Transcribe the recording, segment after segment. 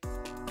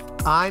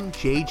I'm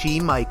J.G.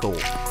 Michael,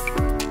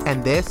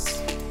 and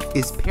this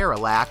is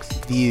Parallax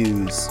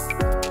Views.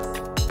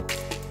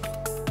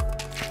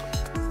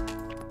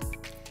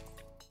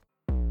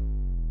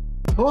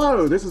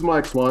 Hello, this is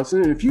Mike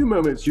Swanson. In a few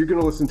moments, you're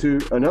going to listen to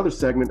another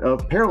segment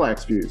of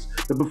Parallax Views.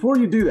 But before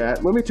you do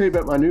that, let me tell you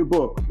about my new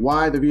book,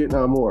 Why the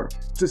Vietnam War.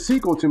 It's a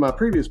sequel to my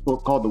previous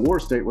book called The War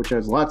State, which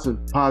has lots of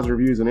positive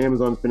reviews and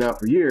Amazon's been out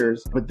for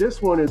years. But this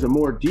one is a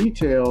more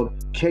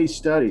detailed case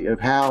study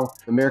of how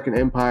the American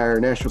empire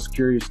and national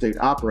security state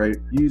operate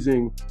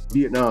using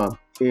Vietnam.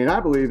 And I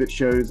believe it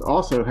shows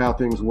also how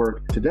things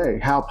work today,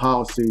 how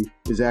policy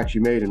is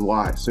actually made and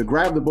why. So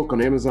grab the book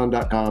on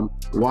Amazon.com,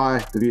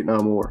 Why the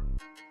Vietnam War.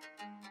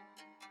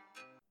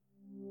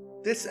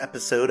 This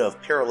episode of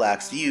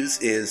Parallax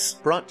Views is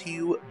brought to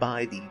you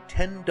by the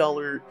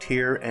 $10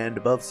 tier and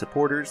above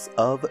supporters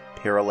of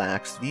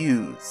Parallax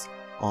Views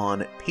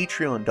on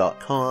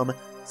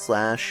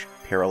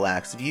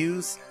patreon.com/Parallax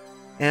Views,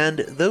 and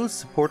those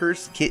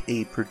supporters get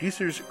a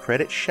producer's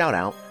credit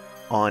shout-out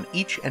on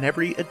each and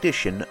every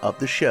edition of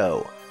the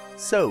show.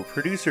 So,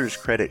 producers'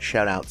 credit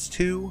shout-outs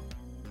to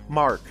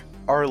Mark,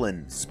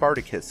 Arlen,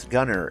 Spartacus,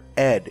 Gunner,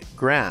 Ed,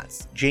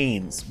 Gratz,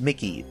 James,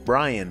 Mickey,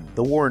 Brian,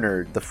 The War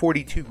Nerd, The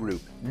 42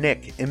 Group,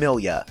 Nick,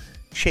 Emilia,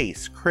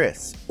 Chase,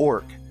 Chris,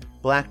 Orc,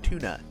 Black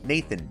Tuna,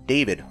 Nathan,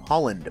 David,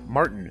 Holland,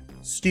 Martin,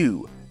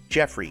 Stu,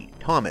 Jeffrey,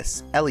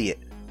 Thomas, Elliot,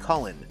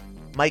 Colin,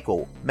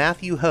 Michael,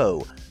 Matthew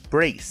Ho,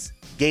 Brace,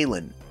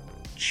 Galen,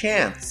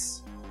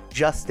 Chance,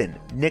 Justin,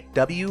 Nick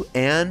W.,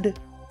 and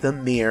The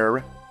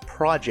Mere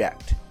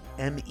Project,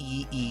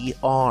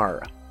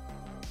 MEER.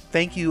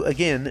 Thank you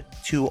again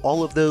to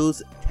all of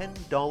those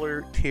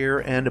 $10 tier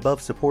and above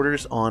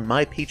supporters on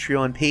my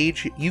Patreon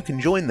page. You can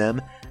join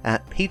them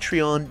at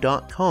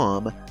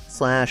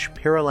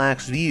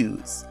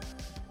patreon.com/parallaxviews.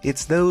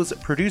 It's those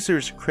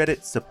producers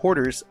credit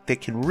supporters that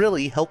can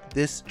really help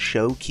this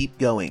show keep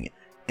going,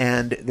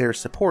 and their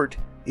support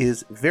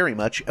is very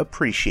much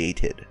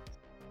appreciated.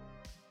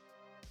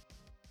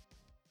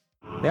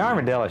 The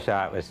armadillo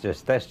shot was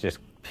that's just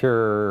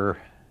pure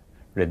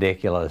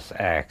ridiculous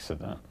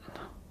accident.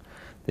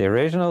 The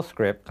original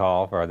script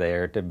called for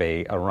there to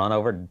be a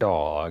run-over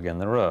dog in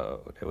the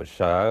road. It was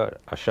a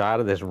shot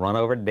of this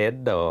run-over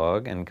dead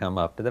dog and come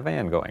up to the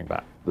van going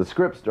by. The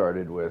script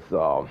started with,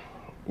 a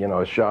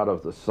shot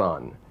of the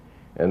sun,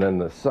 and then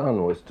the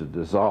sun was to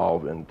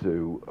dissolve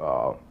into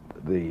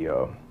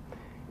the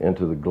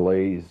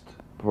glazed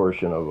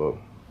portion of a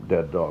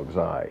dead dog's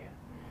eye,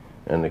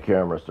 and the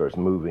camera starts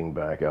moving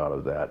back out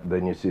of that.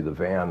 Then you see the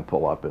van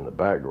pull up in the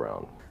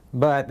background.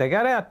 But they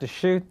got out to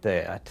shoot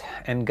that,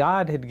 and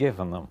God had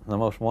given them the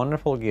most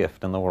wonderful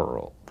gift in the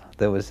world.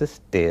 There was this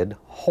dead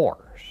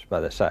horse by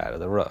the side of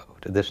the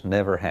road. This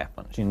never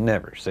happens. You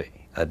never see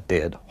a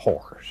dead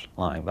horse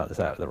lying by the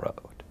side of the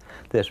road.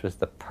 This was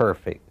the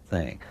perfect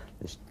thing.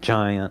 This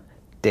giant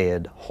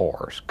dead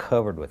horse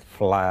covered with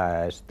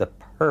flies, the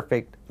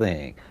perfect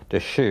thing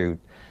to shoot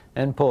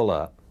and pull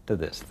up to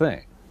this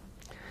thing.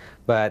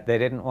 But they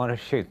didn't want to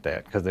shoot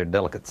that because their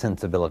delicate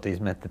sensibilities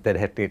meant that they'd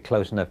have to get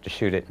close enough to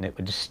shoot it and it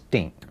would just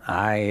stink.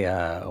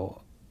 I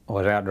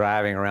was out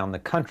driving around the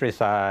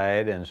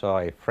countryside and saw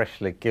a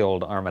freshly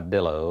killed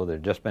armadillo that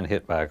had just been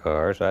hit by a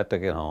car, so I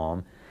took it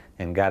home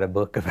and got a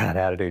book about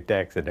how to do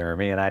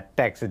taxidermy, and I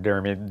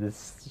taxidermied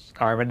this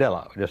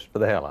armadillo just for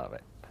the hell of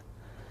it.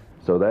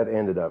 So that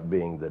ended up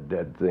being the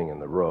dead thing in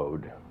the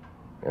road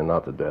and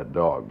not the dead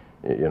dog.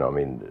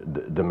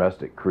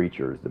 Domesticated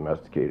creatures,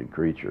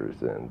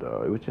 and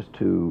it was just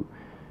too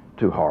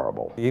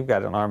horrible. You've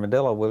got an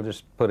armadillo, we'll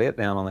just put it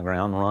down on the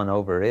ground, run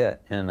over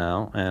it,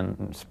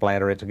 and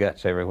splatter its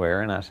guts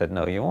everywhere, and I said,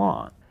 no, you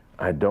won't.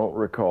 I don't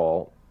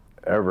recall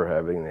ever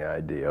having the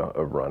idea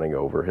of running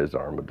over his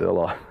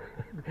armadillo.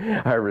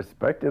 I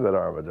respected that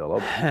armadillo.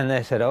 And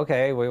they said,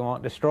 okay, we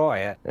won't destroy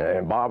it.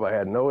 And Bob, I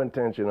had no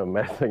intention of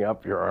messing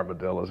up your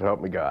armadillos,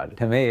 help me God.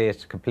 To me,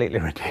 it's a completely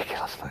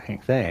ridiculous looking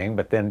thing,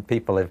 but then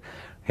people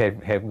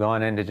have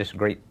gone into just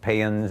great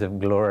paeans of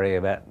glory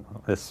about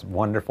this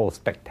wonderful,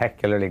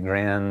 spectacularly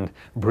grand,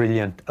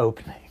 brilliant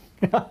opening.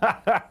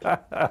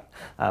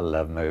 I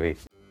love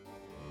movies.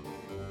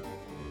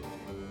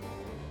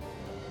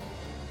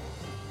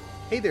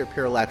 Hey there,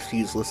 Parallax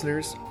Views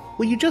listeners.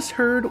 What you just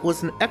heard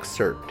was an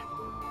excerpt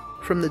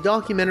from the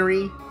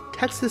documentary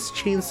Texas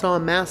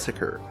Chainsaw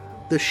Massacre: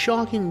 The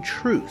Shocking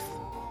Truth,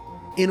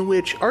 in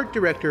which art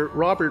director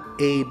Robert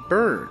A.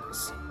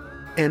 Burns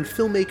and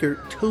filmmaker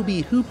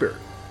Tobe Hooper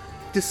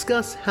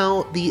discuss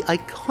how the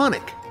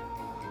iconic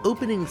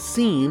opening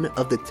scene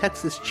of the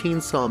Texas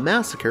Chainsaw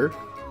Massacre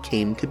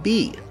came to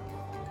be.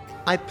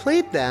 I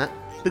played that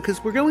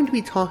because we're going to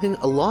be talking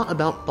a lot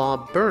about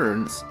Bob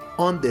Burns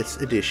on this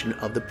edition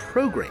of the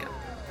program.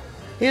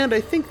 And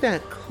I think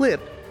that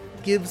clip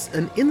gives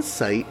an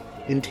insight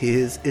into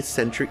his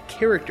eccentric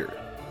character.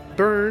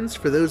 Burns,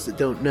 for those that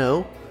don't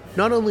know,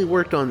 not only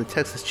worked on the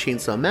Texas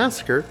Chainsaw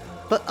Massacre,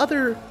 but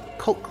other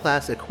cult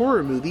classic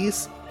horror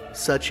movies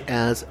such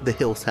as The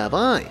Hills Have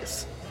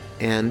Eyes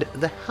and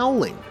The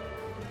Howling.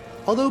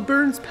 Although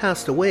Burns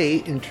passed away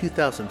in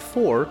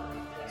 2004,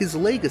 his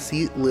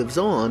legacy lives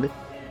on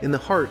in the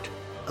heart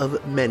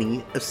of many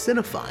a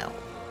cinephile,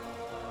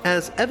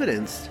 as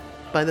evidenced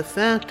by the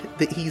fact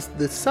that he's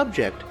the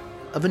subject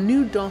of a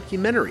new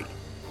documentary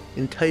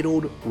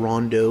entitled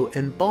Rondo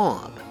and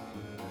Bob,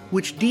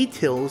 which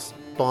details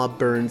Bob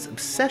Burns'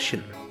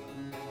 obsession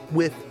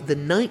with the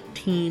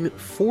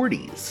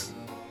 1940s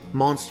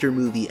monster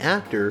movie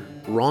actor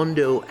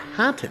Rondo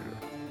Hatton.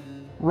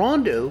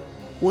 Rondo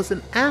was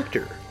an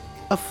actor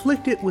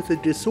afflicted with a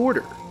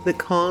disorder that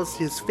caused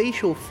his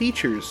facial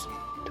features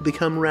to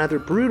become rather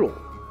brutal,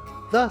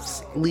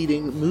 thus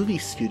leading movie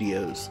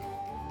studios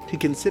to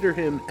consider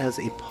him as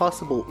a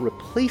possible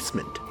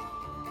replacement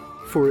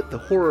for the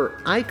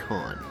horror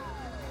icon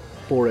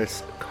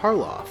Boris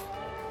Karloff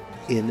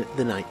in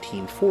the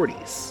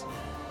 1940s.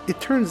 It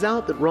turns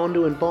out that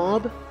Rondo and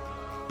Bob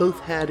both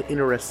had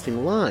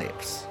interesting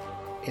lives,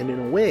 and in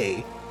a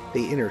way,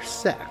 they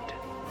intersect,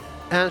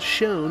 as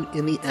shown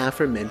in the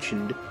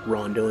aforementioned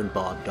Rondo and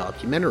Bob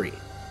documentary.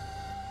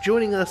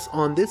 Joining us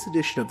on this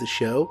edition of the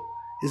show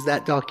is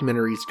that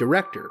documentary's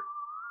director,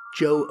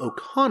 Joe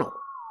O'Connell,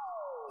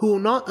 who will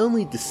not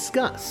only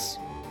discuss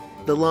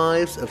the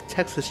lives of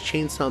Texas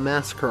Chainsaw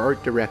Massacre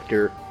art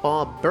director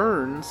Bob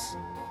Burns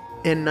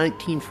and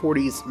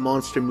 1940s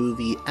monster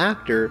movie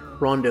actor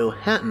Rondo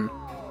Hatton,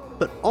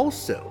 but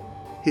also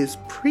his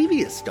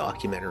previous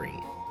documentary,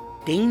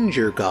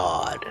 Danger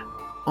God,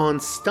 on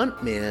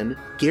stuntman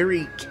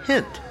Gary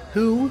Kent,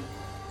 who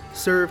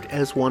served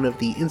as one of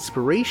the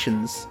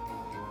inspirations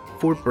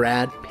for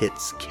Brad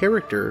Pitt's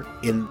character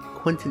in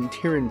Quentin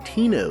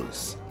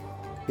Tarantino's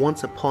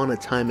Once Upon a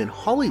Time in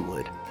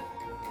Hollywood.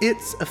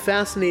 It's a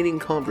fascinating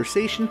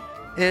conversation,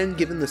 and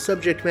given the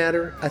subject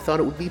matter, I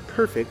thought it would be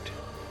perfect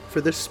for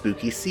the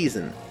spooky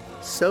season.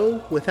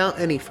 So, without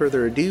any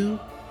further ado,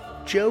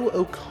 Joe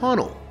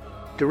O'Connell,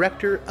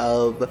 director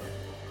of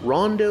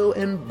Rondo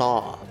and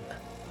Bob.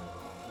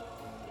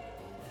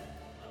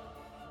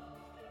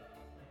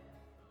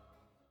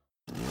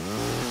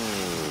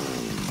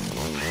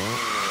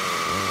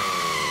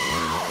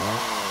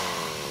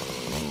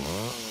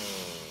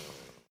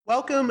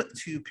 Welcome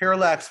to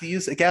Parallax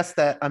Views, a guest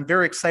that I'm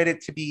very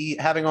excited to be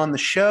having on the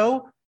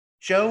show,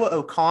 Joe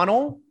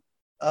O'Connell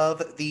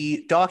of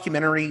the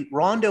documentary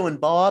Rondo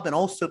and Bob, and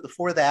also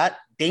before that,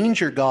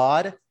 Danger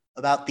God,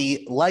 about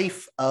the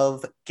life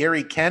of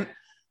Gary Kent.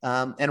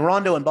 And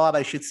Rondo and Bob,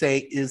 I should say,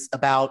 is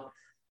about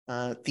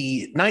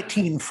the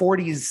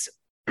 1940s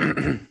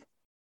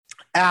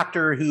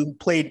actor who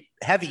played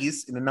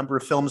heavies in a number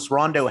of films,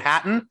 Rondo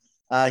Hatton.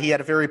 He had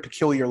a very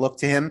peculiar look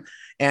to him.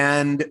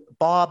 And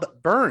Bob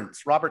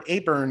Burns, Robert A.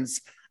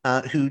 Burns,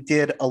 who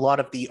did a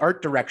lot of the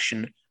art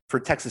direction for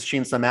Texas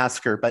Chainsaw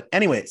Massacre. But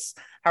anyways,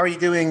 how are you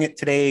doing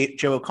today,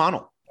 Joe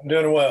O'Connell? I'm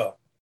doing well.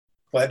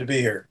 Glad to be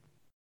here.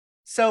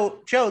 So,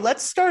 Joe,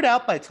 let's start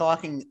out by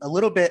talking a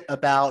little bit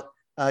about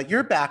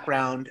your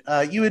background.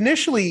 You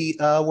initially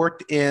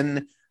worked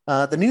in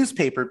the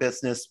newspaper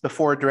business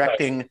before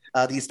directing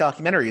these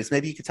documentaries.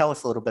 Maybe you could tell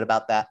us a little bit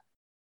about that.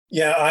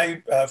 Yeah,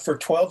 I for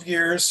 12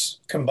 years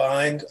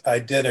combined, I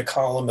did a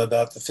column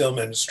about the film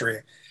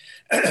industry.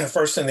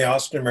 First in the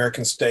Austin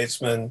American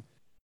Statesman,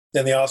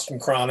 then the Austin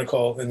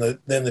Chronicle, and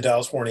then the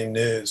Dallas Morning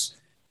News.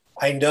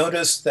 I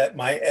noticed that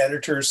my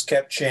editors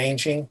kept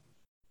changing.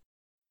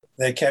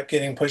 They kept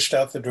getting pushed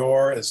out the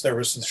door as there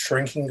was some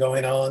shrinking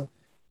going on,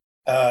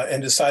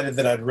 and decided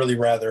that I'd really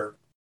rather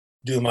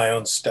do my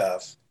own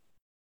stuff.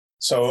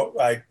 So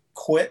I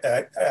quit.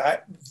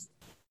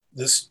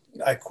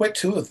 I quit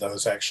two of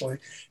those, actually.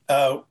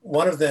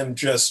 One of them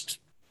just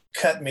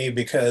cut me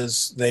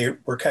because they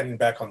were cutting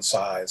back on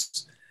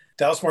size.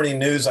 Dallas Morning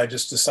News, I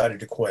just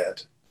decided to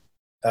quit.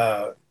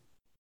 And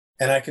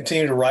I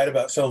continue to write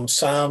about film,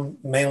 some,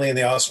 mainly in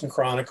the Austin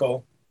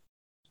Chronicle,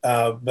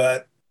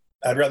 but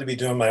I'd rather be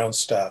doing my own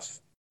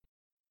stuff,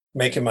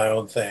 making my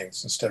own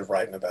things instead of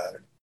writing about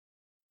it.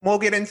 We'll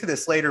get into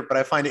this later, but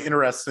I find it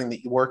interesting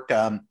that you worked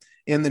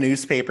in the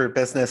newspaper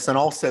business, and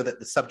also that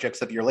the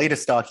subjects of your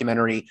latest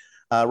documentary,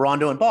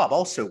 Rondo and Bob,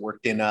 also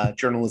worked in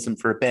journalism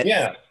for a bit.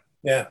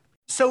 Yeah.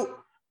 So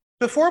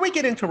before we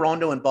get into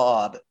Rondo and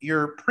Bob,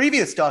 your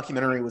previous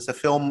documentary was a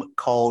film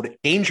called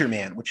Danger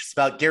Man, which is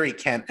about Gary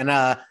Kent. And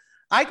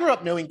I grew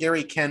up knowing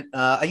Gary Kent.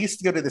 I used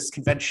to go to this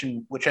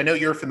convention, which I know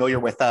you're familiar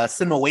with,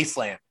 Cinema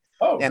Wasteland.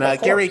 Oh, and of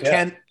course, Gary yeah.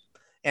 Kent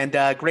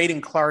and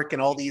Graydon Clark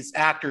and all these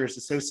actors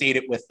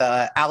associated with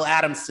Al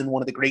Adamson,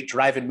 one of the great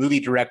drive-in movie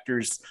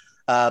directors,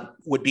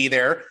 would be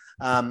there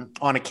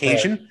on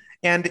occasion. Right.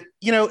 And,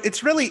 you know,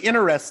 it's really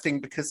interesting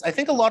because I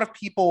think a lot of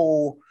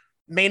people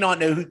may not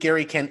know who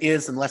Gary Kent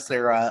is unless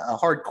they're a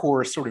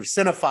hardcore sort of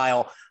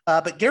cinephile.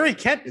 But Gary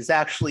Kent is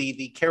actually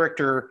the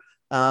character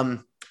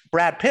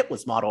Brad Pitt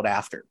was modeled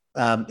after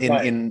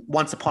in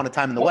Once Upon a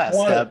Time in the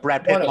West.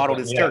 Brad Pitt modeled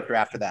his character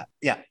after that.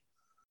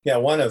 Yeah,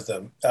 one of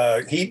them.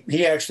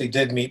 He actually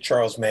did meet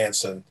Charles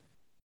Manson.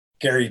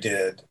 Gary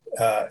did.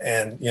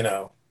 And, you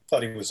know,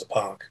 thought he was a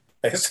punk,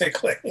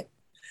 basically.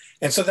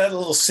 And so that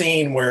little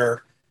scene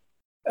where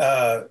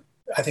I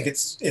think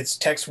it's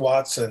Tex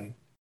Watson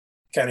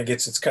kind of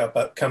gets its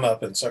come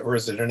up, and so, or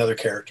is it another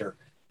character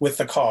with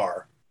the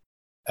car?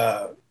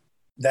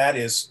 That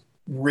is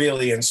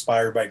really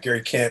inspired by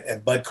Gary Kent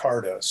and Bud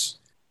Cardos,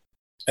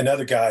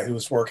 another guy who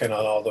was working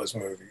on all those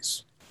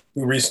movies,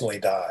 who recently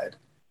died.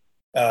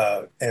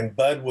 And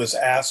Bud was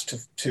asked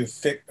to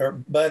fix, or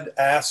Bud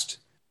asked,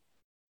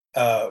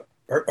 or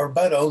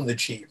Bud owned the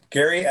Jeep.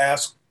 Gary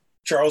asked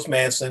Charles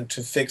Manson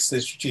to fix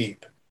this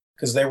Jeep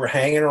because they were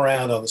hanging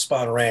around on the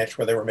Spahn Ranch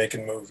where they were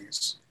making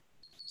movies.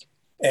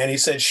 And he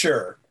said,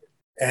 sure.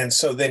 And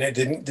so then it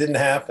didn't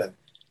happen.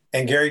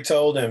 And Gary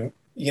told him,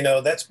 you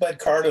know, that's Bud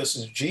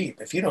Cardos's Jeep.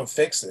 If you don't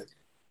fix it,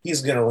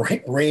 he's going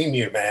to ream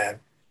you, man.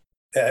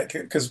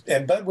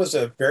 And Bud was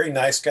a very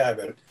nice guy,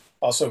 but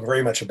also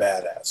very much a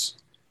badass.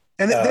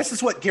 And this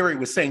is what Gary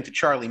was saying to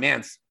Charlie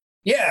Manson.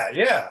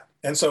 Yeah.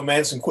 And so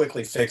Manson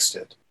quickly fixed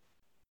it.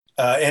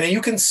 And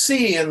you can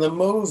see in the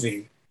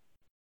movie,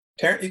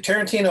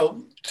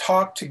 Tarantino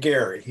talked to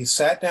Gary. He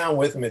sat down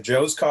with him at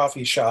Joe's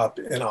Coffee Shop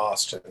in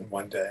Austin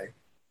one day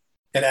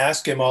and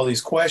asked him all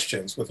these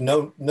questions with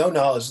no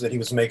knowledge that he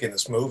was making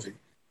this movie.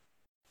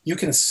 You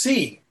can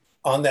see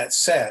on that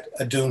set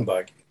a dune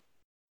buggy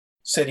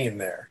sitting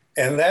there.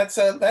 And that's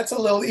a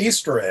little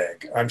Easter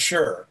egg, I'm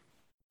sure.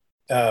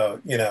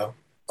 You know,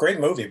 great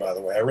movie, by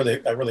the way. I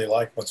really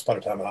like Once Upon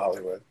a Time in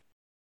Hollywood.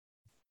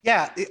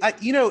 Yeah,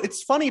 you know,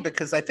 it's funny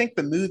because I think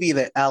the movie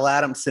that Al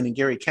Adamson and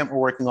Gary Kent were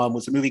working on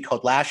was a movie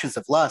called Lashes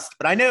of Lust.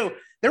 But I know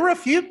there were a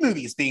few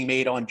movies being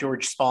made on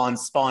George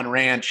Spahn's Spahn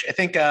Ranch. I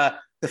think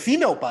The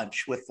Female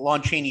Bunch with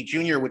Lon Chaney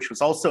Jr., which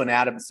was also an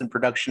Adamson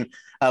production,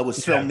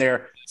 was filmed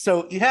there.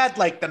 So you had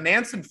like the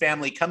Manson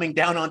family coming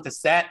down onto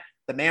set,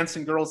 the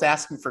Manson girls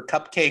asking for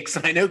cupcakes.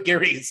 And I know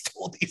Gary has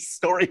told these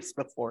stories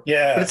before.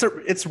 Yeah. But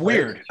it's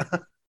weird.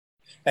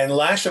 And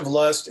Lash of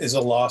Lust is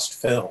a lost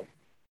film.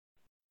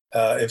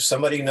 If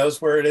somebody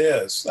knows where it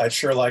is, I'd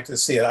sure like to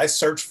see it. I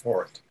searched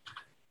for it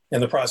in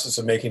the process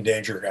of making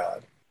Danger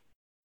God.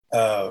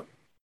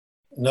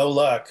 No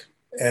luck.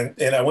 And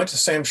I went to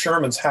Sam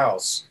Sherman's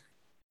house,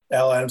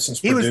 Al Adamson's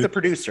producer. He was the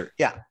producer,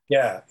 yeah.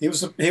 Yeah, he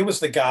was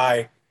the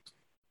guy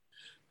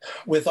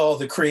with all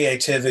the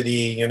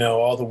creativity, you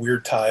know, all the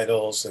weird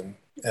titles and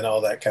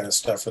all that kind of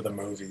stuff for the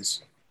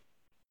movies.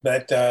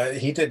 But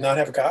he did not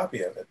have a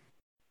copy of it.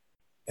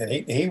 And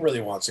he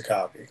really wants a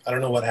copy. I don't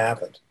know what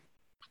happened.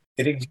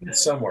 It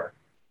exists somewhere.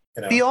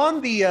 You know?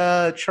 Beyond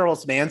the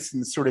Charles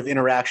Manson sort of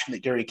interaction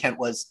that Gary Kent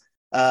was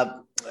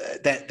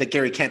that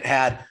Gary Kent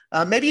had,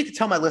 maybe you could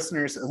tell my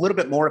listeners a little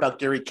bit more about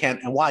Gary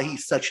Kent and why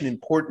he's such an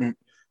important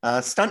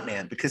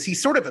stuntman, because he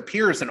sort of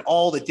appears in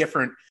all the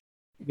different.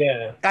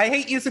 Yeah, I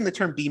hate using the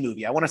term B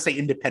movie. I want to say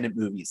independent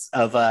movies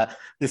of the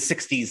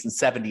 60s and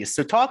 70s.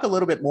 So talk a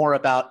little bit more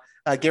about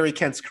Gary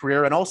Kent's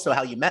career and also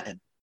how you met him.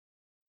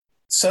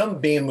 Some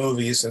B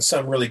movies and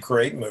some really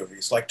great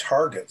movies, like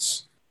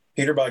Targets,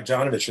 Peter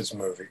Bogdanovich's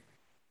movie,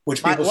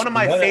 which one of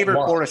my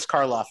favorite Boris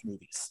Karloff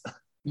movies.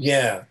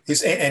 Yeah,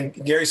 and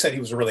Gary said he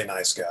was a really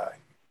nice guy.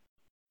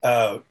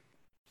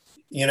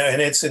 You know,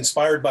 and it's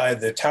inspired by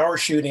the tower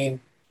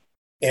shooting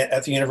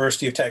at the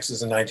University of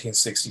Texas in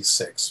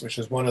 1966, which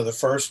was one of the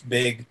first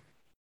big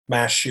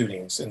mass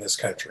shootings in this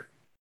country.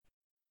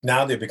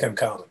 Now they've become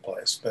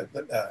commonplace, but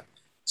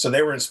so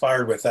they were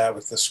inspired with that,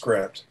 with the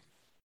script.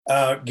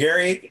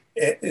 Gary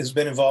has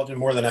been involved in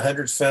more than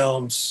 100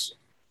 films.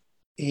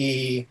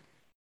 He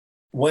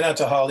went out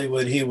to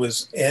Hollywood. He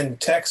was in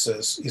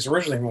Texas. He's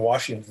originally from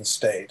Washington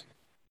State.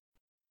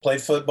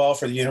 Played football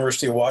for the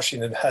University of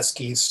Washington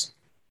Huskies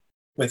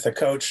with a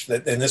coach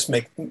that, and this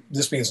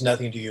means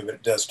nothing to you, but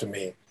it does to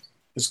me.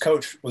 His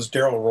coach was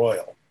Darrell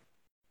Royal,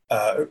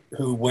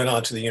 who went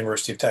on to the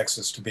University of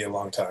Texas to be a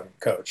longtime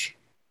coach.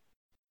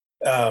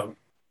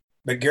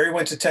 But Gary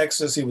went to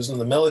Texas. He was in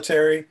the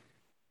military.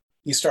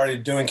 He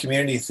started doing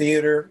community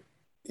theater.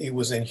 He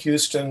was in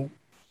Houston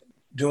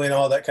doing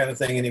all that kind of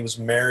thing, and he was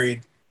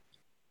married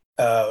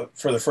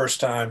for the first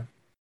time.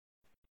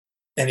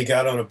 And he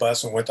got on a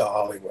bus and went to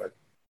Hollywood.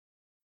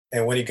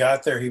 And when he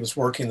got there, he was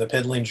working the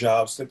piddling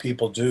jobs that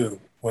people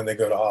do when they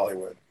go to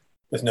Hollywood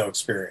with no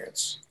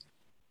experience.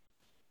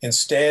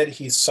 Instead,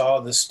 he saw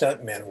the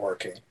stuntmen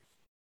working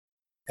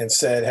and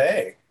said,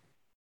 hey,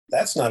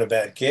 that's not a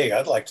bad gig.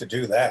 I'd like to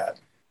do that.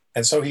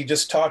 And so he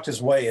just talked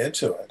his way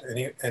into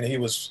it. And he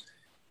was,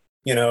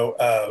 you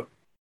know,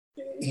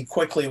 he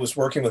quickly was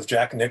working with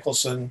Jack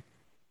Nicholson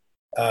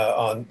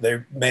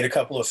they made a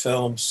couple of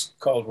films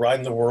called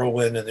Riding the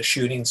Whirlwind and The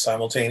Shooting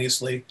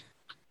simultaneously,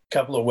 a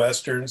couple of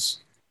Westerns.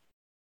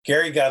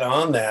 Gary got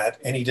on that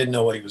and he didn't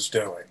know what he was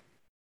doing.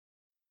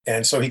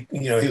 And so he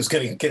was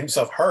going to get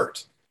himself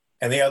hurt.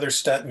 And the other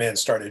stuntmen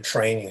started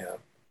training him.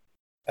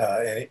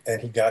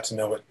 And he got to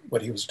know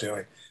what he was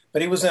doing.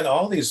 But he was in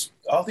all these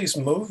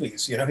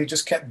movies, you know, he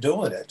just kept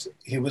doing it.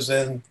 He was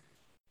in,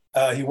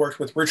 he worked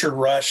with Richard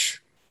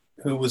Rush,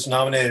 who was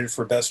nominated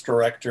for Best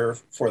Director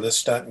for The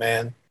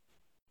Stuntman,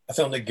 a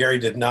film that Gary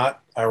did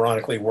not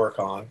ironically work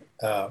on.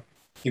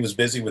 He was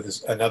busy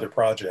with another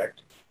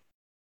project.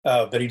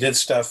 But he did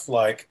stuff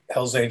like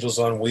Hell's Angels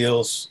on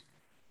Wheels,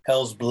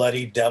 Hell's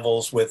Bloody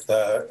Devils with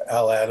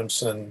Al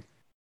Adamson,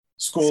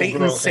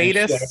 Satan's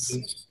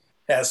Sadists.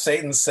 has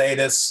Satan's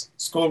Sadists,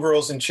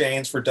 Schoolgirls in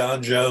Chains for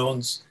Don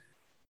Jones,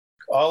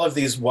 all of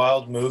these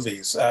wild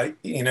movies. And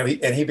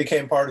he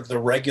became part of the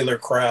regular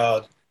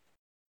crowd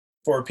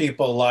for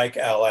people like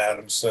Al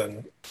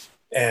Adamson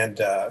and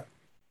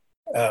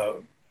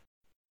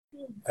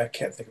I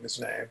can't think of his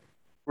name.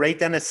 Ray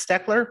Dennis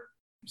Steckler?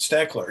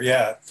 Steckler,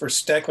 yeah, for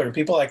Steckler and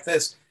people like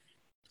this.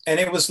 And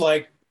it was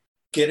like,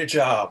 get a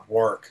job,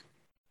 work,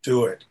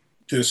 do it,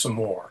 do some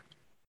more.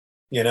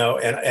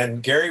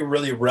 And Gary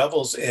really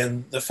revels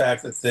in the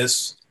fact that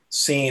this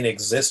scene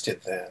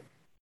existed then.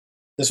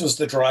 This was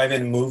the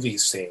drive-in movie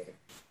scene,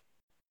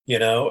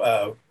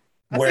 I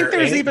think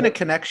there's even a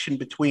connection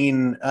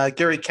between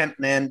Gary Kent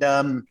and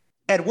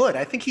Ed Wood.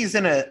 I think he's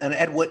in an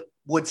Ed Wood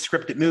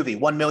scripted movie,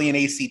 1 Million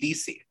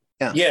AC/DC.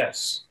 Yeah.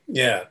 Yes,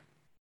 yeah,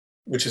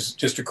 which is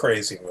just a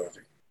crazy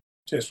movie,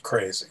 just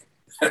crazy.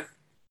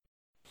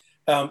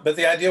 But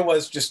the idea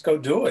was just go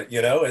do it,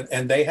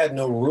 and they had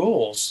no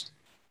rules.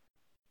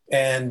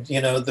 And,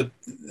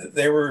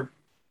 they were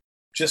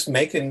just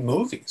making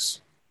movies,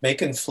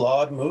 making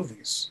flawed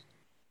movies.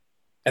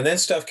 And then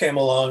stuff came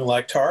along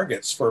like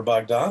Targets for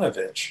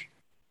Bogdanovich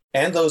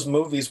and those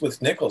movies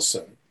with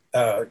Nicholson.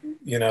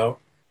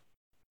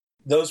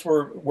 Those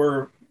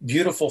were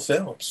beautiful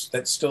films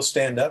that still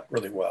stand up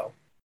really well.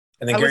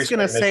 And then I was going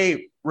to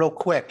say real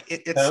quick,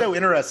 it's so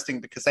interesting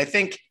because I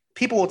think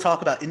people will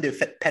talk about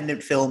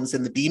independent films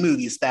and the B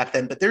movies back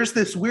then, but there's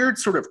this weird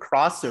sort of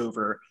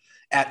crossover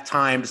at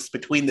times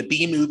between the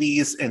B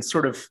movies and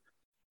sort of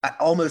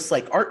almost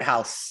like art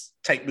house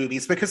type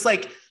movies, because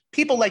like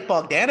people like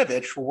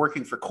Bogdanovich were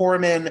working for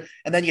Corman,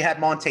 and then you had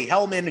Monte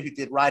Hellman who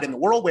did Ride in the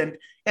Whirlwind.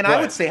 And right.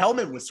 I would say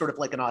Hellman was sort of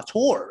like an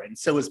auteur, and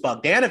so was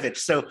Bogdanovich.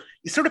 So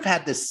you sort of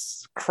had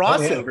this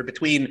crossover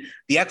between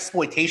the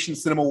exploitation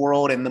cinema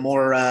world and the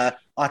more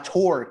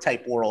auteur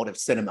type world of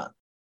cinema.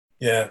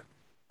 Yeah.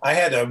 I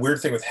had a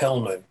weird thing with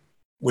Hellman,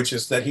 which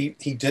is that he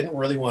didn't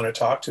really want to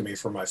talk to me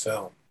for my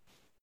film.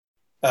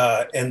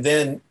 And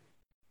then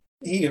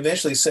he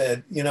eventually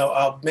said,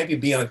 I'll maybe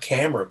be on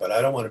camera, but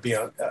I don't want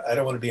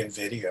to be in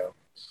video,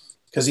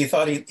 because he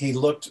thought he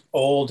looked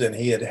old and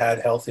he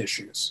had health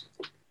issues.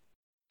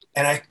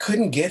 And I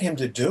couldn't get him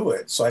to do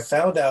it. So I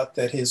found out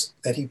that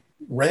he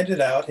rented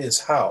out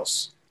his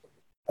house,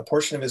 a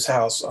portion of his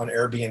house, on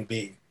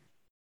Airbnb.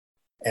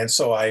 And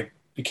so I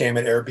became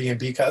an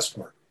Airbnb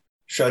customer,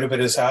 showed up at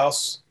his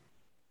house,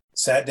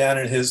 sat down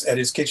at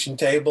his kitchen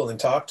table and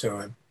talked to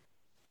him,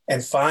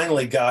 and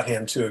finally got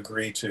him to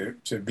agree to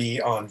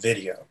be on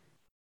video.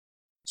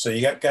 So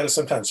you got to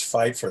sometimes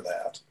fight for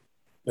that.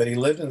 But he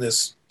lived in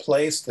this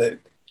place that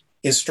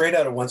is straight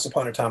out of Once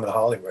Upon a Time in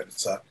Hollywood.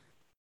 It's up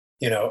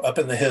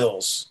in the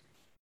hills,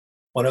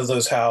 one of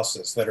those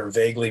houses that are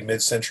vaguely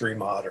mid-century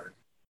modern.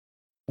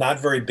 Not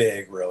very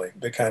big, really,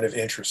 but kind of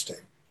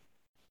interesting,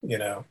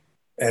 And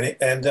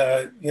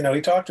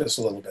he talked to us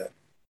a little bit.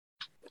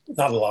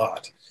 Not a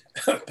lot,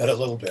 but a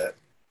little bit.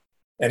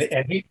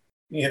 And he,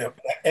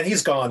 and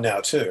he's gone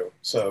now too.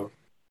 So,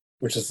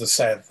 which is the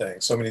sad thing.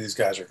 So many of these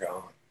guys are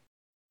gone.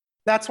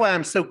 That's why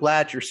I'm so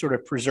glad you're sort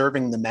of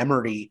preserving the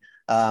memory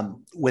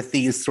with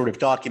these sort of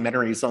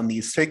documentaries on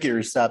these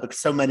figures, because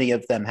so many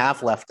of them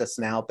have left us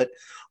now. But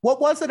what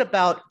was it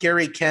about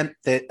Gary Kent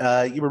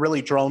that you were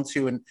really drawn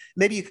to? And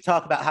maybe you could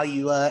talk about how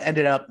you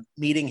ended up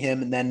meeting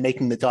him and then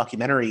making the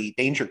documentary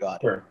Danger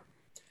God. Sure.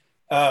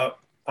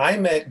 I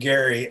met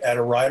Gary at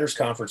a writers'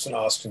 conference in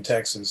Austin,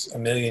 Texas,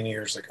 1,000,000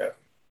 years ago.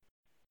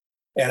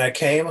 And I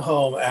came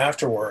home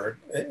afterward.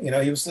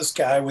 He was this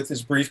guy with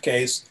his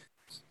briefcase,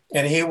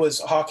 and he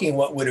was hawking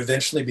what would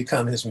eventually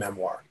become his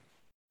memoir.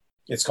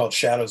 It's called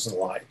Shadows and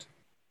Light.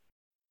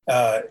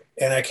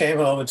 And I came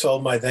home and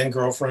told my then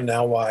girlfriend,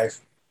 now wife,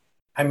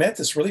 I met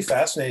this really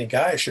fascinating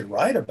guy. I should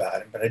write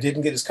about him, but I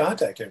didn't get his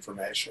contact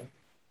information.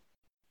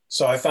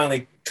 So I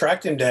finally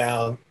tracked him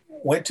down,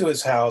 went to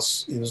his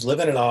house. He was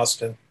living in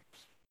Austin,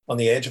 on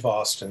the edge of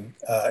Austin,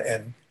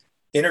 and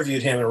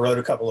interviewed him and wrote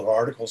a couple of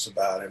articles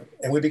about him.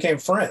 And we became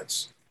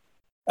friends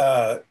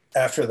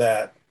after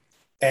that.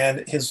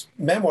 And his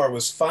memoir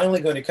was finally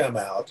going to come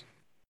out.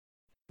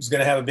 He was going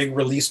to have a big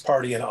release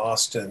party in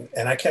Austin.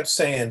 And I kept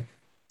saying,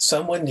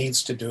 someone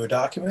needs to do a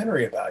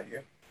documentary about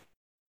you.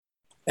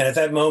 And at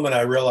that moment,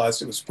 I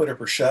realized it was Put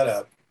Up or Shut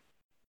Up,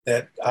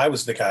 that I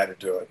was the guy to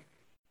do it.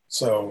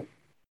 So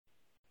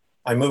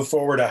I moved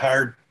forward. I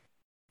hired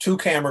 2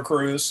 camera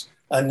crews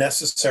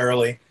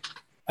unnecessarily,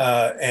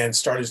 and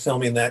started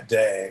filming that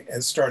day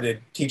and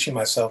started teaching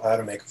myself how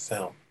to make a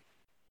film.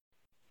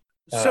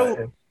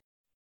 So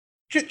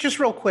just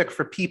real quick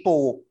for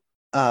people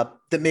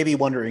that may be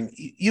wondering,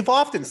 you've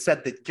often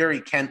said that Gary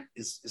Kent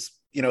is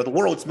the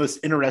world's most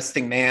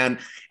interesting man.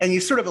 And you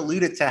sort of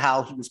alluded to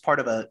how he was part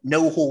of a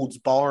no holds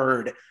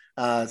barred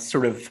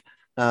sort of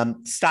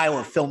style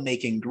of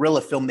filmmaking,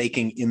 guerrilla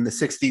filmmaking in the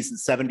 60s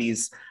and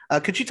 70s.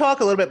 Could you talk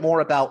a little bit more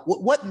about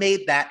what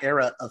made that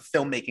era of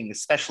filmmaking,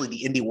 especially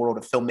the indie world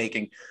of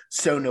filmmaking,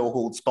 so no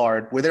holds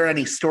barred? Were there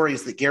any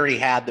stories that Gary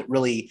had that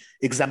really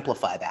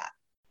exemplify that?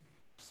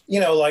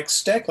 Like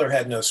Steckler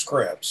had no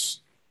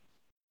scripts.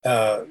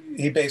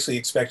 He basically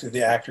expected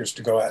the actors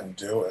to go out and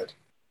do it.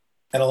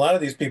 And a lot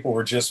of these people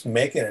were just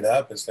making it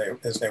up as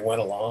they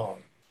went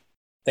along.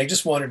 They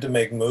just wanted to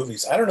make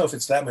movies. I don't know if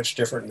it's that much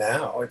different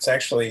now. It's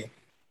actually,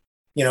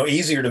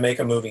 easier to make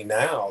a movie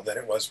now than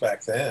it was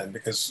back then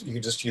because you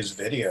can just use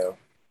video.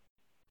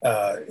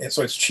 And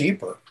so it's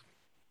cheaper.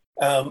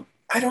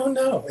 I don't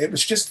know. It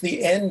was just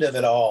the end of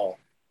it all.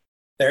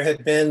 There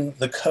had been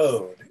the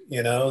code,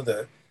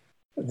 the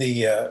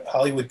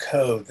Hollywood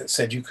code that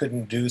said you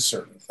couldn't do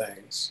certain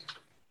things.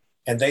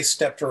 And they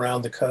stepped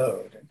around the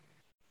code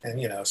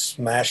and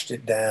smashed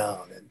it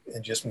down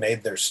and just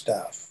made their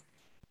stuff.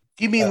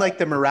 Do you mean like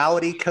the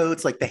morality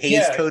codes, like the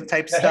Hays Code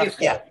type stuff?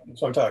 Yeah,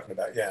 that's what I'm talking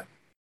about. Yeah.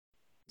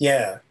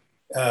 Yeah.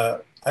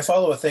 I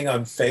follow a thing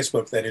on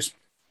Facebook that is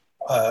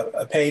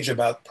a page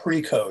about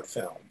pre-code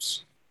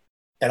films.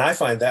 And I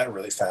find that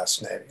really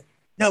fascinating.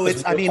 No,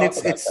 it's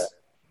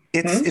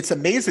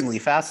amazingly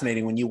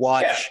fascinating when you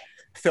watch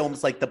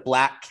films like The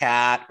Black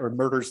Cat or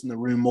Murders in the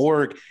Rue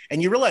Morgue,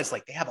 and you realize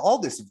like they have all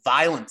this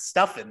violent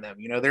stuff in them.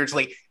 There's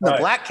like The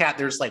Black Cat,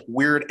 there's like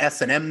weird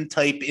S&M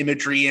type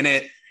imagery in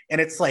it. And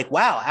it's like,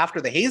 wow,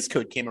 after the Hays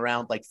Code came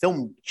around, like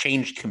film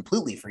changed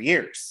completely for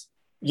years.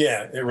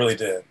 Yeah, it really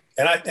did.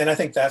 And I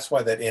think that's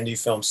why that indie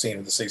film scene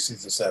in the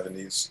 60s and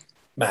 70s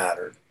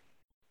mattered,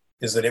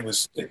 is that it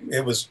was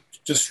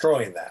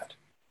destroying that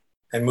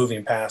and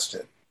moving past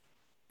it.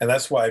 And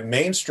that's why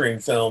mainstream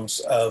films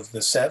of the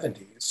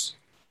 70s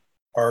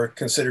are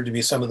considered to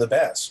be some of the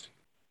best.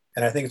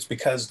 And I think it's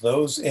because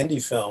those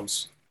indie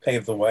films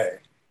paved the way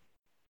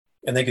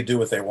and they could do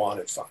what they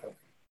wanted finally.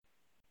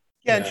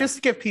 Yeah, and just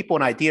to give people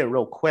an idea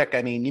real quick,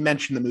 I mean, you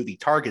mentioned the movie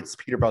Targets,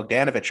 Peter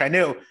Bogdanovich. I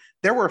know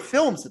there were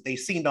films that they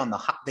filmed on the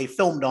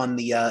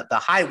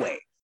highway,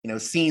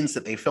 scenes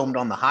that they filmed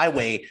on the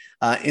highway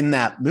in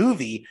that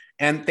movie,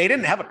 and they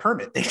didn't have a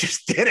permit. They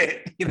just did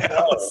it,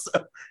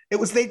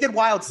 So they did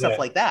wild stuff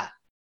like that.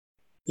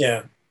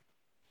 Yeah.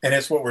 And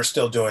it's what we're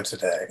still doing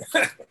today.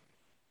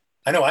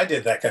 I know I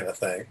did that kind of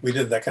thing. We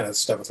did that kind of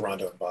stuff with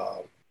Rondo and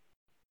Bob.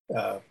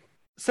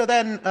 So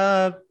then,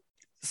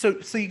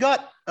 so you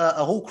got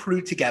a whole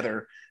crew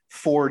together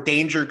for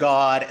Danger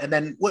God, and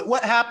then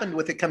what happened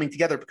with it coming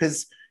together?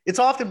 Because it's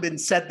often been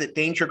said that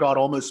Danger God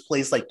almost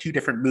plays like two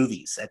different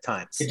movies at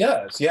times. It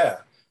does, yeah.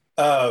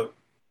 I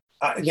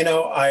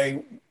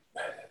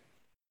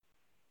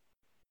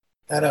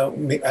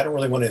don't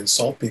really want to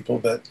insult people,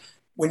 but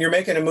when you're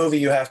making a movie,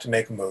 you have to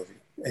make a movie,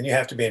 and you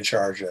have to be in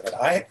charge of it.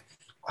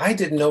 I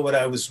didn't know what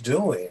I was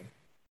doing.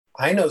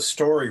 I know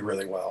story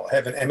really well. I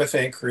have an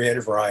MFA in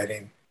creative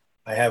writing.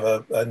 I have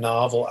a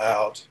novel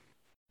out,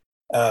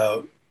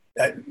 and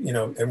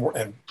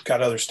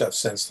got other stuff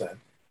since then.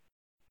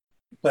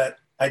 But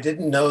I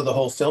didn't know the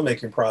whole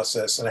filmmaking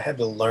process, and I had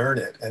to learn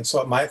it. And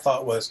so my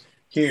thought was,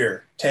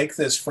 here, take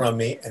this from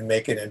me and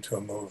make it into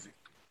a movie.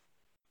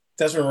 It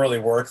doesn't really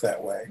work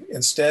that way.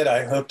 Instead,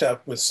 I hooked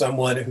up with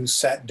someone who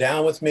sat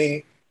down with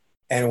me,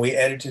 and we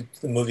edited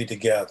the movie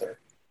together.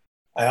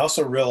 I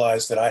also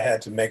realized that I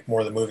had to make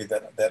more of the movie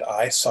that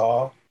I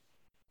saw.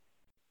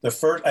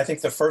 I think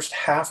the first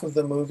half of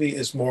the movie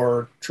is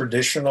more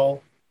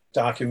traditional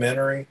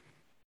documentary.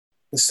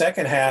 The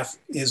second half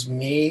is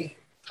me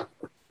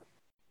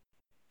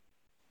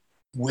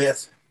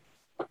with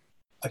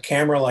a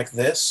camera like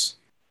this,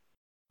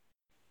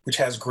 which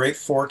has great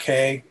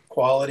 4K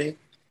quality,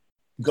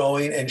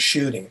 going and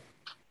shooting.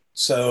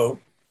 So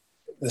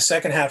the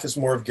second half is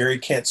more of Gary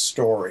Kent's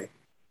story.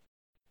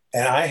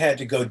 And I had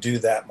to go do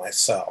that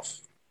myself.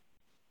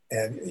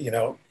 And,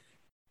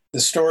 the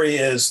story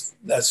is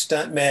a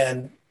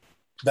stuntman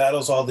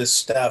battles all this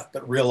stuff,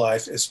 but real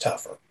life is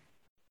tougher.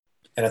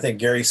 And I think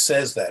Gary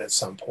says that at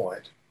some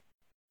point.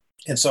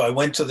 And so I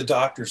went to the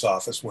doctor's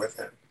office with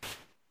him.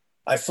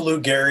 I flew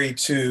Gary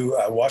to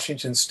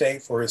Washington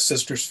State for his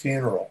sister's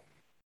funeral.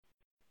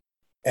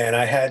 And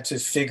I had to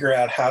figure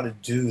out how to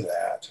do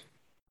that.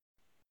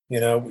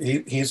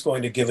 He's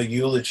going to give a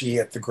eulogy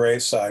at the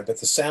graveside, but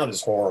the sound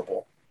is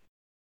horrible.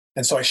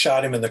 And so I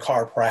shot him in the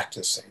car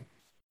practicing.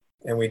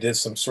 And we did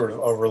some sort of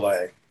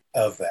overlay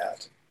of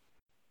that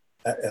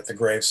at the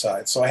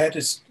graveside. So I had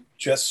to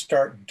just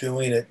start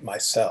doing it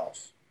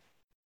myself.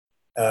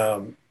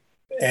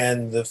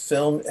 And the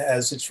film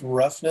has its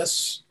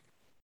roughness,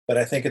 but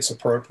I think it's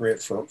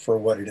appropriate for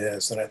what it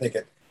is. And I think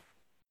it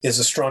is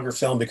a stronger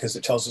film because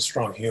it tells a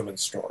strong human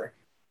story.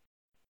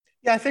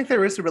 Yeah, I think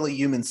there is a really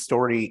human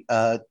story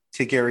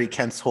to Gary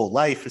Kent's whole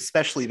life,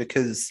 especially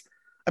because,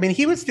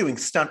 he was doing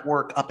stunt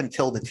work up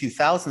until the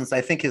 2000s.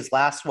 I think his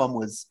last one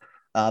was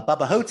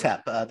Bubba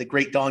Hotep, the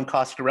great Don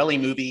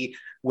Coscarelli movie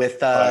with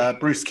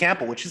Bruce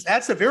Campbell,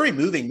 that's a very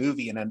moving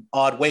movie in an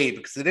odd way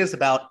because it is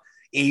about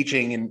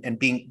aging and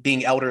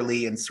being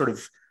elderly and sort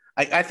of,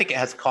 I think it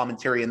has a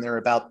commentary in there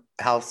about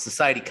how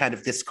society kind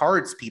of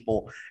discards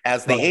people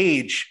as they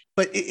age.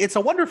 But it's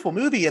a wonderful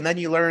movie. And then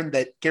you learn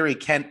that Gary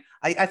Kent,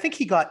 I think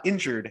he got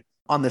injured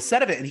on the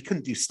set of it and he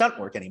couldn't do stunt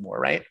work anymore,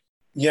 right?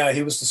 Yeah,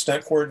 he was the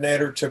stunt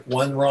coordinator, took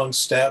one wrong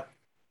step,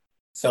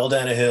 fell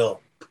down a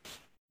hill,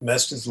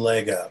 messed his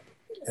leg up.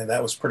 And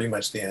that was pretty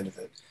much the end of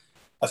it.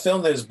 A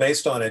film that is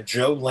based on a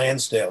Joe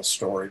Lansdale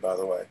story, by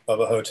the way,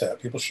 Bubba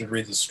Hotep. People should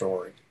read the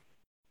story.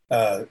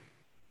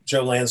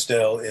 Joe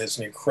Lansdale is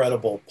an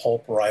incredible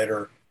pulp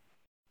writer,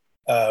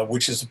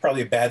 which is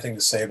probably a bad thing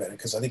to say about him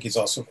because I think he's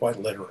also quite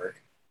literary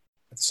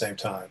at the same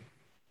time.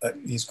 But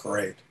he's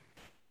great.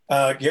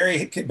 But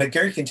Gary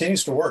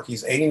continues to work.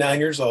 He's 89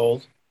 years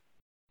old.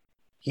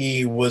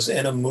 He was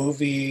in a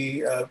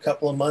movie a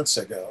couple of months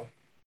ago.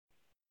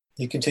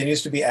 He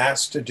continues to be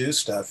asked to do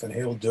stuff, and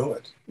he'll do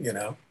it,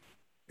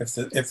 if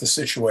the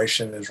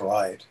situation is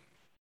right.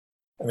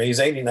 I mean, he's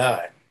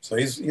 89, so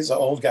he's an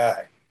old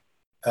guy,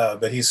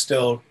 but he's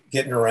still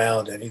getting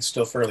around, and he's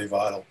still fairly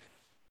vital.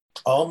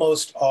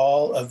 Almost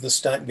all of the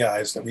stunt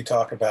guys that we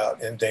talk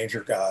about in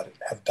Danger God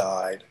have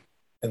died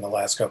in the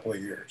last couple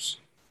of years,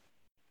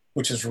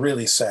 which is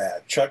really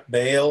sad. Chuck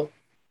Bale,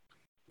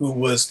 who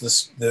was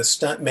the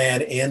stunt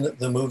man in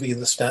the movie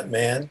The Stunt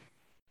Man,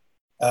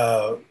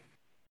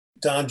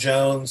 Don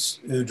Jones,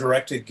 who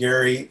directed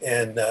Gary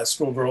in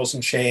Schoolgirls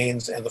in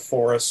Chains and The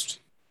Forest,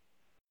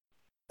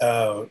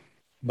 Bud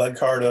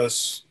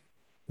Cardos,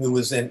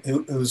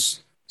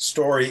 whose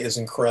story is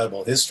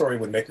incredible. His story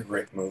would make a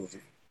great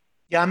movie.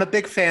 Yeah, I'm a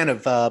big fan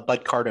of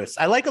Bud Cardos.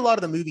 I like a lot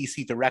of the movies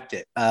he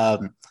directed,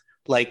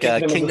 like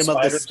Kingdom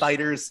of the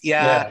Spiders.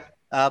 Yeah.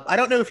 I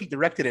don't know if he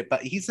directed it,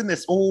 but he's in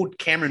this old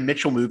Cameron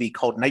Mitchell movie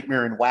called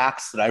Nightmare in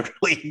Wax that I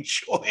really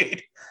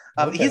enjoyed.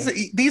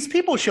 These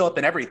people show up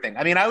in everything.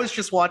 I mean, I was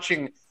just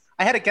watching,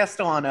 I had a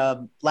guest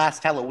on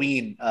last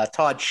Halloween,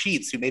 Todd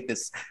Sheets, who made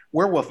this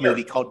werewolf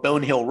movie called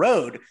Bone Hill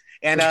Road.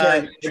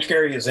 And which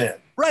Gary is in.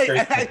 Right.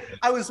 And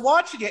I was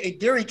watching it, and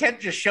Gary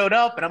Kent just showed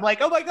up, and I'm like,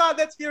 oh my God,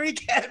 that's Gary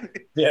Kent.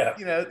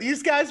 Yeah.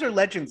 These guys are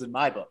legends in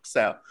my book.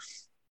 So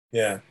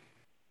yeah,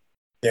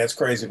 it's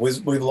crazy.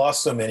 We've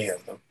lost so many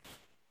of them.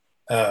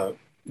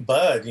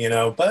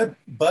 Bud,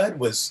 Bud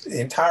was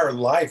entire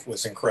life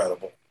was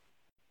incredible.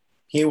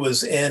 He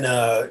was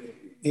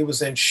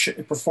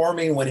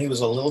performing when he was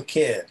a little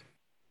kid.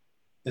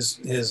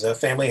 His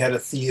family had a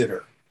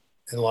theater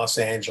in Los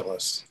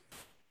Angeles,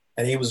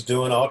 and he was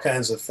doing all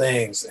kinds of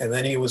things. And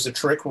then he was a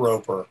trick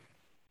roper.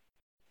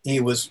 He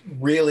was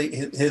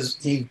really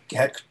he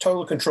had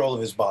total control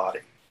of his body,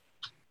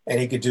 and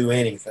he could do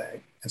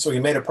anything. And so he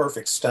made a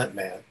perfect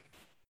stuntman.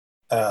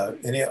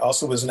 And he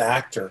also was an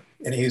actor,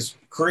 and he's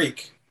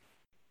Greek,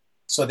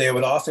 so they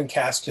would often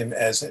cast him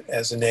as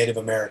a Native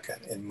American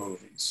in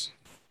movies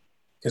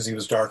because he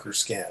was darker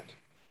skinned,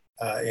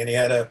 and he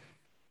had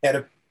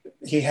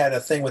a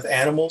thing with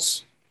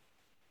animals.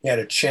 He had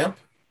a chimp,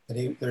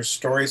 and there's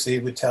stories that he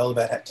would tell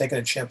about taking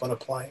a chimp on a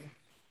plane,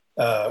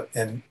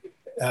 and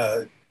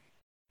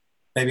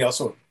maybe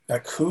also a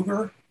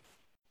cougar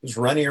was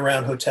running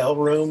around hotel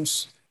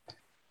rooms,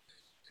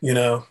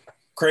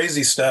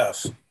 crazy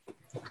stuff.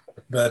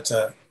 But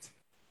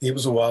he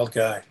was a wild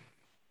guy.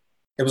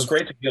 It was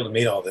great to be able to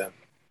meet all of them.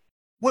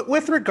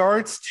 With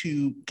regards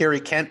to Gary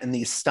Kent and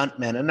these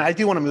stuntmen, and I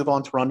do want to move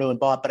on to Rondo and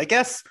Bob, but I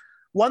guess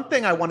one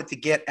thing I wanted to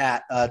get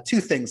at, two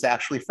things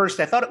actually. First,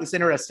 I thought it was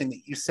interesting that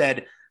you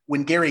said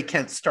when Gary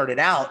Kent started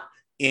out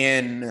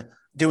in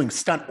doing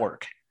stunt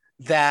work,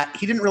 that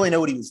he didn't really know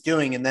what he was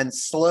doing. And then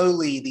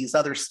slowly these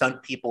other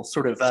stunt people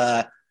sort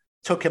of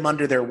took him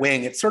under their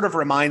wing. It sort of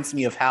reminds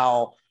me of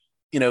how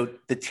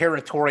the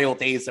territorial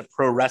days of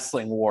pro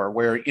wrestling war,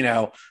 where,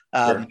 sure,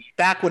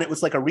 back when it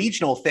was like a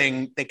regional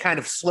thing, they kind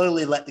of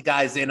slowly let the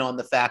guys in on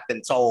the fact that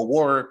it's all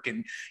work.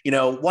 And,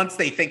 once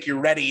they think you're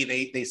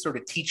ready, they sort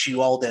of teach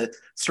you all the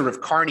sort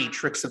of carny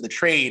tricks of the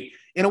trade.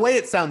 In a way,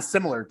 it sounds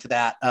similar to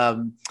that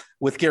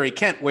with Gary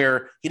Kent,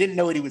 where he didn't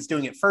know what he was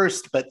doing at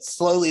first, but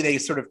slowly they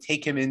sort of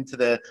take him into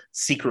the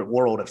secret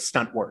world of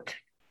stunt work.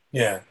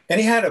 Yeah. And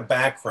he had a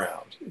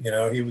background,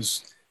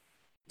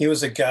 he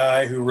was a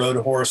guy who rode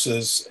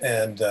horses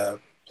and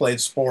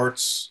played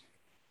sports,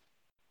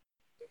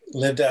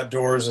 lived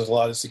outdoors a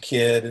lot as a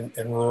kid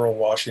in rural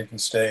Washington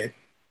State.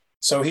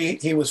 So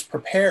he was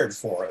prepared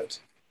for it,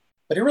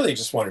 but he really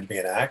just wanted to be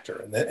an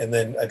actor and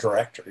then a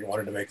director. He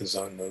wanted to make his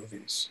own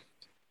movies,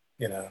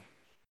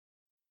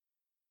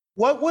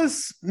 What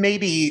was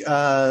maybe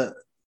the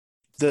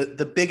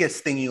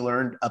biggest thing you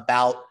learned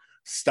about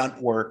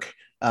stunt work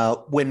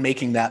when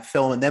making that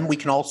film? And then we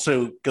can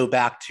also go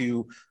back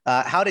to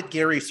how did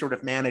Gary sort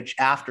of manage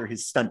after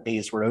his stunt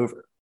days were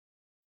over?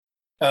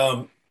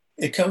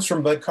 It comes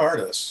from Bud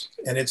Cardos,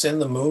 and it's in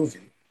the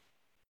movie.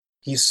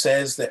 He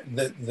says that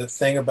the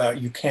thing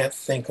about you can't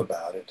think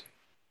about it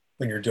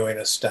when you're doing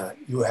a stunt.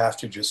 You have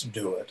to just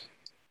do it.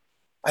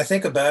 I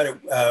think about it.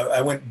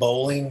 I went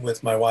bowling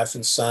with my wife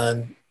and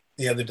son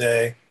the other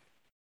day.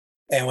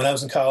 And when I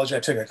was in college, I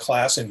took a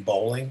class in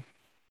bowling.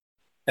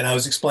 And I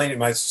was explaining,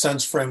 my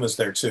son's friend was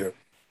there too.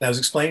 And I was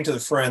explaining to the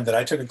friend that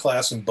I took a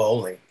class in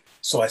bowling,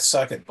 so I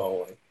suck at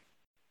bowling.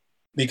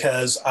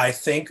 Because I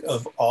think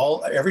of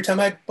every time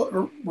I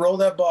roll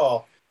that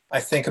ball, I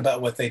think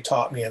about what they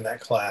taught me in that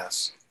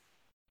class.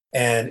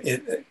 And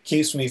it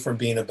keeps me from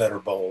being a better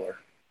bowler,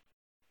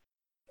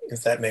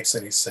 if that makes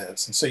any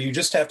sense. And so you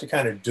just have to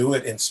kind of do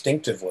it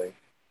instinctively,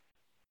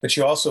 but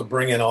you also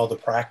bring in all the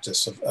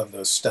practice of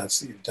those stunts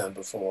that you've done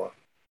before.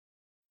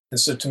 And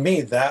so to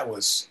me, that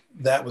was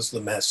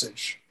the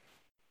message.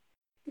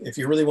 If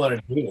you really want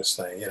to do this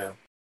thing,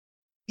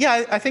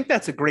 Yeah, I think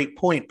that's a great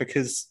point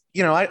because,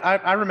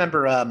 I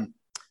remember,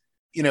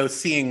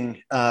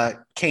 seeing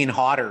Kane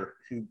Hodder,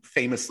 who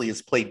famously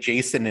has played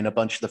Jason in a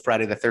bunch of the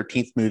Friday the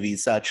 13th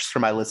movies, just for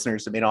my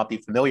listeners that may not be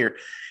familiar.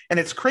 And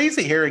it's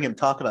crazy hearing him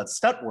talk about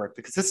stunt work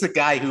because this is a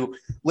guy who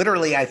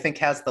literally, I think,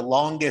 has the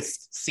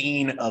longest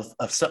scene of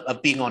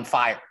being on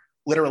fire,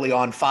 literally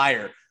on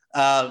fire.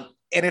 And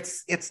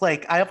it's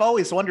like, I have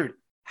always wondered,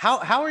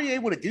 how are you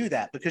able to do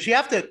that? Because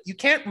you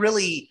can't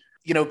really,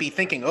 be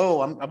thinking,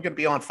 oh, I'm going to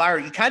be on fire.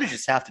 You kind of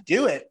just have to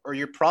do it, or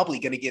you're probably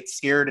going to get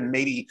scared and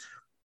maybe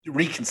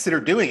reconsider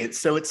doing it.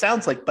 So it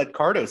sounds like Bud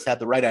Cardos had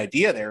the right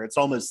idea there. It's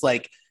almost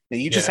like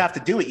you just have to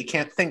do it. You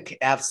can't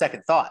have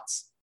second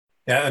thoughts.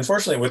 Yeah,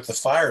 unfortunately, with the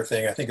fire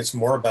thing, I think it's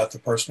more about the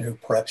person who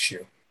preps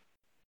you.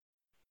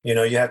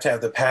 You have to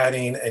have the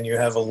padding and you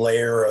have a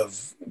layer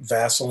of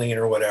Vaseline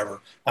or whatever.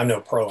 I'm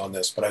no pro on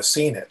this, but I've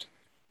seen it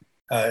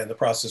in the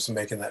process of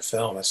making that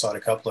film. I saw it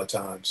a couple of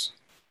times.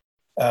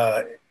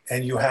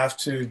 And you have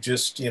to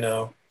just,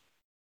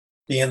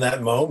 be in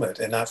that moment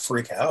and not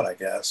freak out, I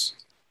guess.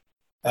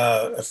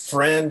 A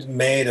friend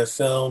made a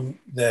film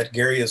that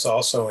Gary is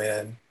also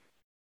in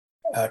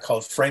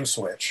called Frame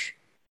Switch.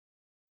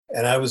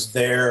 And I was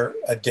there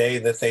a day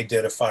that they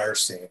did a fire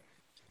scene.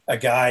 A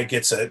guy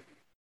gets a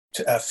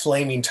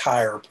flaming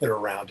tire put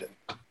around him,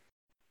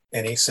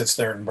 and he sits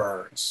there and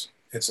burns.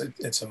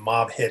 It's a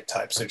mob hit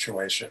type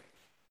situation.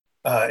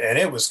 And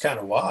it was kind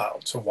of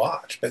wild to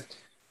watch, but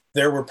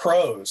there were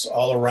pros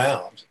all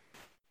around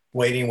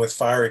waiting with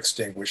fire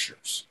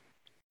extinguishers.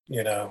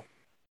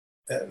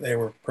 They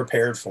were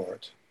prepared for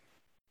it.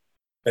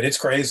 But it's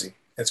crazy.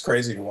 It's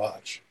crazy to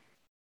watch.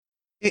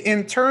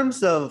 In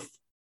terms of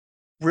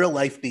real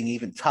life being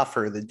even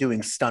tougher than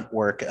doing stunt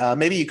work,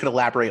 maybe you could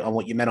elaborate on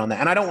what you meant on that.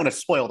 And I don't want to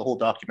spoil the whole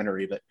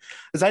documentary, but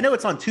because I know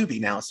it's on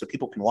Tubi now, so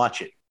people can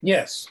watch it.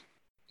 Yes.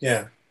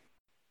 Yeah.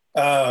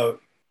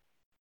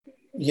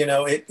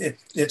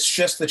 It's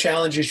just the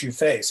challenges you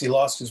face. He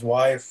lost his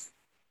wife.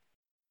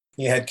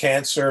 He had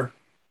cancer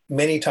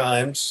many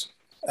times.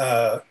 He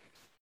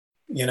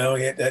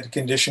had a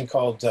condition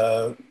called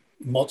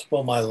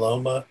multiple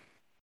myeloma.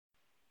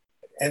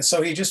 And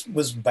so he just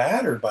was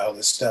battered by all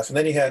this stuff. And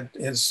then he had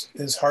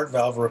his heart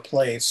valve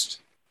replaced.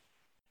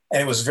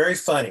 And it was very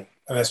funny.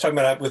 I was talking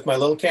about it with my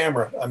little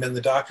camera. I'm in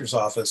the doctor's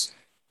office.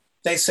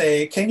 They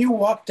say, can you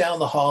walk down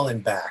the hall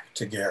and back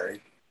to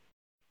Gary?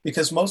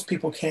 Because most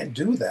people can't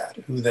do that,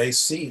 who they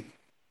see.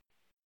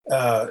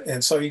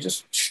 And so you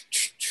just,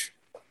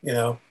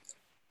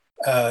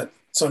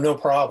 so no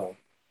problem.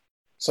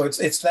 So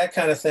it's that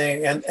kind of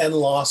thing. And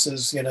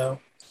losses, the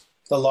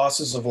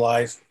losses of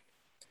life.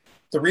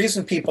 The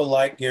reason people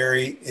like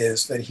Gary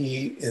is that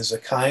he is a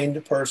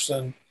kind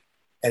person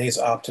and he's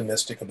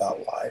optimistic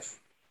about life.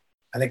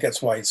 I think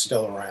that's why he's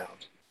still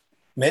around.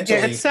 Mentally,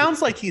 yeah, it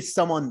sounds like he's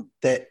someone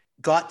that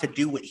got to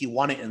do what he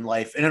wanted in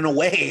life. And in a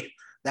way,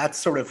 that's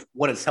sort of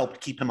what has helped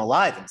keep him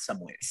alive in some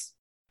ways.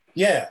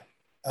 Yeah.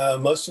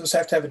 Most of us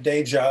have to have a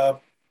day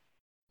job,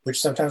 which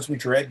sometimes we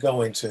dread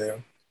going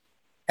to.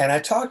 And I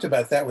talked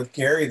about that with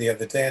Gary the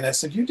other day, and I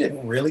said, you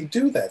didn't really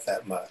do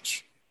that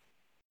much.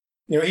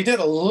 He did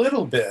a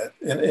little bit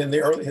in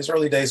his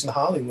early days in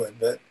Hollywood,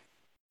 but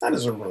not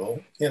as a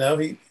rule.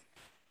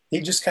 He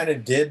just kind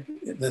of did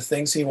the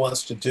things he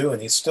wants to do,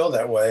 and he's still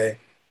that way.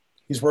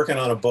 He's working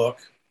on a book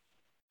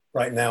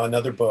right now,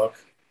 another book.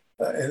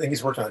 I think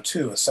he's working on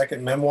two, a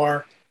second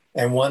memoir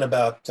and one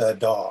about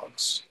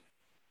dogs.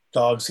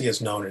 Dogs he has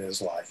known in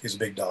his life. He's a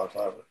big dog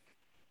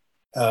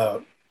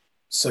lover.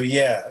 So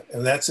yeah,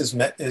 and that's his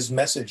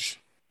message.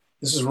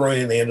 This is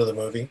ruining the end of the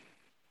movie.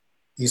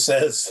 He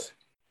says,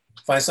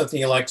 find something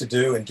you like to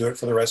do and do it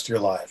for the rest of your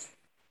life,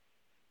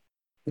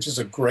 which is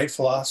a great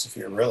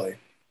philosophy, really.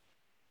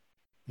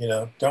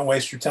 Don't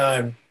waste your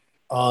time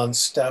on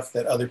stuff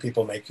that other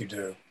people make you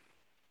do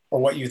or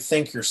what you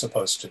think you're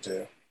supposed to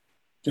do.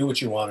 Do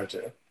what you want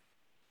to do.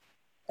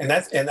 And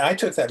I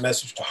took that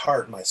message to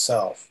heart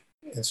myself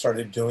and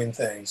started doing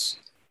things.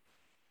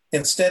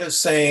 Instead of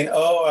saying,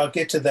 oh, I'll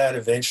get to that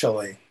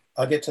eventually.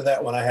 I'll get to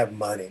that when I have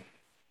money.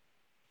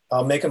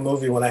 I'll make a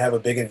movie when I have a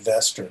big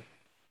investor.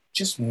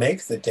 Just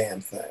make the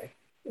damn thing,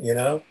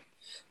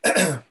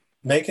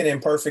 Make an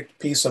imperfect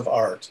piece of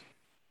art.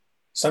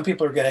 Some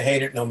people are going to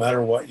hate it no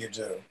matter what you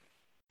do,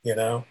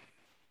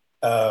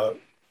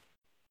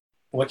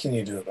 What can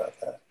you do about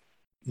that?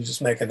 You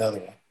just make another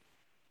one.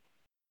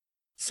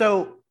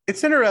 So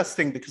it's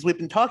interesting because we've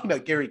been talking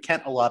about Gary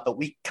Kent a lot, but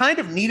we kind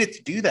of needed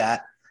to do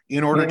that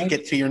in order to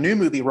get to your new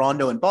movie,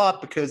 Rondo and Bob,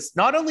 because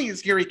not only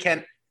is Gary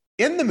Kent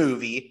in the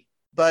movie,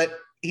 but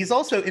he's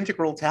also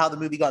integral to how the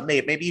movie got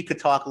made. Maybe you could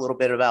talk a little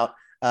bit about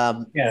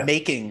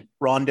making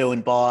Rondo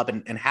and Bob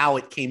and how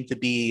it came to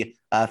be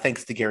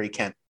thanks to Gary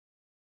Kent.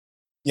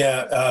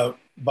 Yeah,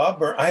 Bob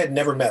Burns. I had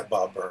never met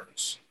Bob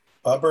Burns.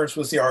 Bob Burns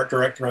was the art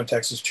director on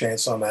Texas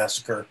Chainsaw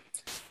Massacre,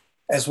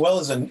 as well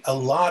as a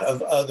lot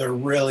of other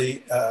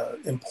really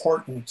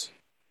important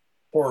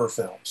horror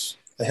films.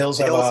 The Hills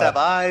Have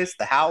Eyes,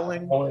 The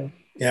Howling.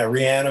 Yeah,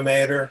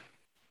 Reanimator,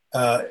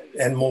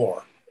 and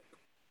more.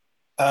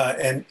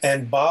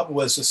 And Bob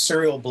was a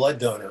serial blood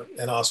donor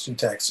in Austin,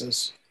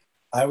 Texas.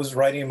 I was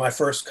writing my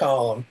first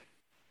column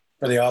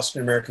for the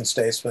Austin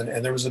American-Statesman,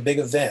 and there was a big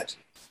event.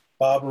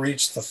 Bob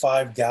reached the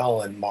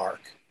 5-gallon mark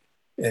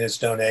in his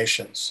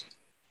donations.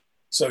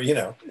 So, you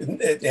know,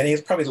 and he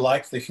probably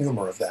liked the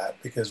humor of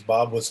that because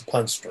Bob was a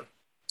punster.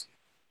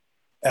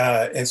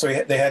 And so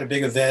they had a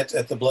big event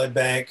at the blood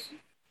bank.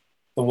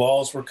 The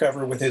walls were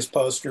covered with his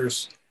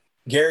posters.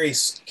 Gary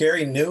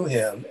knew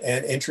him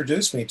and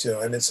introduced me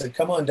to him and said,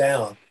 come on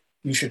down,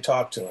 you should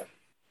talk to him.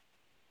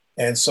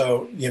 And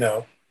so, you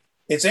know,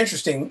 it's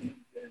interesting.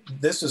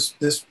 This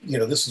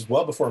is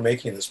well before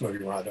making this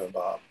movie, Rondo and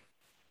Bob.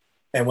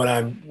 And when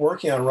I'm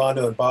working on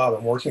Rondo and Bob,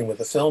 I'm working with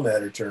a film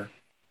editor,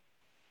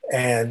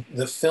 and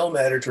the film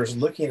editor is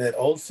looking at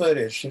old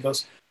footage. He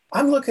goes,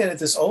 I'm looking at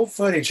this old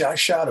footage I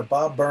shot of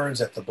Bob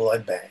Burns at the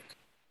blood bank.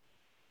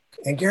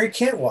 And Gary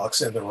Kent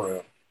walks in the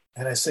room.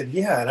 And I said,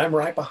 yeah, and I'm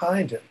right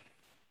behind him.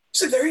 He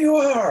said, there you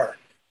are.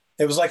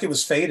 It was like it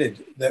was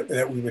fated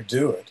that we would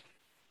do it.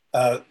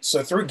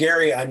 So through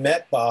Gary, I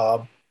met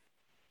Bob.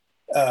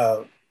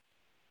 I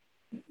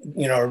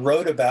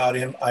wrote about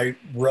him. I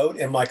wrote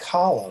in my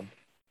column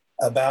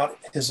about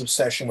his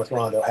obsession with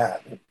Rondo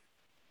Hatton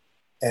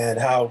and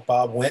how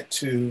Bob went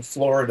to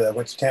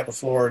Tampa,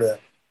 Florida,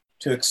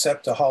 to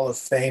accept a Hall of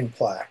Fame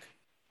plaque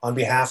on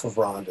behalf of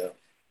Rondo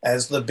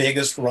as the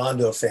biggest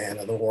Rondo fan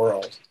in the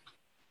world.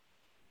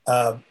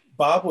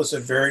 Bob was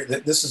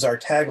this is our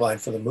tagline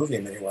for the movie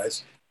in many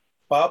ways.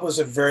 Bob was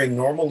a very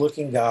normal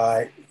looking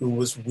guy who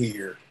was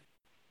weird.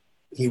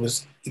 He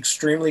was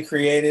extremely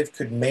creative,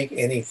 could make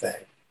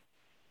anything,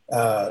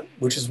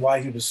 which is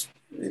why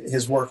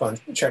his work on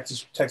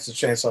Texas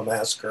Chainsaw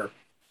Massacre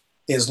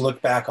is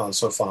looked back on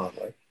so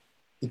fondly.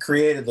 He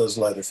created those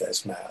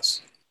Leatherface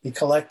masks. He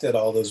collected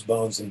all those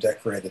bones and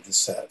decorated the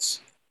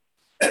sets.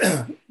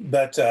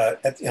 But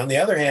on the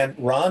other hand,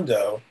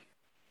 Rondo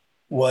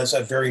was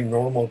a very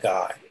normal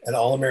guy, an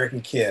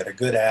all-American kid, a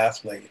good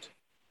athlete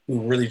who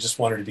really just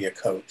wanted to be a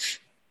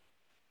coach.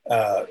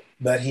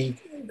 But he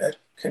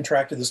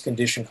contracted this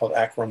condition called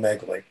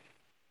acromegaly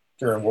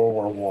during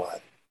World War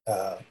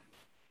I.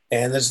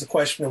 And there's the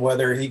question of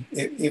whether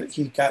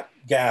he got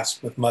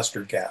gassed with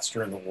mustard gas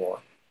during the war.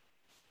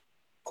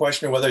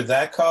 Question of whether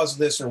that caused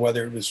this or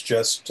whether it was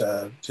just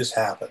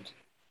happened.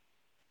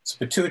 It's a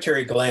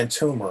pituitary gland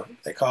tumor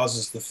that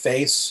causes the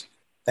face,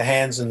 the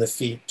hands, and the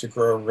feet to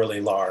grow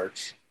really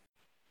large.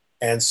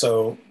 And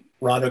so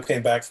Rondo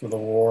came back from the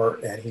war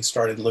and he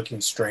started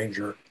looking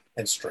stranger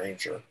and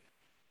stranger.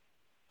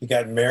 He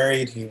got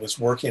married. He was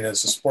working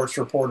as a sports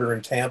reporter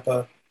in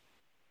Tampa.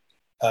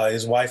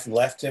 His wife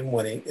left him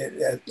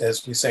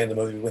as we say in the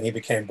movie, when he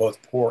became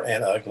both poor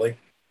and ugly.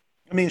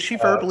 I mean, she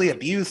verbally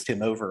abused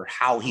him over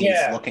how he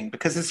was looking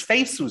because his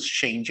face was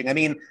changing. I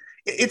mean,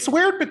 it's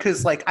weird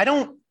because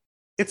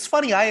it's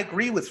funny. I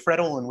agree with Fred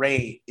Olen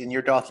Ray in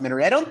your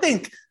documentary. I don't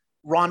think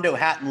Rondo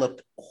Hatton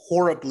looked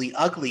horribly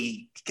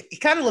ugly. He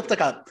kind of looked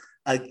like a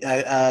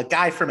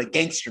guy from a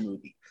gangster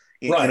movie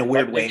in a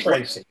weird way.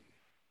 Crazy.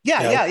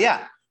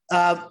 Yeah.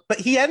 But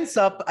he ends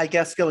up, I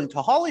guess, going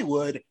to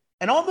Hollywood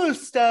and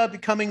almost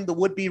becoming the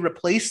would-be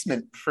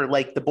replacement for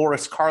like the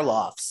Boris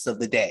Karloffs of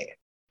the day.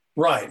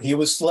 Right. He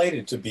was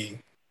slated to be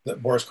the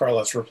Boris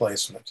Karloff's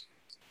replacement,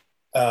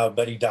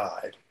 but he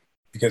died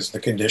because the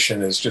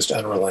condition is just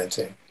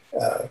unrelenting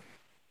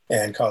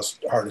and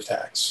caused heart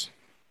attacks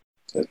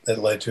that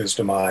led to his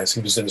demise.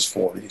 He was in his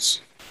 40s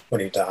when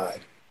he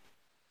died.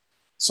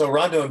 So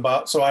Rondo and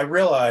Bob, so I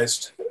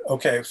realized,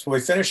 okay, so we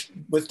finished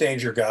with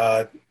Danger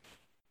God,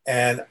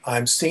 and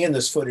I'm seeing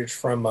this footage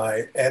from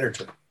my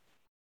editor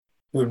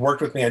who had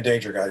worked with me on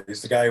Danger God.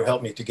 He's the guy who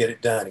helped me to get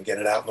it done and get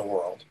it out in the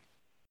world.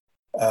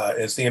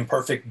 As the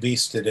imperfect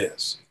beast it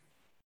is.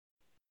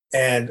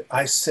 And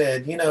I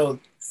said,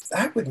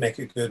 that would make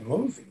a good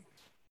movie.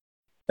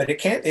 But it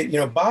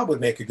can't, Bob would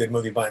make a good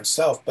movie by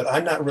himself, but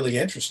I'm not really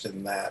interested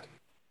in that.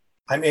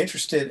 I'm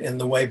interested in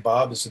the way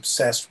Bob is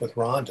obsessed with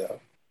Rondo.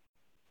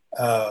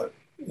 And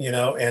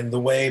the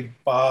way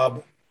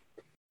Bob,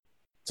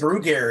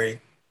 through Gary,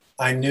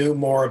 I knew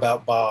more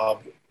about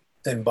Bob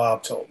than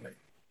Bob told me.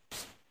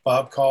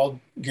 Bob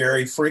called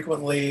Gary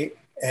frequently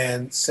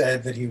and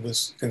said that he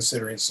was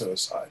considering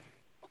suicide,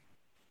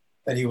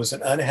 that he was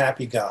an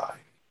unhappy guy,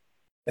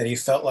 that he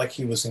felt like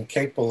he was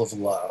incapable of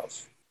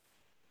love.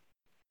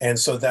 And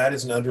so that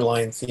is an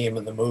underlying theme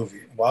in the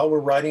movie. While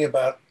we're writing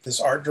about this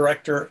art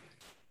director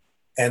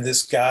and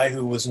this guy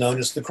who was known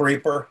as the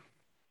Creeper,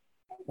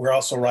 we're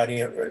also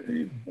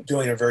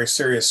doing a very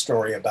serious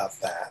story about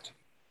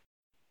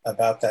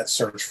that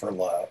search for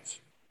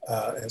love.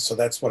 And so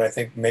that's what I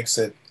think makes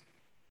it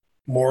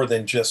more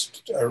than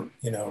just a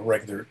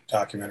regular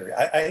documentary.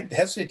 I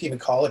hesitate to even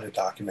call it a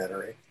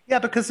documentary. Yeah,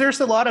 because there's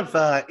a lot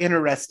of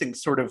interesting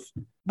sort of,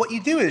 what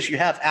you do is you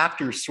have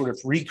actors sort of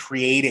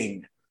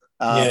recreating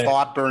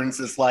Bob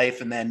Burns' life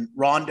and then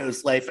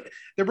Rondo's life.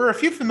 There were a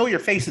few familiar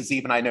faces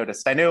even I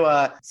noticed. I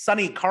know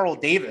Sonny Carl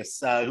Davis,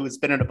 who has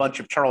been in a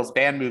bunch of Charles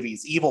Band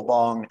movies, Evil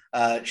Bong,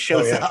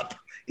 shows up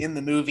in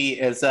the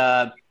movie as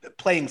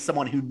playing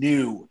someone who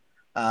knew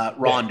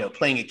Rondo,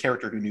 playing a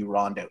character who knew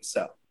Rondo.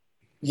 So,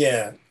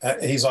 yeah,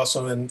 he's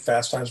also in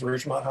Fast Times at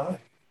Ridgemont High.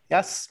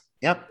 yes,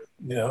 yep.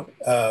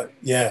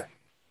 Yeah.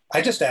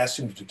 I just asked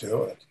him to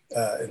do it.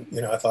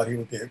 And, I thought he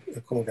would be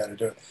a cool guy to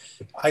do it.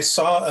 I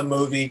saw a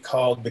movie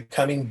called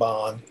Becoming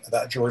Bond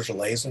about George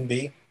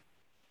Lazenby.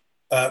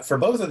 For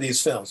both of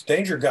these films,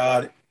 Danger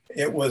God,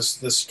 it was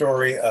the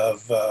story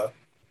of,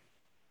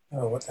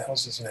 what the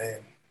hell's his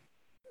name?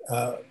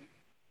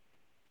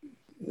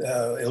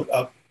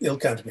 It'll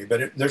come to me,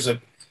 but there's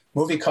a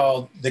movie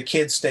called The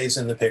Kid Stays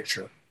in the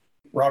Picture,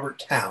 Robert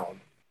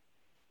Town.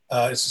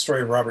 It's the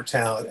story of Robert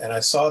Town, and I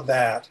saw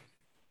that,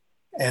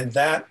 and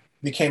that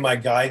became my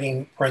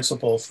guiding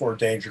principle for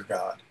Danger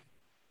God,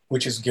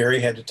 which is Gary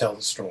had to tell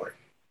the story.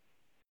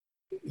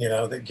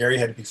 That Gary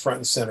had to be front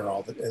and center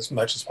as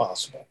much as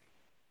possible.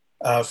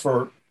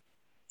 For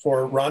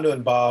Rondo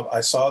and Bob,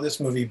 I saw this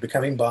movie,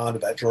 Becoming Bond,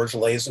 about George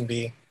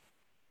Lazenby,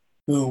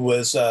 who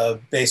was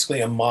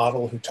basically a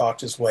model who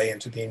talked his way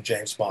into being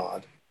James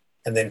Bond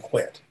and then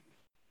quit.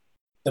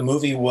 The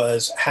movie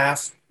was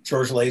half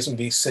George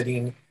Lazenby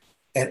sitting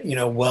at,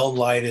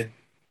 well-lighted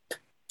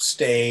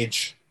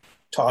stage,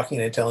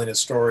 talking and telling his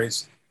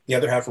stories. The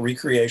other half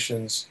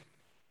recreations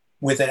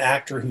with an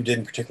actor who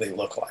didn't particularly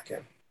look like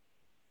him.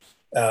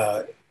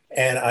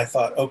 And I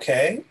thought,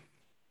 okay,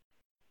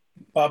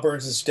 Bob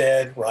Burns is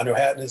dead, Rondo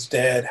Hatton is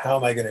dead. How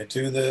am I going to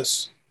do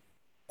this?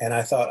 And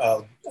I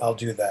thought, I'll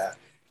do that.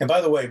 And by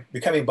the way,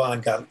 Becoming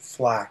Bond got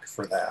flack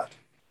for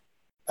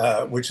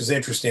that, which is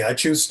interesting. I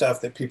choose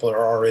stuff that people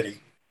are already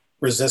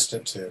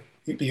resistant to.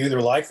 You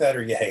either like that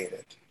or you hate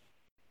it.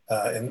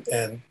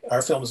 And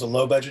our film is a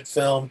low-budget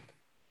film,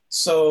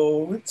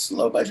 so it's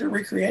low-budget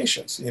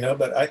recreations,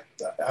 But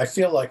I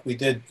feel like we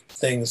did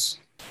things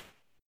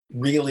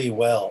really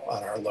well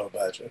on our low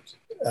budget.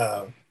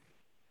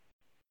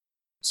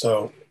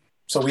 So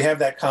we have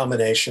that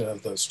combination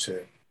of those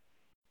two.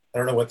 I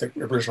don't know what the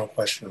original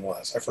question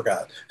was. I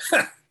forgot.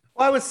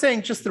 Well, I was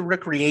saying just the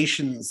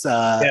recreations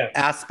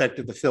aspect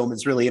of the film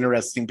is really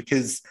interesting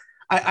because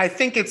I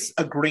think it's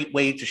a great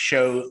way to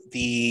show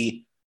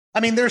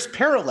there's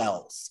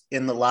parallels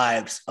in the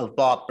lives of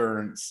Bob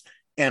Burns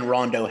and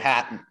Rondo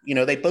Hatton.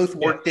 They both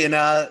worked in,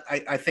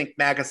 I think,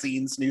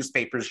 magazines,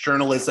 newspapers,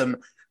 journalism,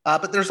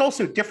 but there's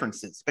also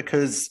differences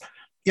because,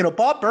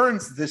 Bob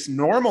Burns is this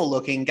normal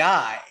looking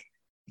guy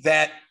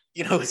that,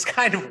 is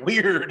kind of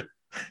weird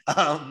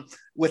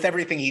with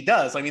everything he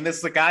does. I mean, this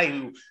is a guy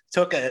who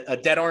took a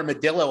dead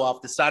armadillo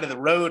off the side of the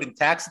road and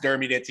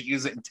taxidermied it to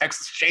use it in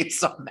Texas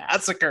Chainsaw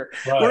Massacre.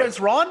 Right. Whereas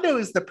Rondo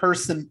is the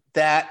person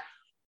that,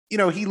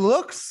 he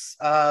looks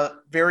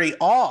very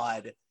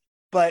odd,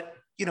 but,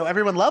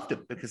 everyone loved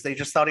him because they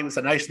just thought he was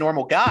a nice,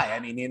 normal guy. I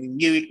mean,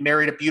 he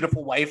married a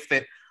beautiful wife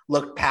that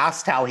looked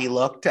past how he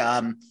looked,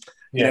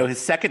 his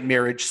second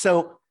marriage.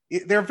 So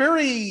they're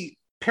very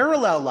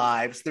parallel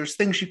lives. There's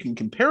things you can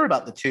compare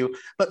about the two,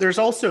 but there's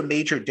also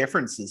major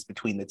differences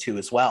between the two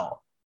as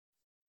well.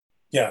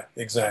 Yeah,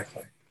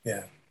 exactly.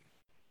 Yeah.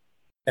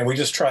 And we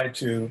just tried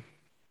to,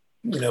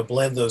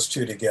 blend those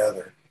two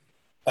together.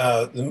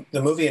 The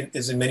movie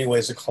is in many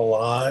ways a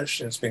collage,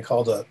 and it's been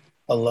called a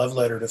love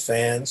letter to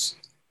fans.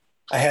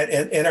 I had,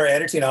 in our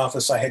editing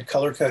office, I had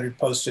color-coded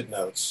Post-it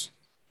notes.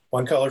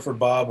 One color for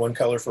Bob, one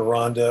color for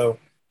Rondo.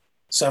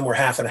 Some were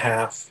half and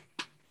half.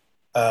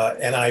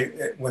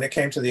 And when it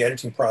came to the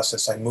editing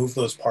process, I moved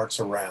those parts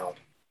around.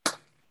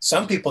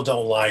 Some people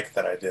don't like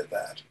that I did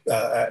that.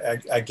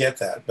 I get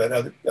that, but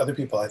other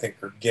people I think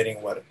are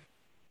getting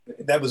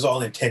that was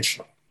all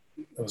intentional.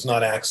 It was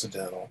not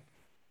accidental.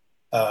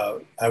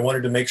 I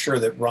wanted to make sure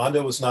that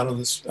Rondo was not on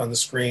the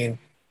screen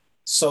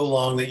so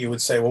long that you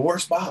would say, well,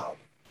 where's Bob?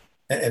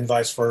 And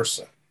vice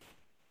versa,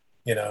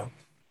 And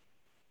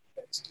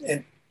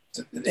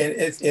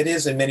it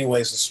is in many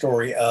ways a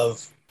story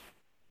of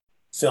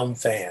film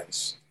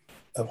fans,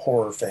 of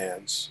horror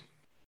fans.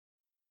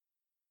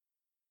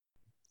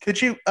 Could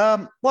you,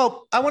 I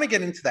want to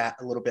get into that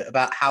a little bit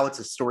about how it's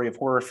a story of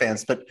horror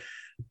fans, but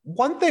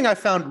one thing I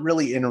found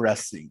really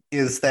interesting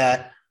is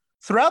that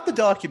throughout the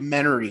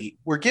documentary,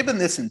 we're given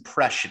this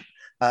impression,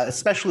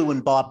 especially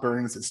when Bob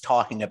Burns is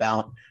talking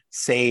about,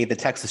 say, the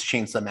Texas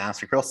Chainsaw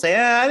Massacre. He'll say,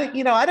 I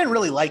didn't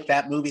really like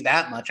that movie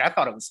that much. I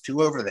thought it was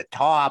too over the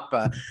top.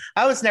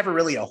 I was never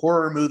really a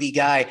horror movie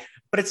guy.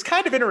 But it's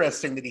kind of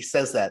interesting that he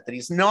says that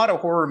he's not a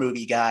horror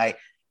movie guy,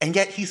 and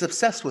yet he's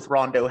obsessed with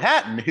Rondo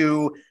Hatton,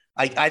 who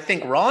I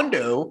think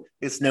Rondo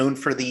is known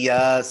for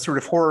the sort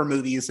of horror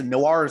movies and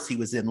noirs he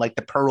was in, like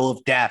The Pearl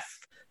of Death,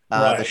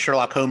 right, the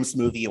Sherlock Holmes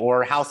movie,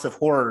 or House of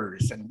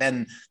Horrors, and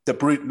then The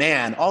Brute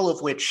Man, all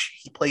of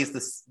which he plays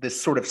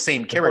this sort of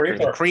same character,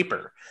 the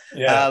Creeper.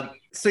 Yeah.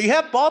 So you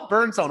have Bob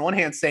Burns on one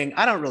hand saying,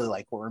 I don't really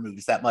like horror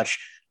movies that much,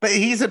 but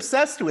he's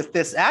obsessed with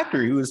this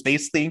actor who is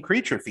basically in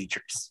creature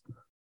features.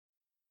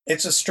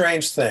 It's a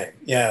strange thing.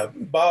 Yeah.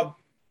 Bob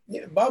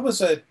was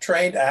a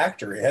trained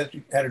actor.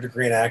 He had a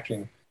degree in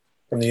acting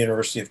from the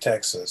University of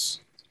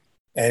Texas,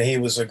 and he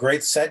was a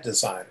great set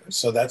designer.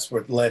 So that's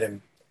what led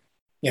him,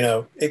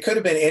 it could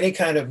have been any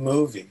kind of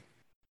movie.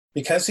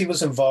 Because he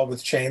was involved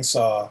with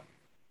Chainsaw,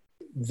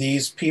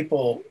 these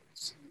people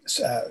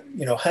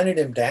hunted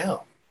him down.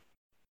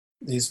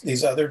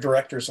 These other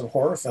directors of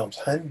horror films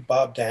hunted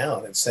Bob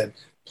down and said,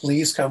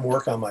 please come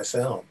work on my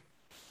film.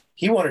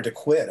 He wanted to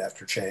quit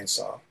after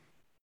Chainsaw.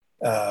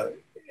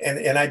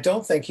 And I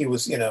don't think he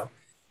was,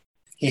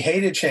 he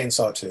hated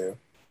Chainsaw 2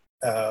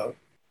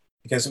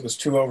 because it was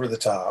too over the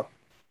top.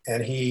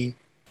 And he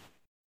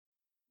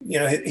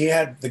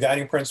had the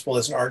guiding principle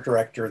as an art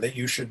director that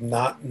you should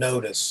not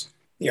notice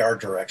the art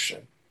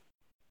direction.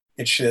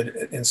 It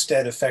should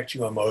instead affect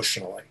you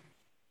emotionally,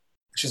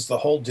 which is the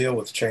whole deal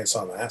with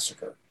Chainsaw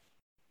Massacre,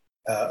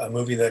 a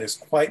movie that is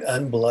quite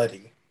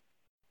unbloody,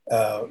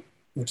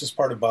 which is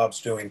part of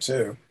Bob's doing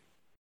too,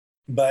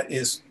 but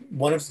is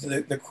one of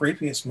the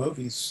creepiest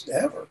movies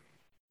ever,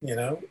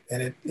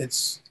 and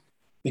it's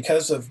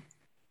because of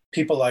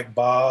people like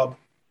Bob,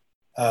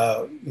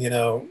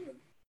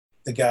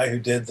 the guy who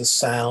did the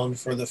sound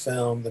for the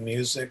film, the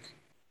music,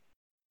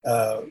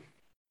 and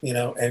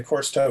of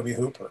course, Tobe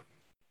Hooper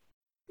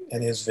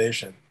and his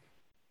vision.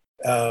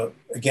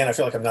 Again, I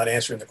feel like I'm not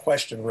answering the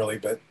question really,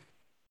 but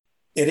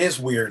it is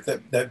weird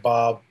that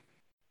Bob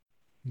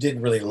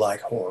didn't really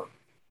like horror,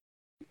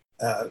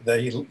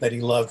 that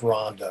he loved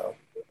Rondo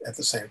at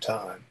the same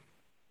time.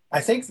 I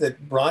think that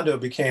Rondo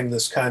became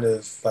this kind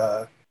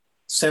of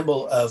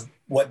symbol of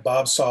what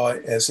Bob saw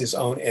as his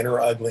own inner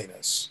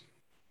ugliness,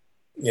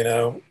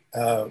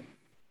 a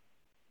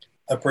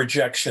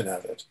projection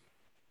of it.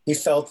 He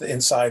felt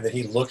inside that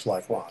he looked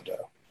like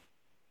Rondo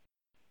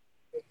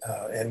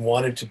and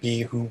wanted to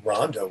be who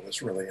Rondo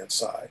was really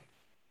inside,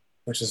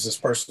 which is this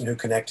person who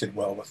connected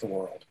well with the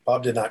world.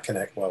 Bob did not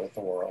connect well with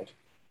the world.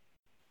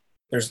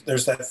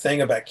 There's that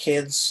thing about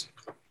kids,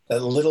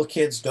 that little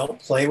kids don't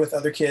play with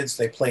other kids,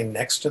 they play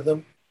next to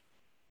them.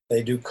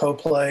 They do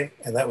co-play,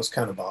 and that was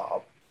kind of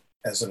Bob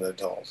as an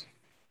adult.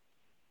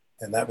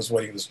 And that was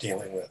what he was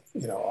dealing with,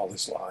 all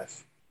his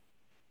life.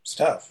 It's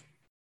tough.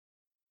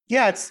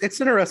 Yeah, it's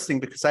interesting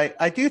because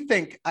I do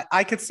think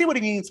I could see what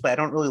he means, but I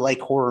don't really like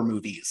horror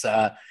movies.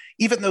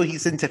 Even though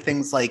he's into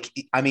things like,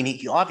 he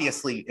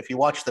obviously, if you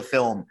watch the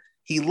film,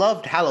 he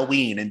loved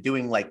Halloween and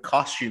doing like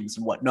costumes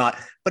and whatnot,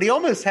 but he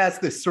almost has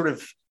this sort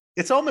of,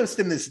 it's almost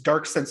in this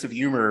dark sense of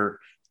humor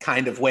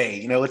kind of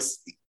way.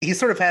 He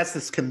sort of has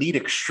this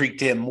comedic streak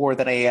to him more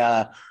than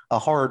a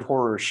hard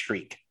horror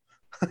streak.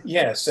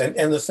 Yes,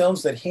 and the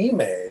films that he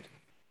made,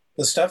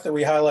 the stuff that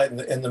we highlight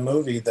in the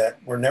movie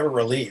that were never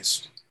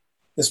released,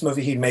 this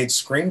movie he made,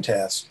 Scream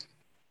Test,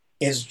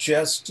 is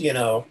just,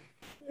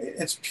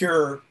 it's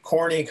pure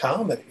corny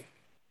comedy,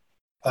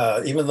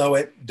 even though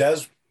it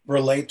does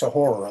relate to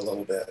horror a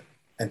little bit,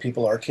 and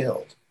people are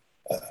killed.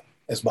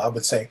 As Bob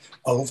would say,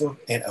 over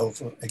and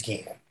over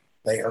again,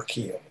 they are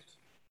killed.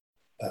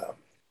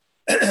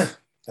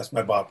 That's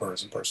my Bob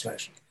Burns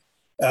impersonation.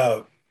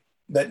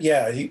 But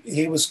yeah,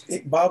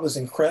 Bob was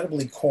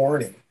incredibly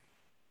corny.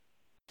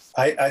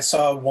 I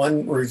saw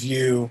one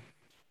review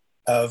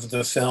of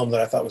the film that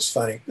I thought was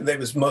funny. It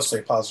was mostly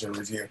a positive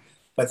review,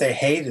 but they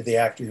hated the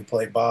actor who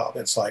played Bob.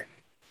 It's like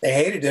they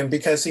hated him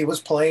because he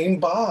was playing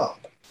Bob.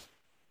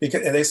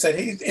 And they said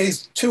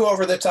he's too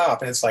over the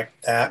top, and it's like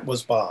that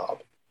was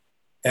Bob.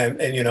 And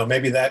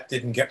maybe that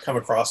didn't come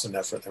across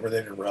enough for them, or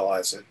they didn't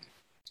realize it,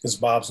 because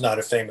Bob's not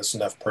a famous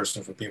enough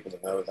person for people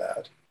to know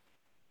that.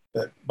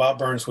 But Bob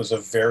Burns was a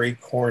very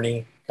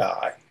corny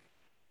guy.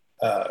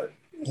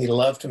 He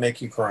loved to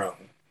make you groan.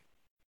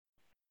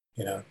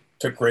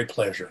 Took great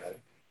pleasure in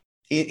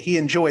it. He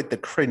enjoyed the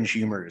cringe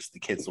humor, as the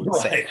kids would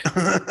say.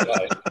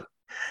 Right.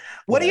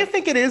 What do you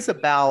think it is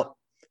about,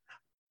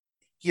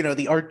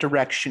 the art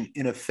direction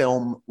in a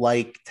film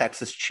like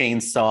Texas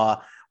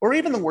Chainsaw, or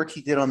even the work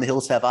he did on The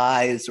Hills Have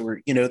Eyes,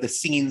 or, the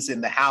scenes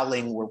in The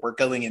Howling where we're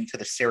going into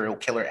the serial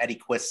killer Eddie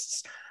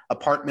Quist's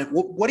apartment?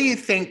 What do you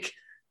think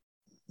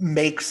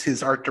makes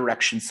his art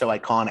direction so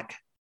iconic?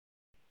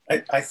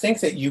 I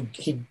think that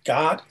he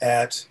got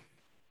at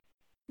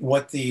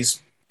what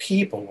these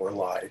people were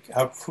like,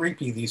 how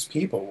creepy these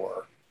people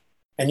were.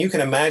 And you can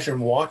imagine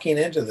walking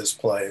into this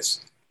place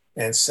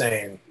and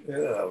saying,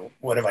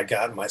 what have I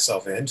gotten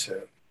myself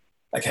into?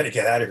 I got to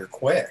get out of here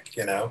quick,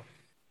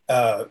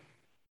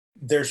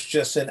 There's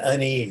just an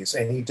unease.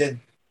 And he did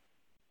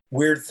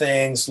weird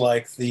things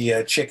like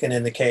the chicken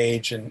in the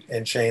cage and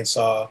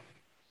Chainsaw,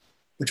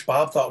 which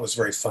Bob thought was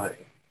very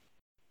funny.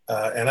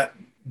 And I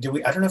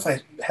don't know if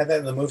I had that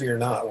in the movie or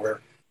not,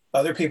 where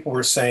other people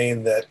were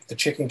saying that the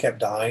chicken kept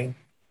dying,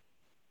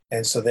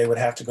 and so they would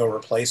have to go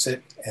replace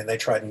it, and they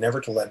tried never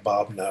to let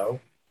Bob know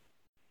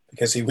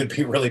because he would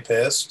be really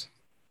pissed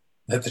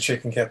that the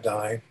chicken kept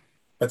dying.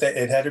 But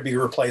it had to be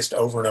replaced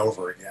over and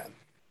over again.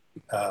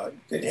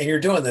 And you're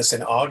doing this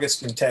in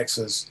August in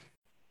Texas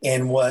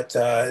in what,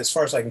 as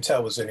far as I can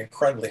tell, was an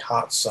incredibly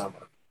hot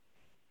summer,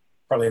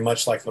 probably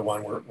much like the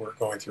one we're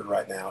going through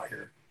right now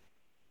here.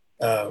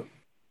 I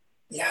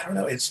don't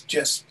know. It's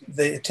just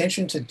the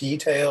attention to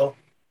detail,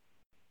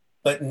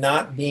 but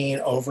not being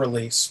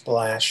overly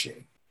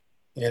splashy,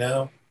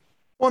 Well,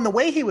 and the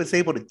way he was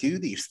able to do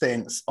these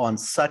things on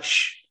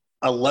such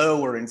a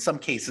low, or in some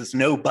cases,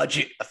 no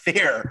budget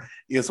affair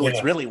is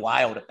what's really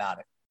wild about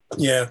it.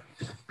 Yeah.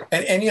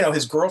 And you know,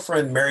 his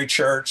girlfriend, Mary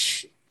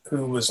Church,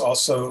 who was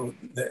also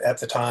at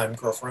the time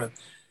girlfriend,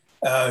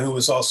 who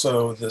was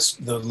also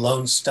the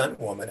lone stunt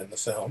woman in the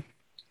film.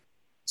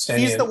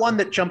 She's the one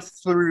that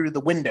jumps through the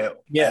window.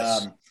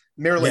 Yes.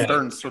 Marilyn Yeah.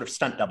 Burns' sort of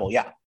stunt double.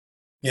 Yeah.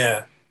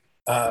 Yeah.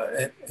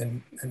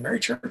 And Mary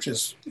Church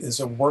is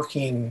a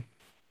working,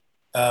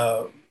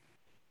 what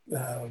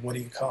do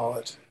you call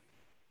it?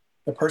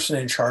 The person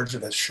in charge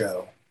of a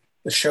show,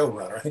 the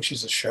showrunner. I think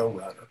she's a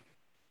showrunner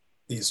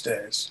these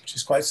days.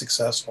 She's quite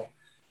successful.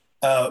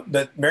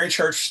 But Mary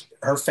Church,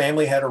 her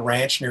family had a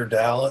ranch near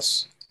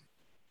Dallas.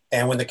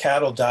 And when the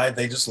cattle died,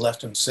 they just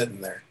left them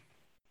sitting there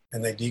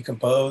and they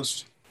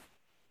decomposed.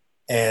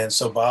 And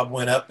so Bob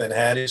went up and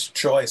had his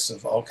choice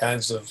of all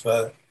kinds of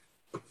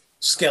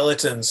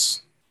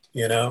skeletons,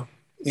 you know.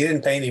 He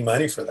didn't pay any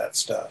money for that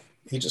stuff.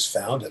 He just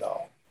found it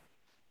all.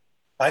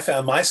 I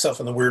found myself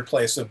in the weird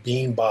place of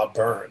being Bob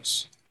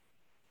Burns,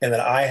 and that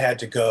I had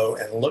to go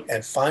and look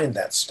and find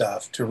that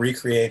stuff to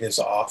recreate his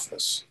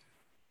office,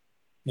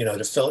 you know,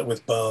 to fill it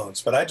with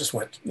bones. But I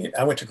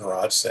went to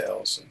garage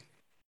sales and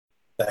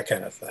that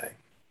kind of thing,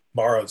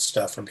 borrowed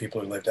stuff from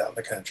people who lived out in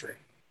the country.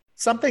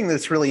 Something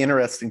that's really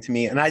interesting to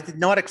me, and I did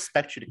not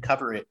expect you to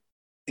cover it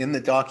in the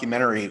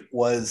documentary,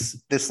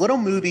 was this little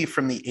movie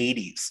from the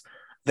 80s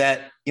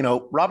that, you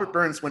know, Robert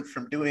Burns went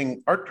from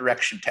doing art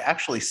direction to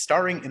actually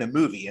starring in a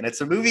movie. And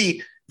it's a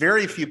movie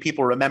very few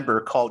people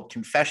remember called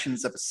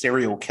Confessions of a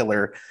Serial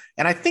Killer.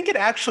 And I think it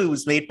actually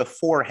was made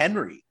before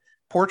Henry,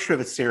 Portrait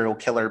of a Serial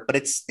Killer, but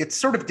it's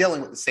sort of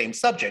dealing with the same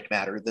subject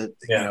matter, you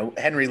know,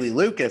 Henry Lee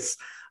Lucas.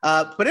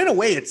 But in a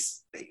way,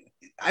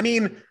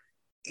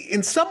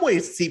 in some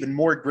ways, it's even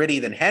more gritty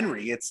than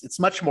Henry. It's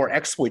much more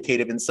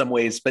exploitative in some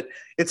ways, but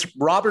it's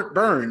Robert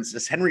Burns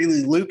as Henry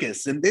Lee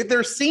Lucas. And there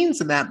are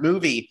scenes in that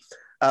movie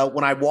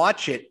when I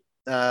watched it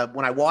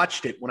when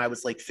I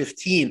was like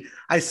 15,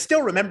 I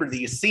still remember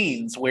these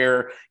scenes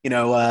where, you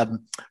know,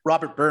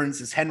 Robert Burns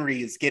as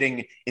Henry is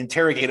getting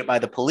interrogated by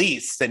the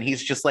police. And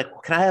he's just like,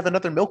 well, can I have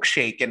another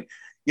milkshake? And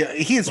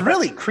he's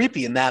really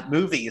creepy in that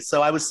movie.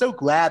 So I was so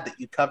glad that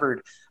you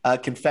covered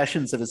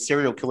Confessions of a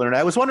Serial Killer. And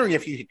I was wondering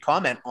if you could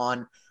comment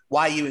on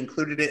why you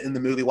included it in the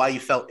movie, why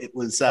you felt it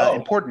was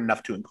important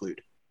enough to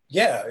include.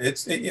 Yeah,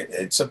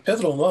 it's a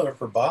pivotal moment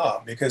for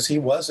Bob because he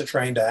was a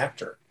trained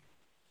actor.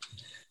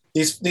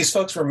 These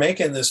folks were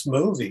making this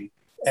movie,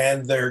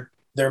 and their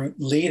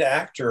lead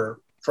actor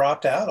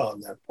dropped out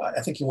on them. I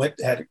think he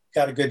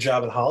got a good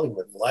job in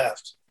Hollywood and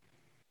left.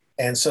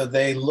 And so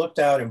they looked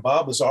out, and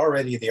Bob was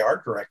already the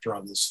art director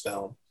on this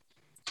film.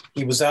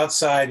 He was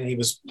outside and he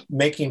was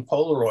making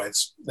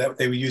Polaroids that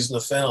they would use in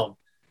the film,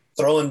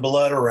 throwing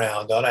blood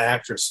around on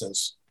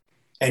actresses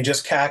and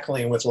just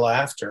cackling with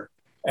laughter.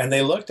 And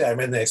they looked at him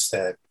and they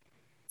said,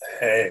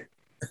 hey,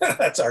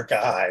 that's our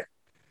guy.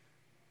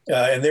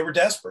 And they were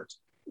desperate.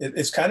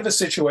 It's kind of a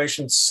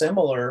situation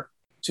similar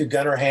to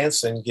Gunnar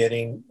Hansen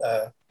getting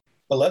the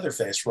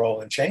Leatherface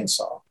role in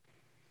Chainsaw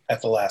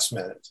at the last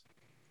minute.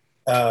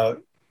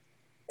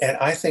 And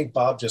I think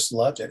Bob just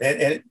loved it.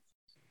 And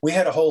we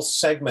had a whole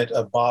segment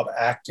of Bob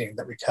acting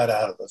that we cut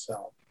out of the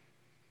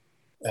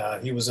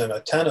film. He was in a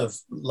ton of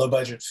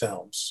low-budget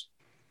films,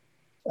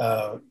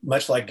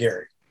 much like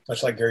Gary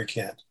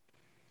Kent.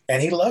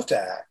 And he loved to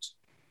act.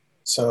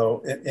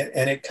 So,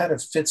 and it kind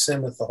of fits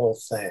in with the whole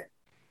thing.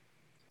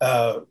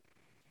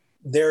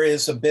 There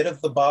is a bit of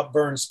the Bob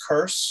Burns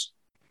curse,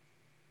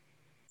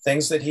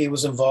 things that he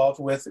was involved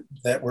with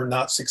that were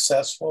not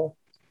successful.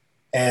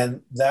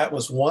 And that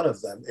was one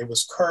of them. It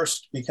was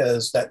cursed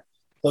because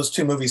those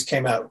two movies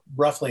came out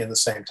roughly in the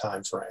same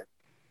time frame.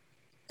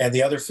 And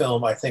the other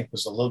film, I think,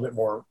 was a little bit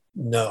more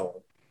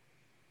known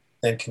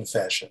than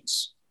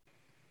Confessions.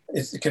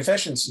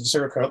 Confessions of a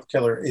Serial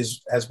Killer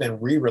has been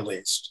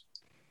re-released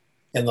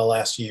in the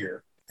last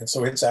year. And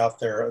so it's out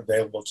there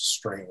available to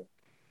stream.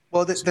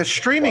 Well, the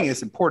streaming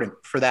is important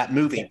for that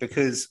movie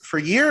because for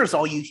years,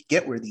 all you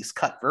get were these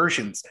cut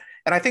versions.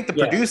 And I think the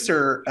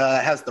producer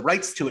has the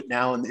rights to it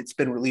now, and it's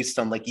been released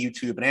on like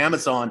YouTube and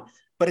Amazon,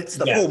 but it's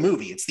the whole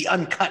movie. It's the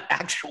uncut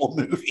actual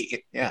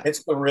movie. Yeah.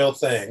 It's the real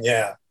thing.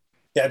 Yeah.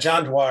 Yeah.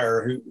 John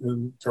Dwyer,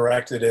 who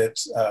directed it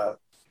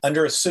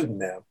under a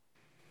pseudonym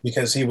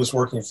because he was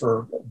working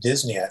for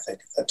Disney, I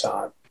think, at that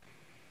time.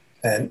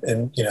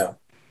 And you know,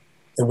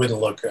 it wouldn't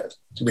look good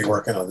to be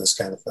working on this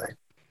kind of thing.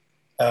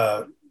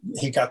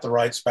 He got the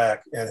rights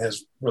back and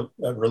has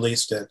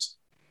released it.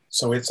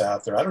 So it's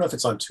out there. I don't know if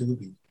it's on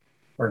Tubi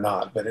or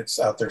not, but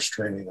it's out there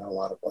streaming in a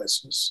lot of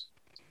places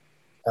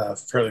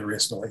fairly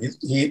recently.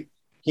 He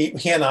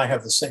and I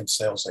have the same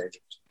sales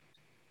agent.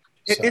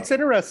 So. It's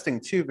interesting,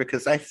 too,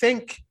 because I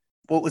think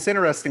what was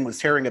interesting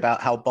was hearing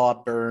about how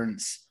Bob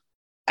Burns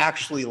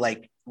actually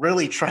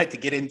really tried to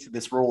get into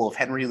this role of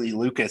Henry Lee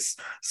Lucas,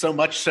 so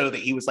much so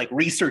that he was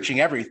researching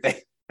everything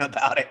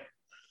about it.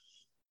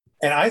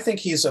 And I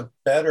think he's a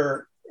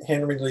better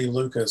Henry Lee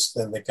Lucas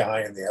than the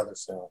guy in the other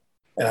film.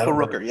 And I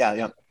Rooker,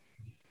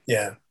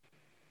 yeah.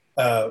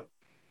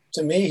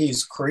 To me,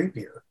 he's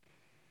creepier,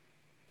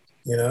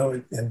 you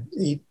know, and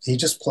he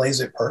just plays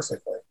it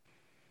perfectly.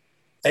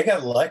 they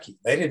got lucky.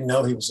 They didn't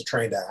know he was a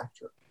trained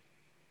actor,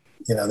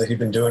 that he'd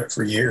been doing it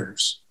for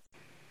years.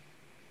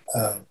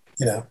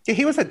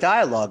 He was a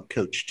dialogue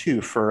coach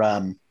too for,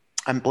 I'm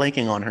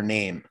blanking on her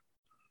name.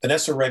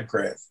 Vanessa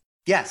Redgrave.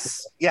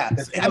 Yes. Yeah.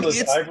 It's one of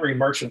those Ivory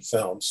Merchant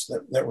films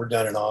that were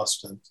done in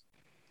Austin.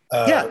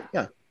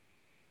 Yeah.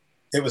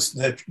 It was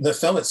the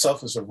film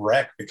itself was a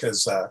wreck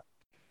because, not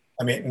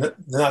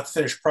the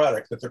finished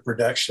product, but the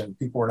production,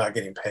 people were not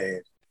getting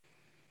paid.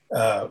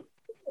 And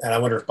I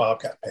wonder if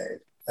Bob got paid.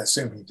 I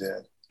assume he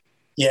did.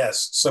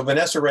 Yes. So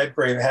Vanessa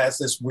Redgrave has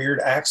this weird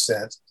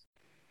accent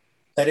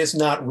that is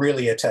not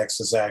really a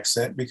Texas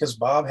accent because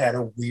Bob had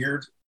a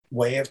weird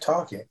way of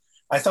talking.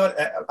 I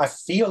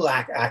feel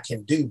like I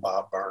can do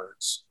Bob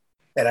Burns,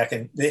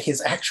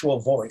 his actual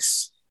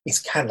voice is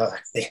kind of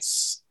like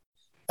this.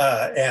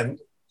 And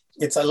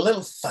it's a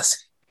little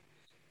fussy.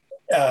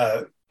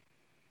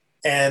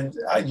 And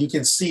you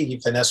can see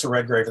Vanessa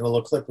Redgrave in the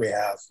little clip we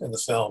have in the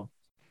film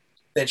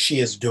that she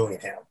is doing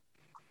him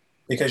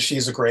because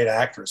she's a great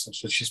actress. And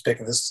so she's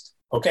picking this,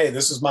 okay,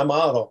 this is my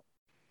model.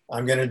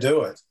 I'm going to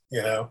do it,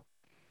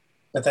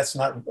 But that's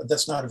not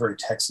a very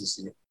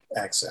Texas-y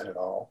accent at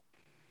all.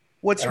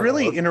 What's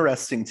really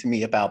interesting to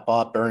me about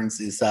Bob Burns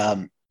is,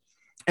 and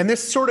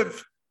this sort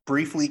of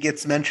briefly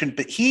gets mentioned,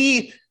 but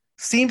he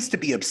seems to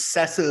be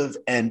obsessive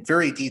and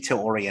very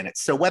detail-oriented.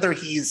 So whether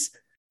he's,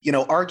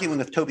 arguing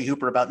with Tobe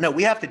Hooper about, no,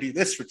 we have to do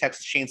this for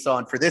Texas Chainsaw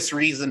and for this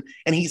reason,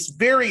 and he's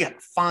very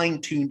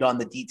fine-tuned on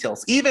the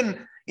details.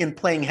 Even in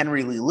playing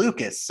Henry Lee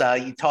Lucas,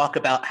 you talk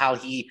about how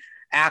he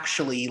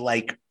actually,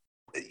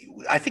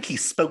 I think he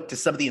spoke to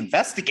some of the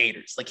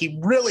investigators. He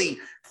really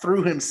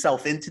threw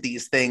himself into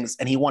these things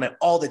and he wanted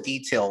all the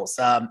details.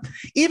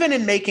 Even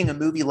in making a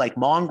movie like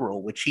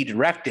Mongrel, which he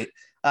directed,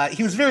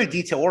 he was very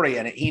detail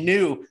oriented. He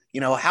knew,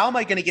 how am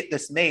I going to get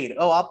this made?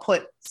 Oh, I'll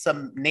put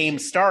some name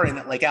star in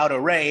it, like Aldo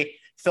Ray,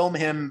 film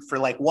him for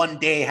 1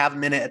 day, have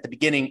him in it at the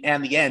beginning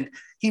and the end.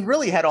 He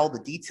really had all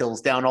the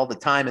details down all the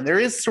time. And there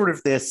is sort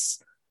of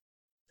this,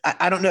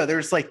 I don't know,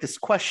 there's this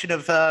question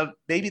of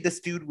maybe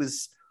this dude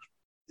was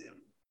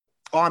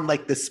on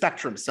the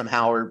spectrum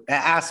somehow, or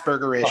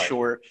Asperger-ish,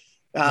 or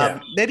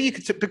maybe you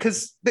could,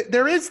 because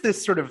there is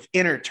this sort of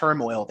inner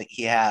turmoil that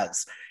he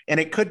has, and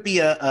it could be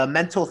a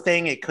mental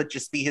thing. It could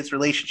just be his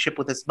relationship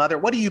with his mother.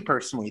 What do you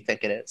personally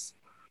think it is?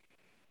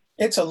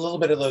 It's a little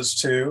bit of those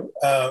two.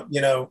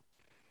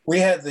 We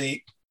had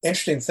the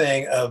interesting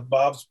thing of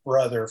Bob's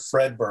brother,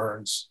 Fred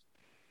Burns,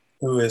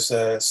 who is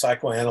a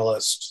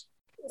psychoanalyst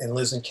and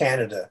lives in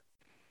Canada,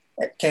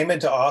 came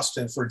into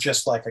Austin for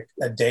just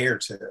a day or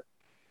two.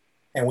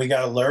 And we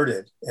got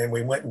alerted, and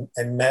we went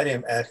and met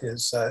him at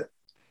his at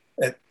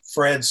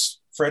Fred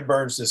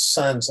Burns'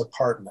 son's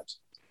apartment.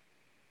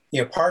 The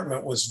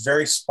apartment was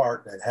very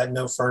Spartan. It had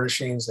no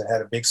furnishings. It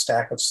had a big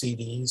stack of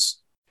CDs,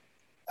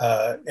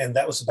 and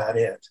that was about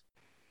it.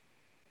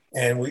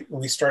 And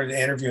we started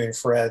interviewing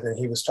Fred, and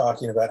he was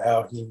talking about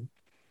how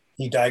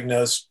he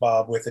diagnosed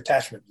Bob with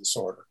attachment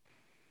disorder,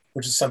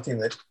 which is something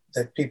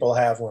that people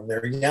have when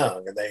they're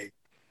young and they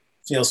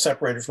feel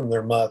separated from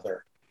their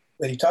mother.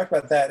 But he talked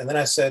about that, and then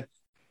I said,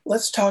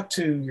 let's talk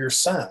to your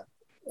son.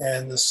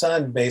 And the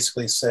son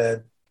basically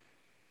said,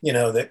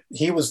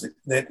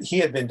 that he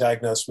had been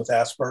diagnosed with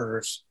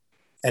Asperger's,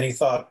 and he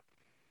thought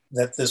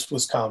that this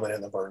was common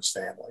in the Burns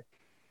family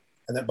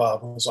and that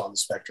Bob was on the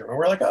spectrum. And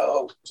we're like,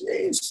 oh,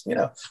 geez,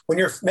 when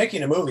you're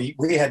making a movie,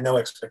 we had no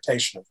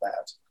expectation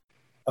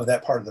of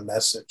that part of the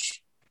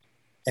message.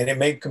 And it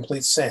made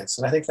complete sense.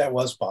 And I think that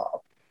was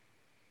Bob.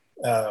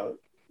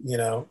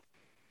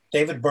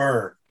 David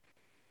Byrne,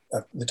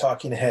 the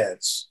Talking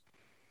Heads,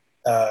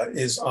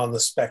 is on the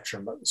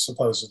spectrum,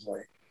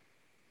 supposedly.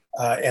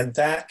 And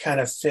that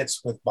kind of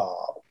fits with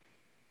Bob.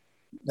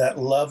 That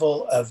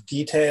level of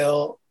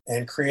detail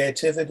and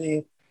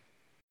creativity,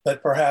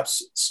 but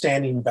perhaps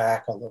standing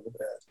back a little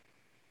bit.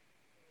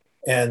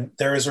 And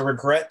there is a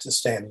regret to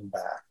standing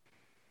back,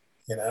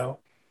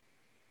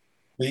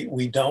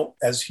 We don't,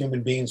 as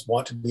human beings,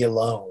 want to be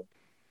alone.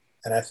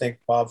 And I think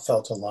Bob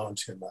felt alone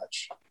too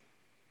much.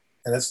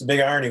 And that's the big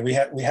irony.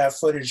 We have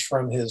footage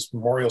from his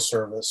memorial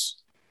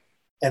service,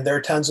 and there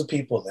are tons of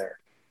people there.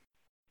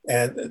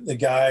 And the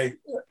guy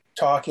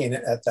talking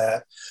at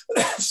that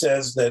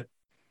says that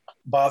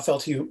Bob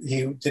felt he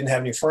didn't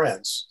have any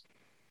friends.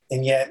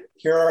 And yet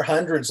here are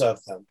hundreds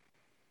of them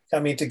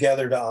coming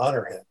together to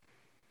honor him.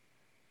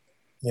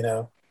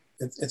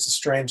 It's a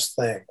strange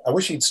thing. I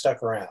wish he'd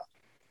stuck around.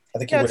 I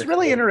think it's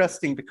really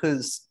interesting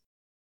because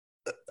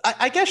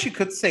I guess you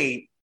could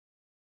say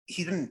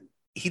he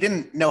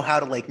didn't know how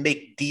to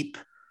make deep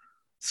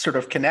sort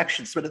of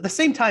connections, but at the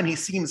same time, he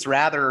seems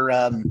rather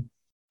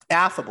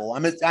affable.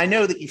 I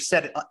know that you've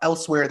said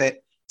elsewhere that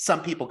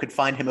some people could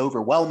find him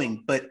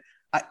overwhelming, but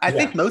I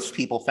think most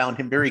people found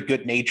him very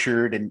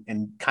good-natured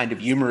and kind of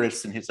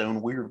humorous in his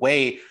own weird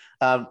way.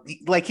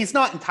 He's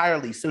not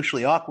entirely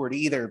socially awkward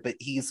either, but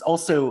he's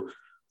also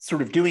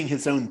sort of doing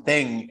his own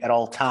thing at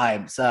all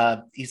times.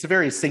 He's a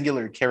very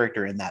singular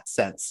character in that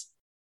sense.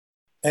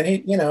 And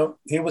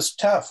he was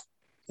tough.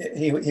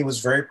 He was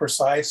very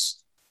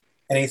precise,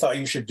 and he thought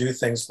you should do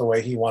things the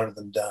way he wanted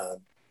them done.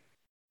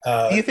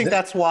 Do you think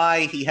that's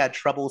why he had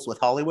troubles with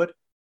Hollywood?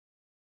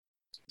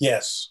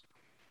 Yes.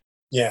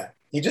 Yeah.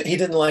 He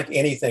didn't like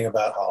anything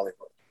about Hollywood.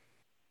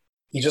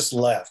 He just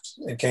left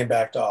and came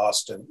back to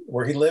Austin,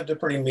 where he lived a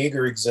pretty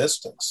meager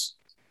existence.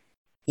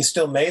 He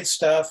still made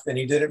stuff and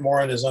he did it more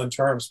on his own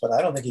terms, but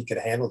I don't think he could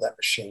handle that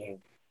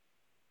machine.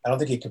 I don't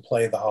think he could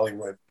play the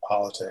Hollywood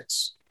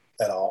politics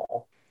at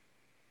all.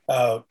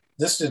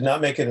 This did not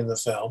make it in the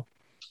film,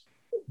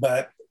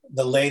 but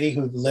the lady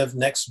who lived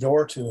next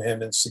door to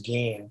him in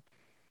Seguin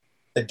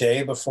the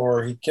day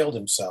before he killed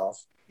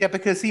himself. Yeah,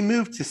 because he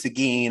moved to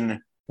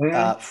Seguin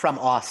from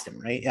Austin,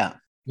 right? Yeah.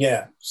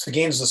 Yeah.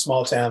 Seguin's a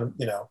small town,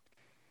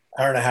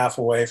 hour and a half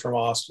away from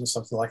Austin,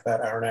 something like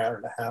that, hour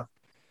and a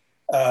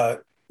half.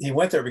 He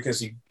went there because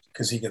he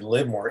could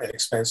live more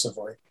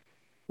inexpensively.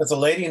 But the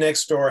lady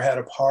next door had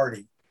a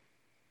party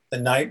the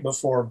night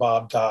before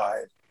Bob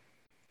died.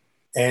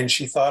 And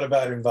she thought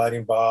about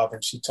inviting Bob,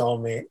 and she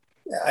told me,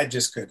 I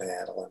just couldn't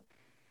handle him.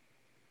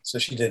 So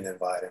she didn't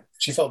invite him.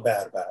 She felt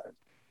bad about it.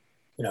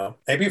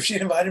 Maybe if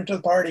she'd invited him to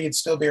the party, he'd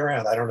still be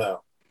around. I don't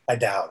know. I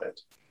doubt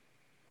it.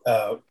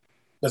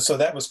 But so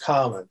that was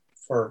common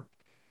for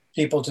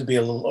people to be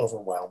a little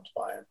overwhelmed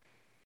by him.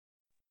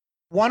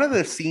 One of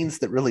the scenes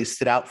that really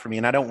stood out for me,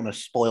 and I don't want to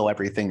spoil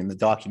everything in the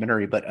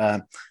documentary, but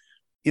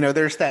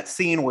there's that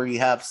scene where you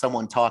have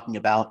someone talking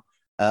about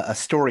a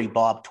story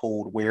Bob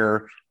told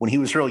where when he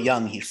was real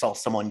young, he saw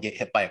someone get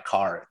hit by a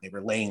car. They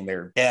were laying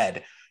there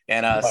dead.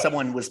 And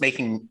someone was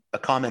making a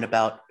comment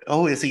about,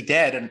 oh, is he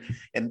dead?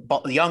 And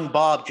young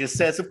Bob just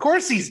says, of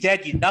course he's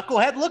dead, you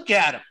knucklehead, look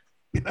at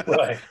him.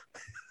 Right.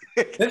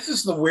 This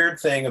is the weird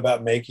thing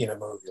about making a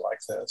movie like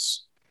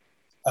this.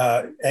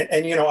 And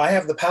I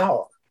have the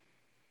power,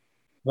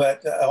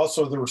 but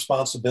also the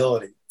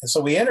responsibility. And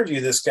so we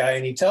interview this guy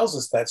and he tells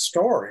us that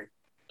story.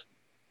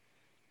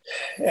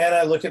 And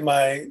I look at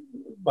my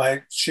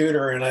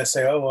shooter and I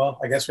say, oh, well,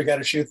 I guess we got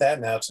to shoot that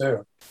now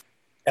too.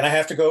 And I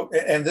have to go,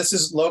 and this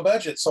is low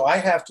budget. So I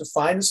have to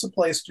find us a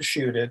place to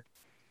shoot it.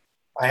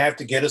 I have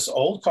to get us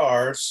old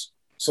cars.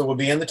 So we'll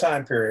be in the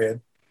time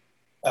period.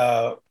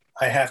 I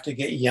have to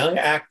get young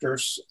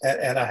actors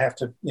and I have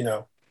to,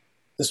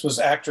 this was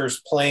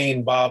actors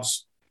playing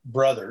Bob's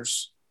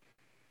brothers.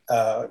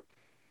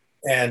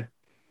 And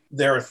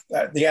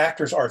the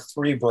actors are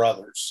three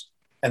brothers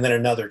and then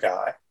another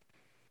guy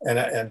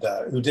and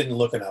who didn't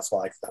look enough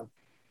like them.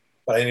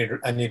 But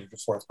I needed a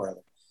fourth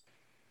brother.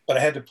 But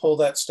I had to pull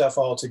that stuff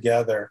all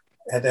together.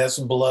 I had to have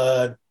some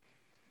blood,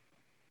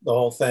 the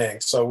whole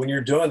thing. So when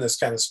you're doing this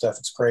kind of stuff,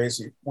 it's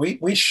crazy.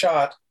 We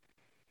shot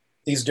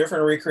these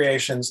different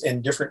recreations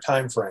in different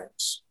time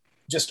frames,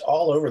 just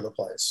all over the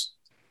place.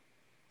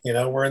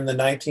 We're in the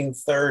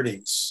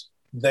 1930s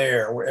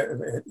there.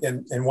 We're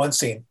in one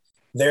scene.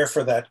 There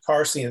for that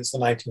car scene, it's the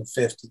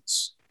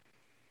 1950s.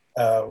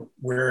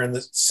 We're in the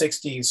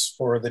 60s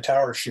for the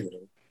tower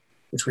shooting,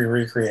 which we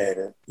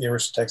recreated,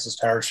 University of Texas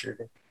tower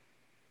shooting.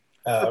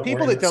 For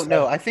people that don't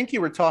know, I think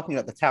you were talking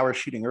about the tower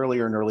shooting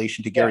earlier in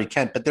relation to Gary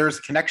Kent, but there's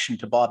a connection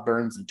to Bob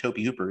Burns and Tobe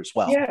Hooper as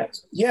well.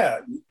 Yeah.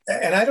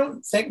 And I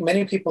don't think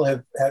many people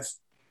have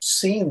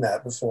seen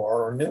that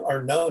before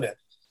or known it.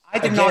 I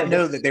did not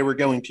know that they were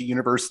going to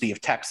University of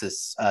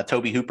Texas.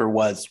 Tobe Hooper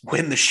was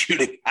when the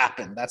shooting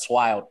happened. That's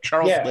wild.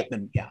 Charles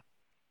Whitman,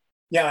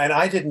 Yeah, and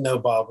I didn't know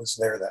Bob was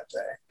there that day.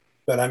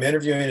 But I'm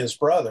interviewing his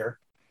brother,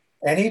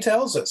 and he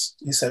tells us,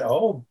 he said,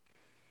 oh,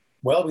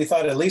 well, we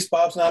thought at least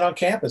Bob's not on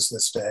campus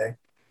this day,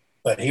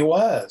 but he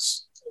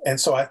was. And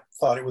so I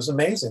thought it was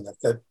amazing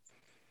that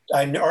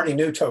I already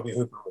knew Tobe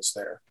Hooper was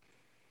there.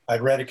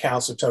 I'd read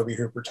accounts of Tobe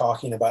Hooper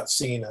talking about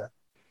seeing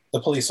the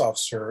police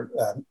officer,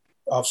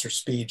 Officer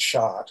Speed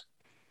shot.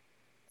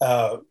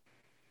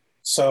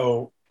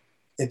 So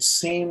it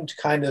seemed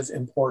kind of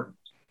important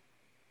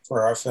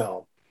for our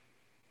film.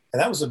 And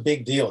that was a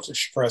big deal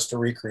for us to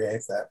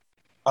recreate that.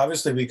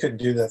 Obviously, we couldn't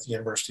do that at the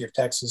University of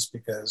Texas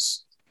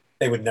because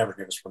they would never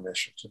give us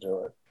permission to do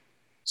it.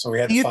 So we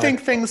had to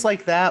think things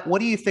like that, what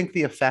do you think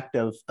the effect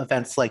of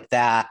events like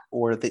that,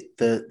 or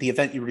the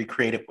event you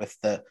recreated with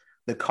the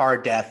car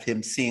death,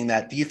 him seeing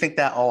that, do you think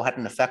that all had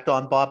an effect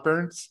on Bob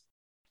Burns?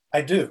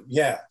 I do.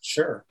 Yeah,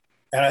 sure.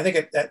 And I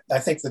think I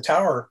think the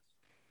tower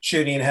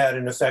shooting had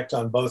an effect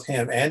on both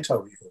him and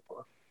Tobe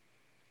Hooper.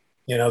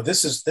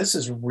 This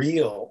is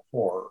real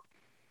horror.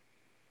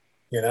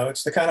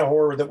 It's the kind of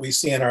horror that we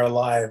see in our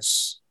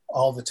lives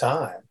all the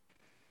time,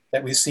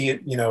 that we see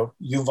it,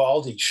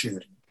 Uvalde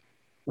shooting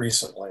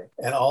recently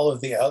and all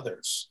of the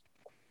others.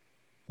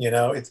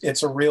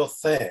 It's a real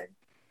thing.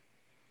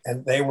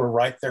 And they were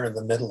right there in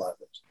the middle of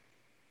it.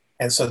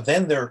 And so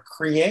then they're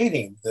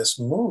creating this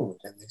mood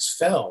in these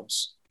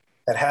films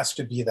that has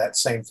to be that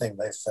same thing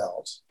they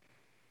felt.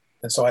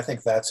 And so I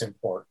think that's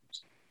important,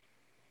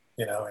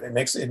 and it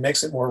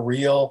makes it more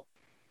real,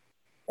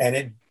 and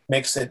it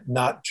makes it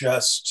not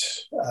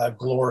just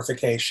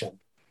glorification,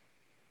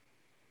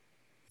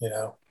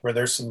 where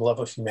there's some love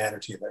of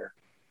humanity there.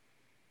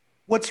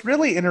 What's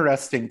really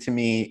interesting to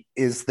me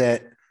is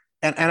that,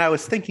 and I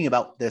was thinking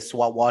about this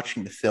while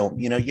watching the film,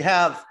 you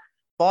have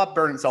Bob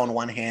Burns on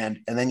one hand,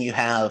 and then you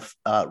have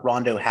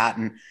Rondo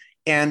Hatton.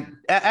 And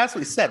as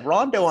we said,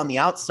 Rondo on the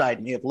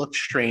outside may have looked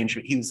strange,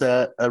 but he was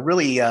a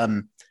really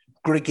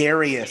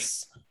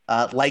gregarious,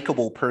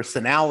 likable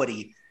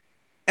personality.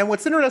 And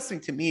what's interesting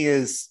to me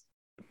is,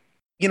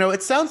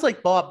 it sounds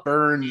like Bob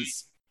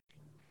Burns,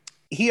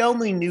 he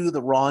only knew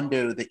the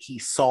Rondo that he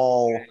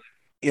saw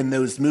in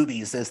those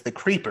movies as the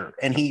creeper.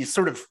 And he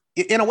sort of,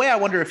 in a way, I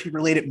wonder if he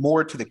related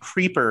more to the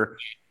creeper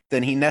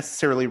than he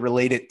necessarily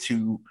related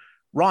to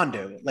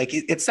Rondo. Like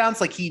it sounds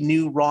like he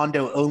knew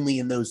Rondo only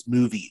in those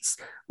movies,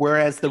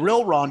 whereas the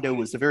real Rondo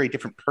was a very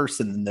different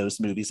person in those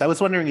movies. I was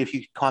wondering if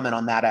you could comment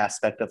on that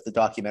aspect of the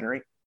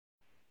documentary.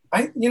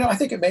 I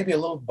think it may be a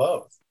little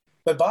both,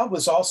 but Bob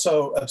was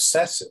also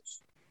obsessive.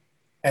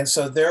 And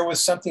so there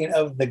was something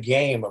of the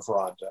game of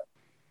Rondo,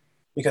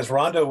 because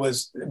Rondo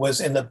was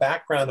in the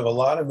background of a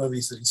lot of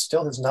movies that he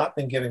still has not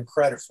been given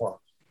credit for.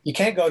 You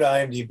can't go to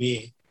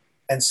IMDb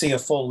and see a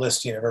full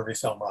listing of every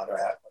film Rondo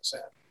Hatton was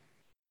in,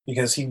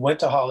 because he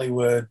went to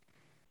Hollywood.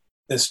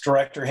 This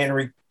director,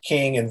 Henry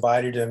King,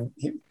 invited him.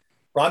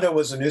 Rondo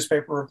was a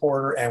newspaper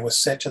reporter and was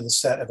sent to the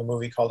set of a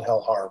movie called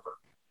Hell Harbor.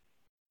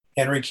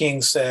 Henry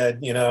King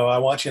said, I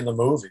want you in the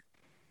movie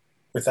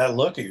with that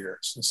look of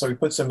yours. And so he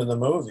puts him in the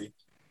movie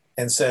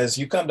and says,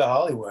 you come to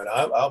Hollywood,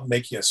 I'll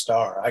make you a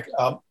star.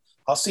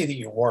 I'll see that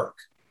you work,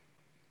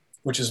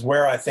 which is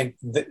where I think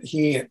that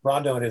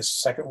Rondo and his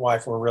second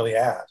wife were really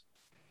at.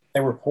 They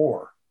were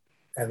poor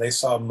and they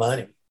saw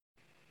money.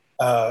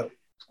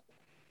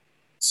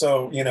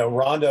 So,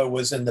 Rondo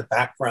was in the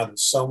background of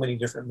so many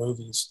different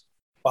movies.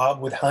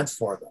 Bob would hunt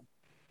for them.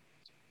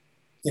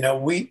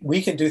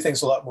 We can do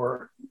things a lot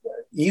more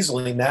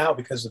easily now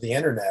because of the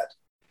internet.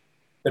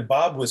 But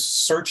Bob was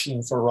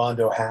searching for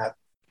Rondo Hatton.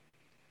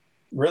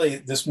 Really,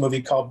 this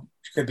movie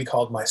could be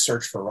called My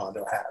Search for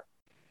Rondo Hatton,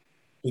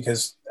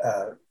 because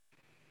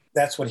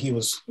that's what he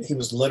was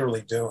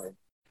literally doing.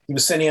 He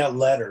was sending out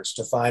letters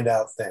to find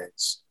out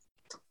things.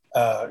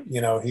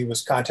 He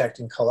was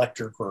contacting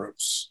collector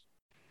groups.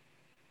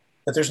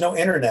 But there's no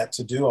internet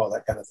to do all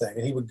that kind of thing.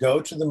 And he would go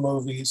to the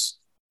movies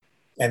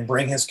and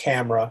bring his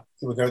camera.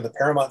 He would go to the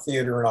Paramount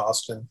Theater in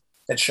Austin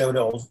that showed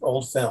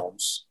old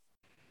films.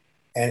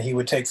 And he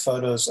would take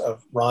photos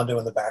of Rondo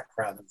in the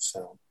background of the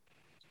film,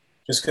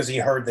 just because he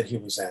heard that he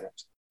was in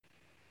it.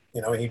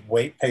 He'd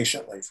wait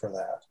patiently for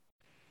that.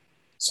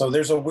 So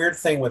there's a weird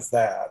thing with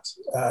that.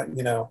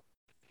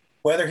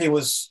 Whether he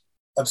was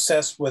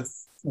obsessed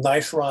with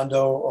Nice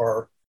Rondo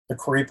or the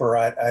creeper,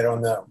 I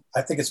don't know.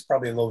 I think it's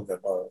probably a little bit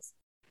of both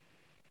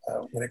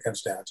when it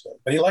comes down to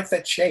it. But he liked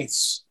that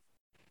chase,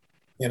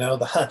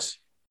 the hunt.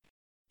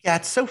 Yeah,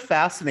 it's so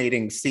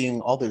fascinating seeing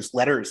all those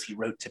letters he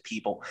wrote to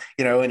people,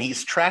 and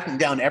he's tracking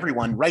down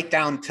everyone right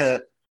down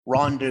to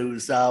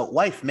Rondo's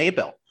wife,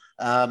 Maybelle.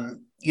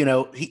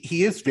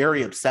 He is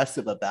very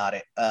obsessive about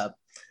it.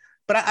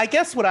 But I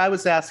guess what I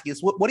was asking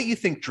is, what do you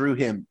think drew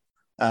him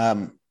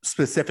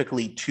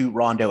specifically to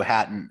Rondo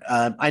Hatton?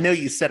 I know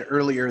you said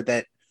earlier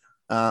that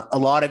a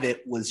lot of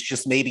it was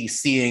just maybe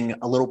seeing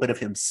a little bit of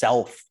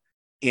himself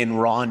in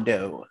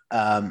Rondo.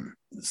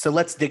 So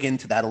let's dig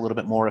into that a little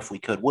bit more if we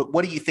could.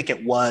 What do you think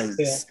it was?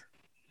 Yeah.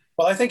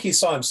 Well, I think he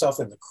saw himself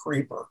in the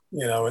creeper,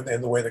 and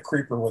the way the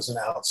creeper was an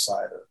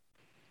outsider.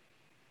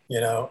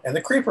 And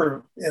the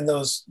creeper in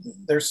those,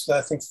 there's,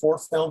 I think, 4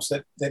 films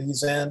that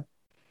he's in.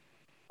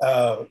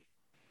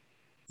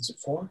 Is it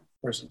 4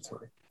 or is it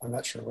 3? I'm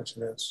not sure which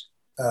it is.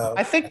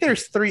 I think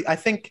there's 3. I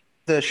think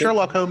the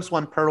Sherlock Holmes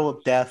one, Pearl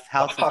of Death,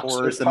 House of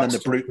Horrors, and then The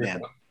Brute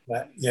Man.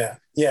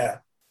 Yeah.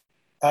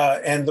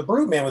 And The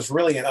Brute Man was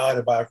really an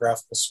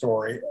autobiographical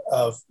story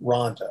of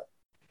Rondo.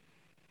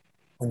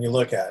 When you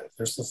look at it,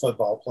 there's the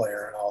football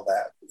player and all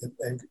that.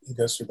 And he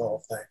goes through the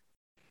whole thing.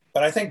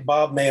 But I think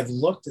Bob may have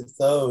looked at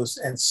those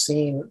and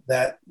seen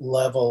that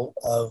level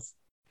of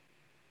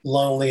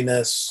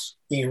loneliness,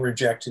 being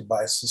rejected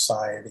by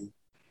society.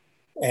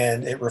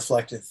 And it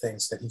reflected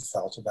things that he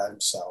felt about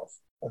himself,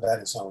 about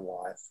his own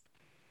life.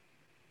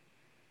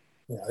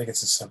 I think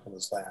it's as simple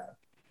as that.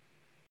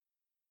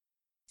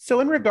 So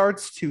in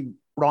regards to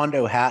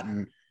Rondo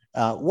Hatton,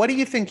 what do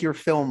you think your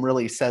film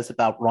really says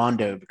about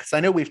Rondo? Because I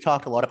know we've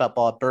talked a lot about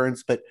Bob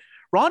Burns, but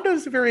Rondo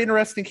is a very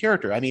interesting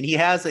character. I mean, he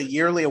has a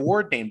yearly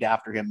award named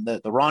after him,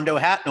 the Rondo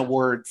Hatton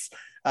Awards.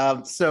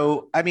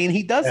 So, I mean,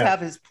 he does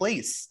have his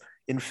place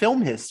in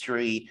film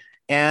history,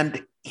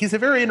 and he's a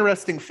very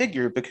interesting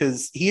figure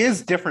because he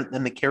is different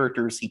than the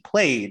characters he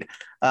played.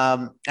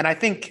 And I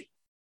think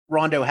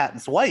Rondo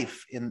Hatton's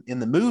wife in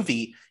the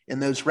movie, in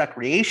those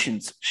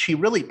recreations, she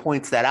really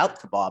points that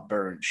out to Bob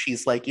Burns.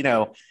 She's like,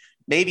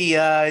 maybe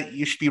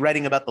you should be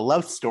writing about the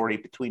love story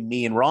between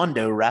me and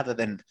Rondo rather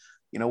than,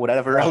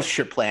 whatever else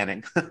you're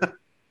planning.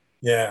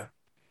 Yeah.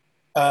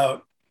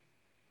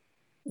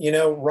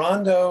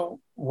 Rondo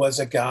was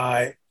a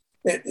guy,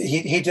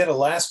 he did a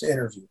last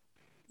interview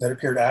that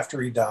appeared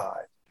after he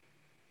died.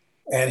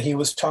 And he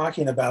was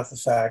talking about the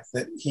fact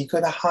that he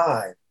could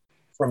hide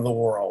from the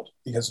world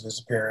because of his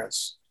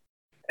appearance.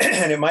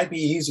 And it might be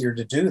easier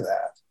to do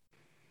that.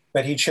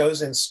 But he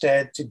chose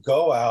instead to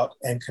go out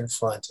and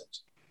confront it.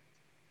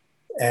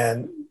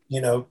 And,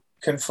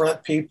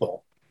 confront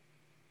people,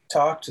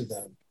 talk to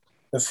them,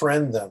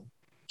 befriend them,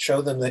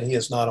 show them that he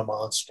is not a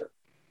monster.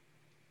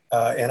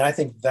 And I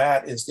think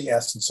that is the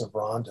essence of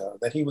Rondo,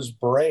 that he was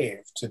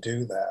brave to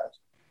do that.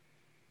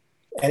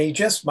 And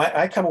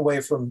I come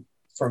away from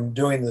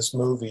doing this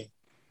movie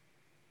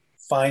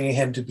finding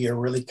him to be a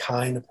really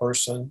kind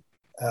person.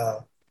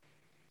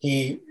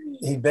 He'd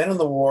been in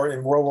the war,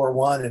 in World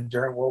War I and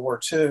during World War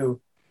II,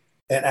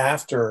 and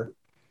after,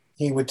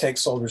 he would take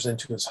soldiers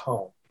into his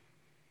home,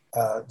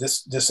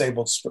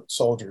 disabled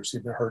soldiers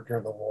who'd been hurt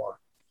during the war,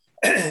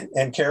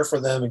 and care for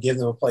them and give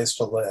them a place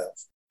to live.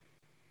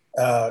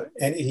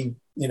 And he,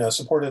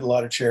 supported a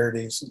lot of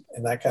charities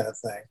and that kind of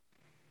thing.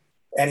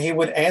 And he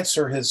would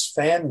answer his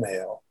fan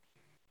mail,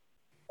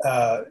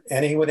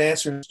 and he would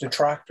answer his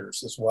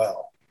detractors as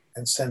well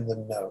and send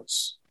them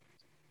notes.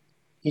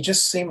 He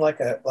just seemed like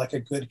a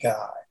good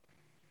guy,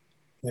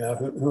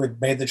 who had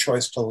made the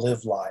choice to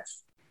live life.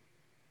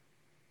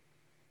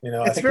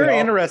 It's very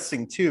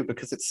interesting too,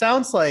 because it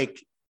sounds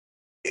like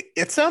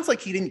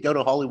he didn't go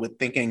to Hollywood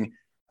thinking,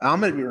 I'm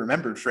going to be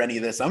remembered for any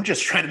of this. I'm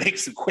just trying to make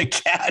some quick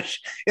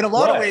cash. In a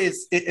lot of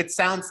ways, it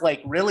sounds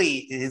like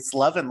really his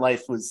love in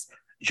life was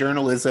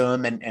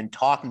journalism and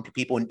talking to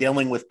people and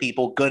dealing with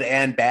people, good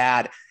and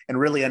bad, and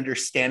really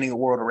understanding the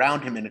world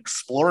around him and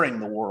exploring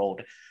the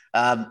world.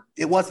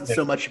 It wasn't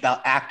so much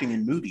about acting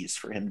in movies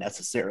for him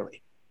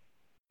necessarily.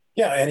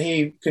 Yeah, and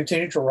he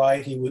continued to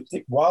write.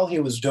 While he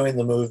was doing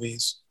the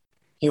movies,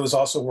 he was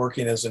also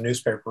working as a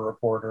newspaper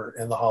reporter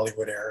in the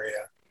Hollywood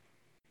area.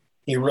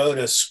 He wrote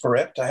a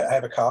script. I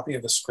have a copy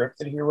of a script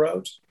that he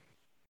wrote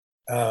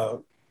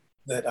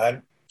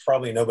that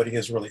probably nobody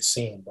has really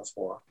seen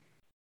before,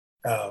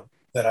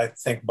 that I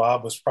think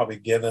Bob was probably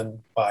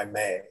given by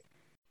May.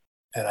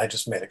 And I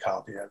just made a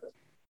copy of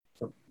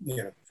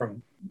it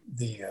from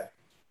the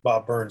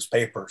Bob Burns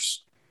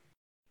papers.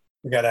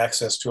 We got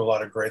access to a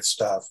lot of great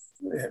stuff,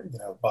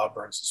 Bob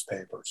Burns's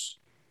papers.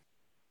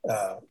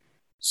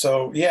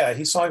 So yeah,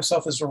 he saw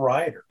himself as a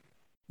writer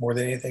more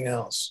than anything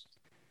else.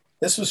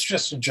 This was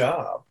just a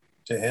job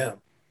to him,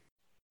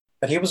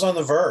 but he was on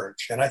the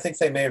verge, and I think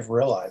they may have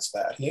realized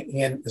that.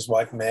 He and his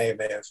wife may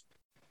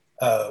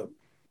have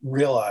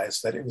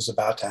realized that it was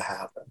about to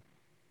happen,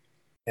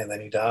 and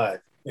then he died.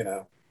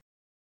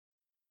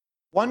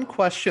 One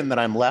question that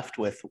I'm left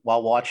with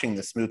while watching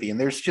this movie, and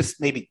there's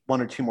just maybe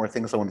one or two more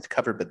things I wanted to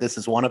cover, but this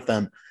is one of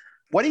them.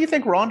 What do you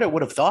think Rondo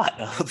would have thought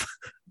of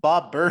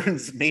Bob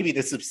Burns, maybe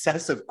this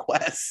obsessive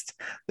quest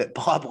that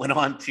Bob went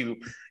on to,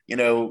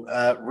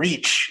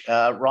 reach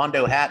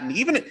Rondo Hatton?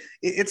 Even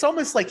it's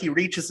almost like he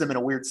reaches him in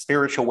a weird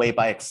spiritual way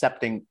by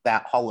accepting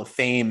that Hall of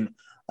Fame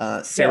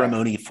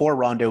ceremony for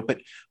Rondo. But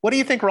what do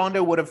you think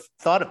Rondo would have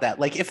thought of that?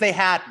 Like if they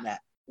had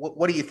met,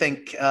 what do you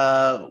think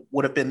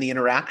would have been the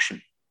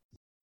interaction?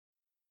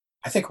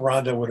 I think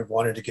Rondo would have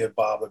wanted to give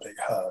Bob a big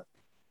hug.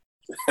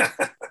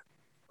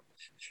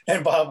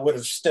 And Bob would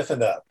have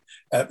stiffened up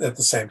at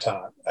the same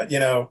time.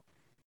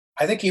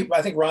 I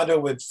think Rondo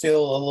would feel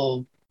a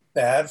little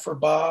bad for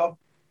Bob,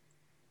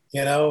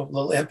 a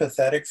little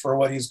empathetic for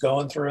what was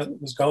going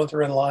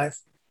through in life.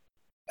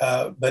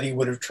 But he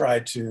would have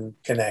tried to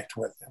connect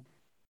with him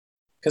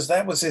because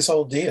that was his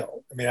whole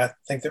deal. I mean, I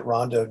think that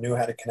Rondo knew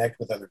how to connect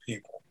with other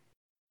people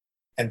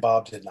and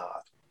Bob did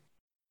not.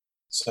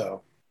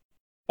 So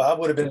Bob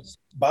would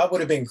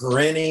have been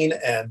grinning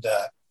and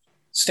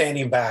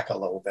standing back a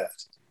little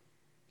bit.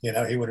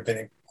 He would have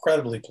been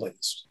incredibly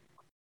pleased,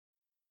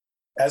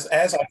 as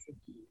I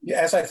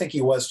think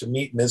he was to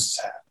meet Mrs.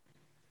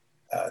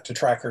 Hatton, to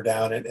track her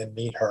down and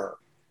meet her.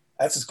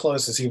 That's as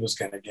close as he was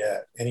going to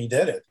get, and he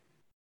did it.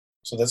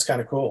 So that's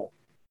kind of cool.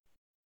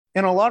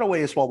 In a lot of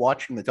ways, while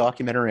watching the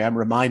documentary, I'm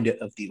reminded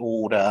of the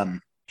old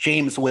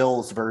James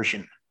Wills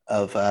version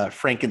of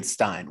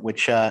Frankenstein,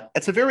 which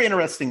it's a very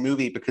interesting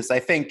movie because I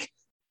think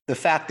the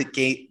fact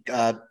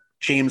that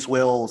James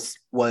Wills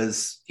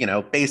was,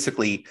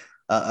 basically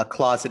a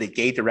closeted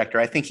gay director,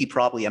 I think he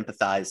probably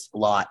empathized a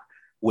lot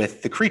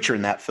with the creature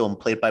in that film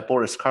played by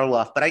Boris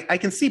Karloff. But I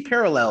can see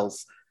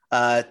parallels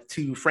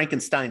to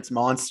Frankenstein's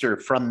monster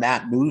from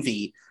that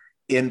movie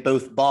in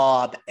both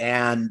Bob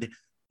and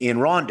in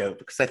Rondo,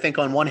 because I think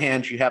on one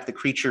hand, you have the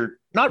creature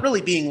not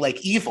really being like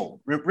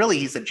evil. Really,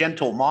 he's a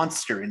gentle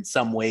monster in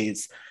some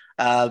ways.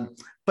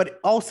 But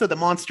also the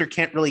monster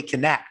can't really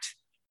connect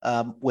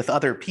with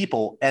other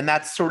people. And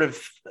that's sort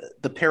of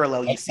the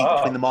parallel you see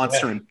between the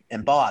monster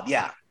and Bob.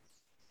 Yeah.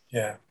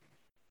 Yeah.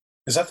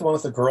 Is that the one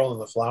with the girl and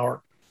the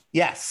flower?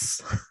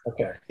 Yes.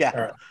 Okay. Yeah.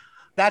 All right.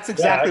 That's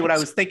exactly what I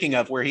was thinking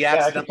of, where he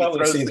accidentally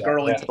throws the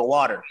girl into the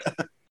water.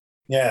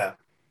 Yeah.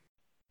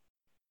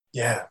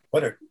 Yeah.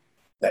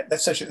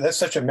 That's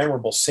such a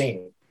memorable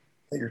scene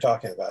that you're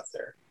talking about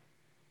there,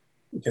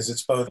 because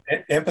it's both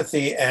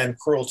empathy and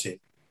cruelty.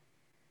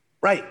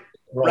 Right.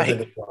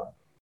 Right.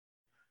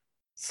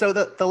 So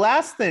the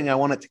last thing I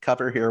wanted to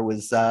cover here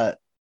was, I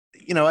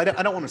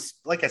don't want to,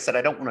 like I said,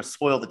 I don't want to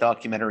spoil the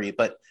documentary,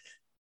 but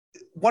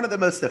one of the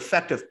most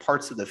effective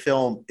parts of the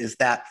film is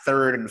that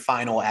third and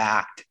final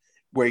act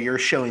where you're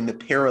showing the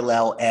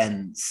parallel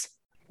ends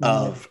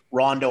of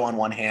Rondo on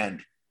one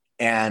hand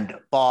and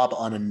Bob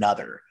on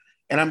another.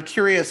 And I'm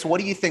curious, what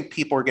do you think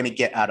people are going to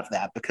get out of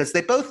that? Because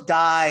they both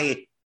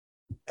die,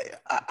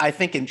 I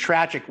think, in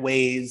tragic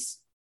ways,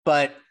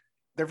 but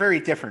they're very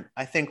different.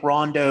 I think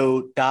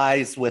Rondo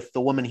dies with the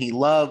woman he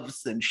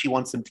loves and she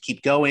wants him to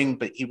keep going,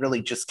 but he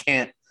really just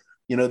can't.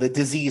 The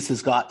disease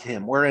has got to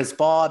him. Whereas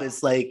Bob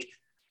is like,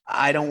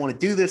 I don't want to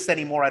do this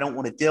anymore. I don't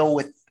want to deal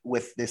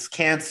with this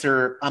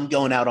cancer. I'm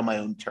going out on my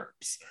own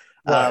terms.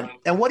 Right.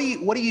 And what do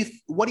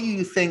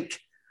you think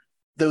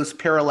those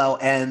parallel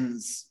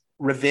ends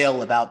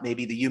reveal about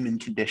maybe the human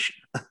condition?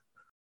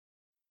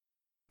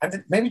 I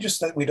think maybe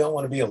just that we don't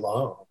want to be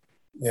alone,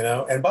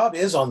 and Bob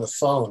is on the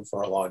phone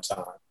for a long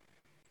time.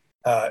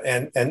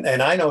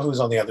 And I know who's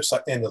on the other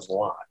side end of the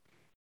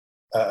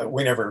line.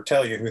 We never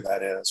tell you who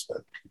that is,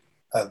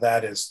 but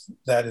that is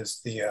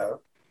the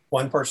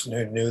one person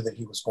who knew that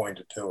he was going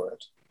to do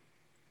it.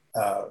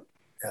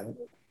 And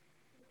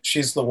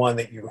she's the one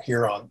that you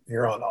hear on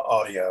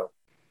audio,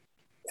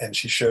 and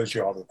she shows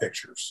you all the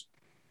pictures.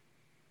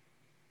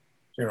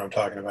 You know what I'm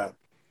talking about?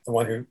 The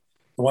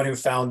one who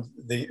found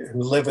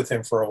who lived with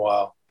him for a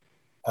while.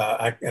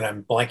 And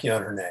I'm blanking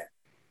on her name.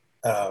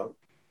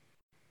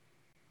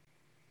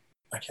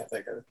 I can't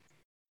think of it.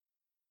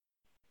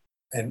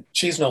 And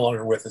she's no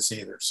longer with us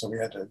either, so we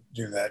had to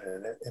do that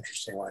in an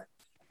interesting way.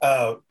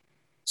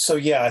 So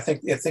yeah, I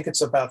think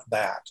it's about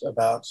that,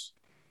 about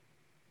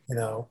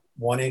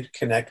wanting to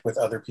connect with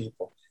other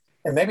people,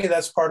 and maybe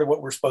that's part of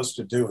what we're supposed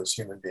to do as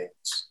human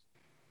beings,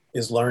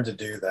 is learn to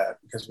do that,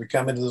 because we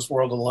come into this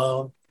world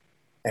alone,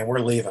 and we're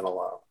leaving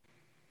alone,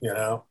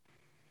 no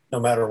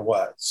matter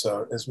what.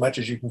 So as much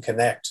as you can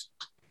connect,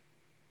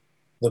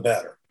 the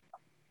better.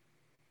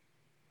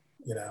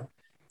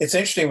 It's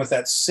interesting with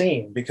that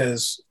scene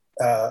because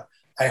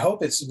I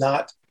hope it's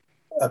not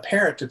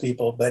apparent to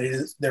people, but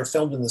they're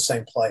filmed in the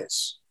same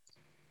place,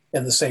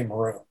 in the same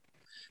room.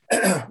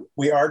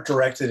 We art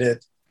directed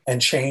it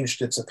and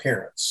changed its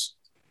appearance.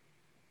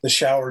 The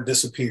shower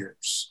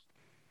disappears.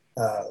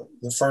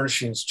 The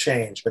furnishings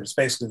change, but it's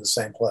basically the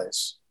same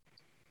place.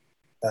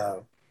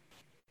 And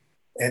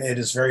it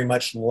is very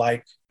much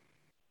like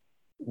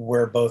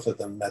where both of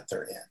them met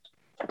their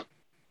end.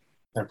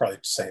 I'm probably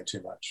saying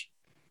too much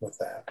with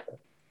that. But.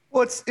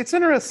 Well, it's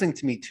interesting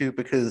to me too,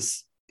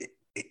 because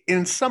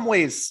in some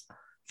ways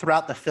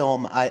throughout the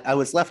film, I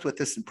was left with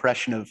this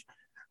impression of,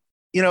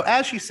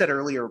 as you said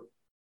earlier,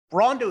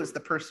 Rondo is the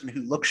person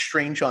who looks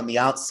strange on the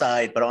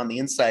outside, but on the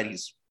inside,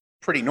 he's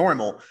pretty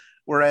normal.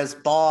 Whereas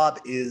Bob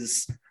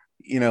is,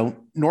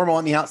 normal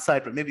on the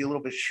outside, but maybe a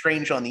little bit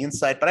strange on the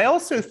inside. But I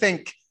also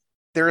think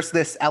there's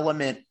this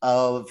element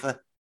of,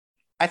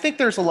 I think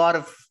there's a lot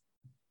of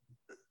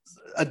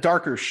a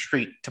darker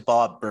streak to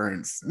Bob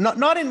Burns,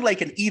 not in like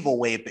an evil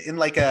way, but in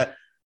like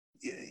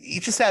he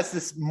just has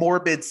this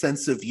morbid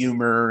sense of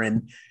humor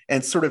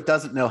and sort of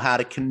doesn't know how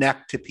to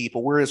connect to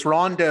people. Whereas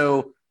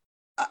Rondo,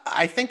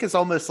 I think, is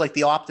almost like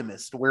the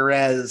optimist,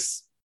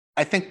 whereas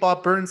I think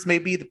Bob Burns may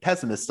be the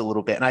pessimist a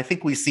little bit. And I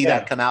think we see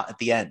that come out at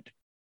the end.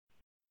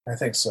 I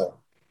think so.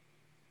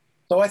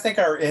 So I think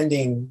our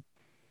ending,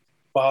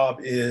 Bob,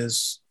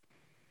 is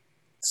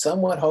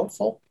somewhat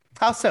hopeful.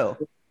 How so?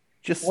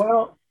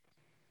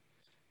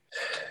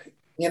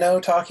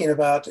 Talking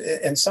about,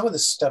 and some of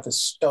this stuff is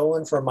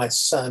stolen from my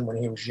son when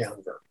he was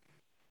younger.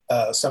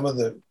 Some of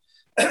the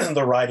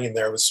the writing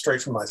there was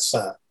straight from my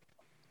son.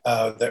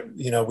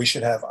 That we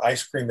should have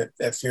ice cream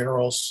at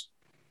funerals,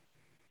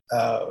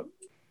 and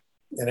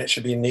it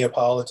should be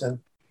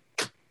Neapolitan,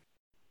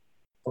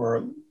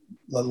 for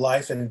the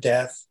life and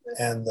death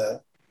and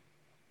the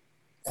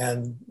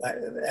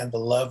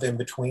love in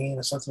between,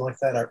 or something like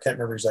that. I can't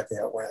remember exactly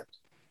how it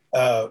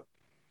went.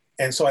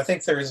 And so I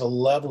think there is a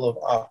level of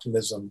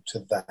optimism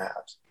to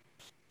that.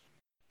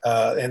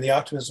 And the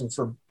optimism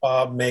for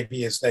Bob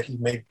maybe is that he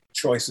made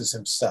choices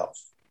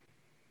himself.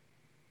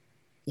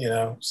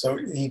 So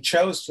he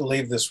chose to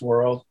leave this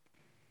world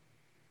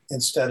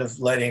instead of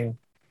letting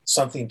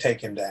something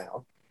take him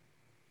down.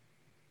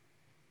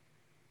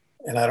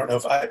 And I don't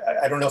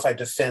know if I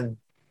defend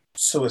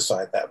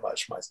suicide that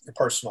much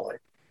personally,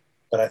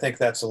 but I think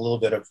that's a little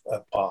bit of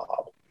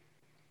Bob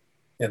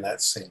in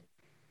that scene.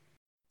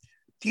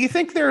 Do you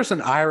think there's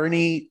an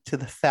irony to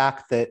the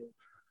fact that,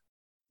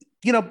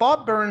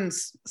 Bob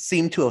Burns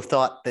seemed to have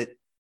thought that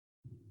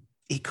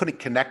he couldn't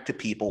connect to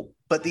people,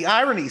 but the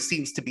irony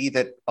seems to be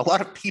that a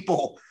lot of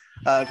people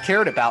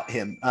cared about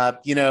him.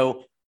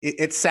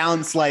 It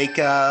sounds like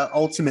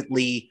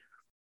ultimately,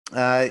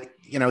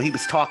 he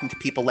was talking to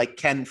people like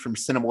Ken from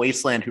Cinema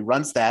Wasteland, who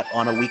runs that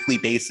on a weekly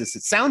basis.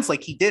 It sounds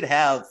like he did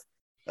have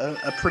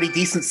a pretty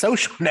decent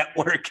social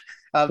network.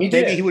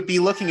 Maybe he would be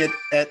looking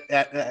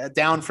at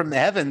down from the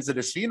heavens at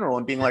his funeral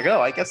and being like,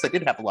 oh, I guess I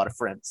did have a lot of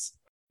friends.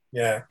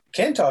 Yeah.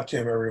 Ken talked to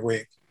him every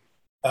week.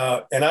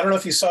 And I don't know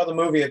if you saw the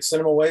movie at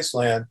Cinema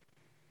Wasteland,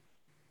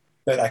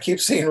 but I keep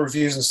seeing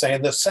reviews and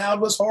saying the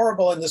sound was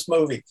horrible in this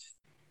movie.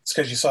 It's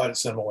because you saw it at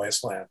Cinema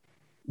Wasteland.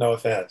 No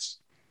offense.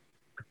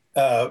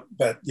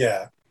 But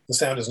yeah, the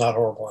sound is not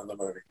horrible in the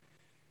movie.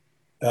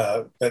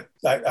 But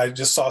I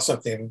just saw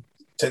something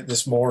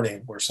this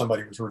morning where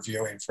somebody was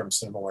reviewing from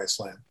Cinema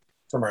Wasteland,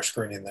 from our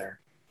screening there.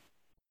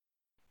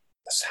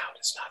 The sound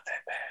is not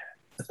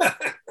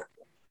that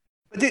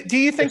bad. Do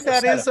you think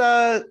that is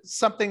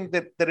something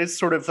that is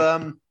sort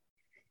of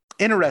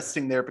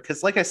interesting there?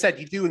 Because like I said,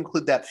 you do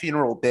include that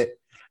funeral bit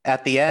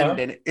at the end,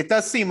 and it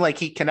does seem like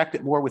he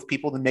connected more with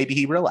people than maybe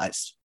he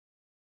realized.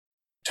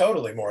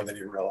 Totally more than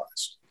you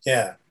realized.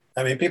 Yeah.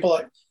 I mean, people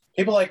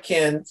like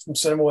Ken from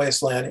Cinema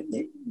Wasteland,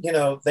 you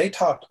know, they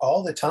talked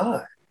all the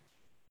time.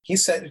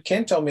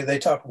 Ken told me they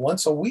talked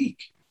once a week.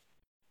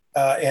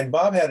 And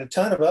Bob had a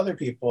ton of other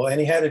people, and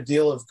he had a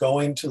deal of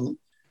going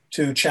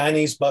to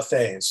Chinese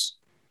buffets.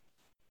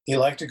 He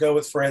liked to go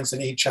with friends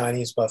and eat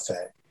Chinese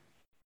buffet.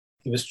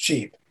 He was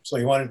cheap, so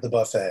he wanted the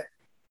buffet.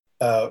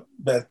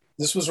 But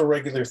this was a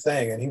regular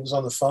thing, and he was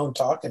on the phone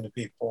talking to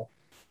people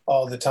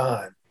all the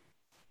time.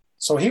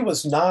 So he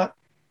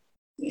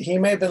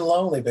may have been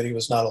lonely, but he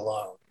was not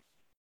alone.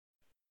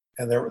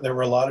 And there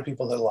were a lot of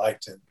people that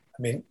liked him.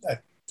 I mean, I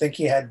think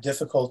he had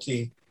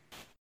difficulty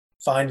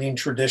finding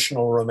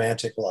traditional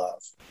romantic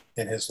love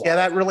in his life. Yeah,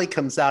 that really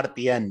comes out at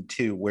the end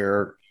too,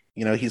 where,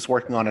 you know, he's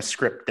working on a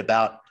script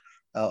about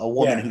a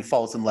woman who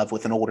falls in love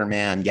with an older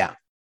man. Yeah.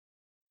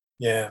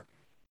 Yeah.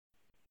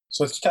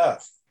 So it's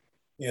tough,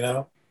 you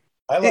know.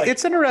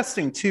 It's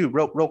interesting too,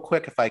 real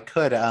quick, if I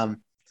could. I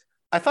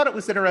thought it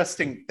was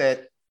interesting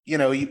that, you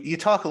know, you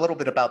talk a little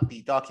bit about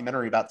the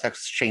documentary about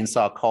Texas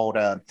Chainsaw called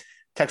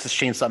Texas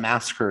Chainsaw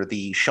Massacre,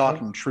 The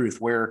Shocking Truth,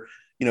 where,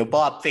 you know,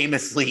 Bob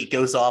famously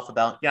goes off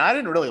about, yeah, I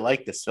didn't really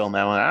like this film,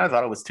 though, and I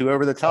thought it was too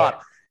over the top.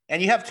 Yeah.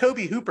 And you have Tobe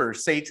Hooper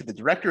say to the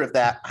director of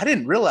that, I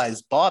didn't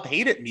realize Bob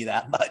hated me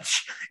that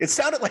much. It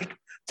sounded like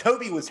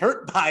Tobe was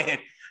hurt by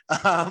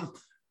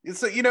it.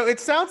 So, you know,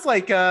 it sounds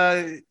like,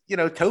 you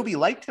know, Tobe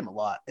liked him a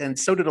lot, and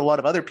so did a lot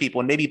of other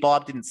people, and maybe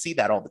Bob didn't see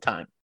that all the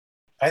time.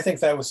 I think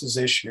that was his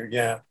issue,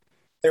 yeah.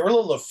 They were a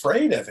little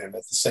afraid of him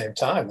at the same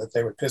time, that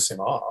they would piss him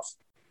off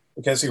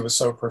because he was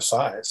so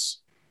precise.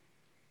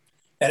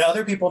 And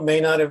other people may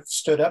not have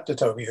stood up to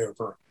Tobe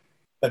Hooper,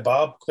 but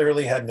Bob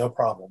clearly had no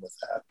problem with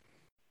that.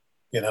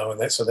 You know,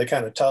 and so they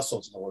kind of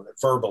tussled a little bit,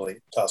 verbally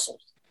tussled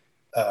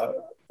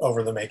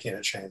over the making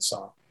of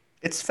Chainsaw.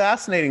 It's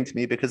fascinating to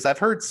me because I've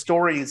heard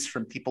stories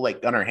from people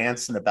like Gunnar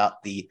Hansen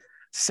about the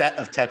set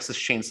of Texas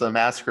Chainsaw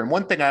Massacre. And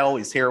one thing I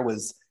always hear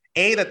was,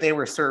 that they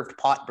were served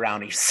pot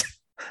brownies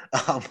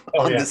on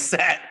the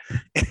set.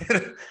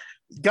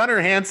 Gunnar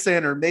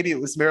Hansen, or maybe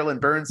it was Marilyn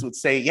Burns, would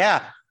say,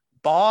 yeah,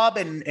 Bob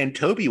and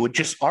Tobe would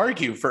just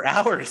argue for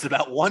hours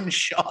about one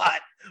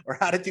shot or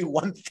how to do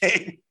one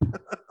thing.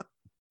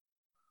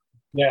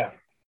 Yeah.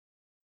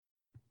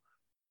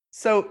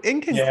 So in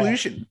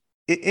conclusion,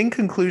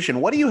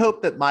 what do you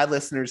hope that my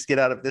listeners get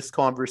out of this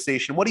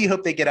conversation? What do you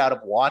hope they get out of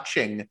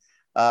watching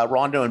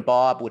Rondo and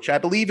Bob, which I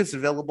believe is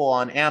available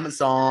on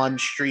Amazon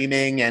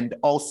streaming and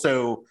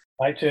also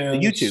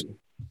iTunes, YouTube?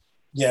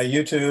 Yeah,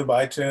 YouTube,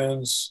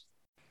 iTunes,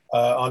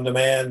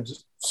 on-demand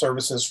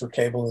services for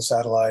cable and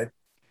satellite.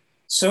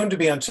 Soon to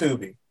be on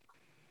Tubi.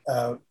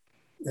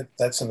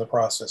 That's in the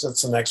process.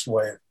 That's the next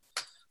wave.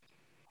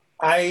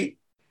 I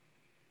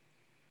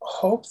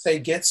hope they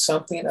get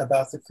something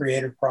about the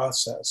creative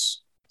process,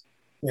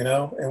 you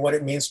know, and what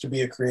it means to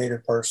be a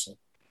creative person.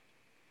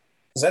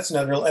 Because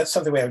that's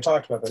something we haven't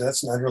talked about, but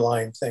that's an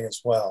underlying thing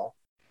as well.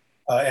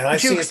 And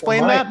Could you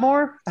explain that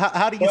more?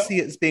 How do you see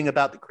it as being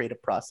about the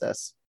creative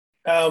process?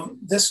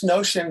 This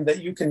notion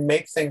that you can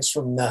make things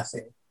from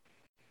nothing.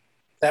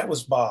 That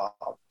was Bob.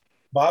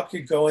 Bob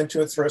could go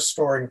into a thrift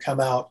store and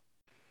come out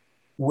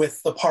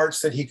with the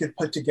parts that he could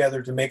put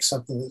together to make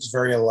something that's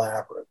very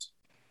elaborate.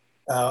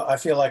 I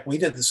feel like we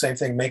did the same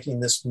thing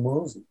making this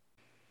movie.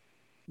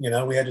 You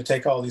know, we had to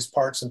take all these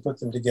parts and put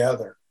them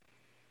together.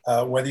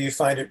 Whether you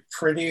find it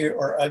pretty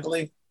or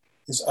ugly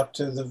is up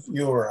to the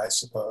viewer, I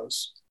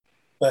suppose.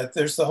 But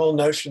there's the whole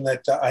notion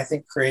that I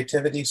think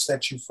creativity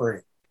sets you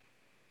free.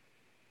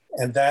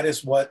 And that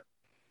is what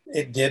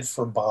it did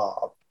for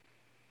Bob.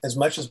 As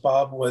much as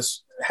Bob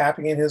was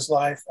happy in his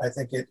life, I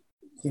think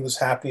he was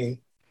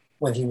happy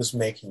when he was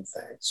making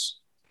things,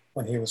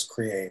 when he was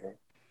creating.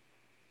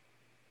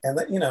 And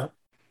that, you know,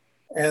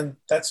 and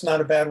that's not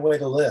a bad way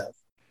to live.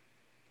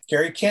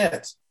 Gary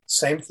Kent,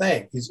 same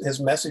thing. His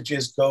message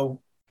is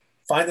go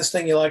find this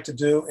thing you like to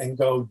do and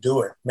go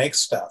do it. Make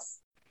stuff.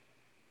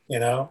 You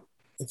know,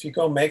 if you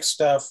go make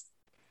stuff,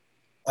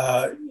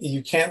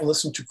 you can't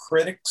listen to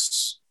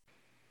critics.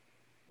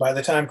 By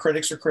the time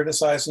critics are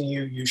criticizing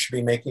you, you should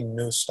be making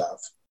new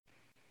stuff.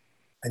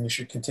 And you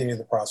should continue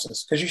the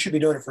process because you should be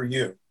doing it for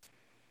you.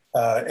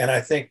 And I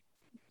think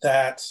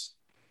that,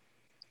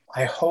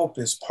 I hope,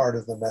 is part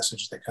of the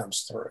message that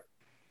comes through.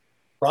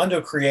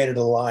 Rondo created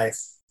a life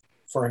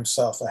for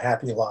himself, a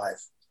happy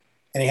life.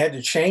 And he had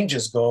to change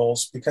his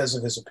goals because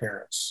of his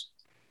appearance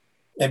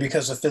and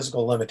because of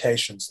physical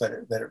limitations that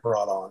it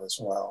brought on as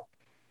well.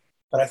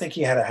 But I think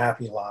he had a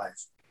happy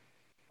life.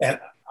 And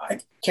I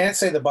can't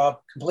say that Bob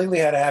completely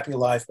had a happy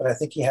life, but I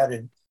think he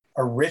had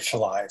a rich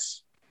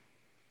life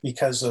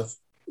because of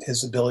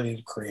his ability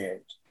to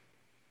create.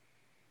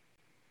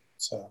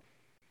 So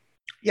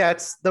Yeah,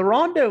 it's the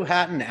Rondo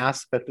Hatton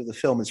aspect of the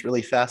film is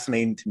really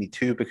fascinating to me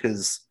too,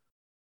 because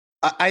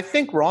I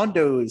think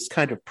Rondo is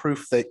kind of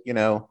proof that,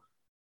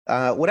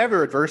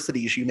 whatever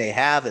adversities you may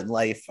have in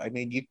life, I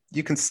mean,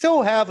 you can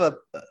still have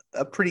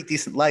a pretty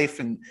decent life,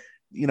 and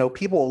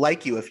people will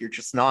like you if you're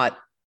just not,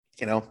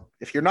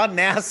 if you're not an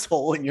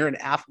asshole and you're an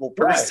affable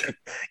person,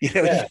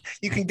 Yeah.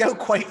 you can go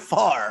quite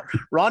far.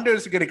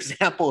 Rondo's a good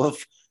example of,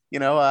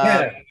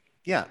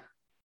 yeah.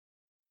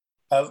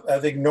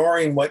 Of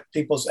ignoring what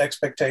people's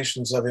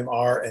expectations of him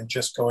are and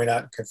just going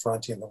out and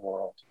confronting the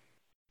world.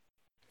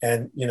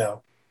 And,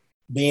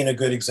 being a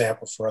good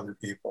example for other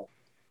people,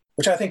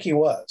 which I think he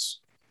was.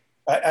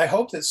 I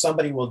hope that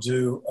somebody will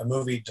do a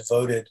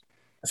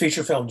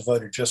feature film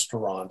devoted just to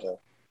Rondo.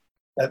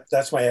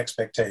 That's my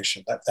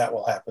expectation, that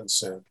will happen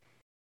soon.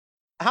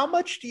 How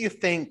much do you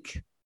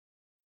think?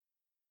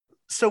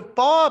 So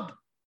Bob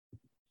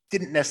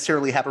didn't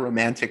necessarily have a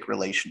romantic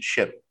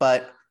relationship,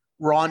 but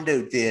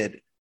Rondo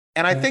did.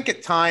 And I think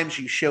at times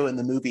you show in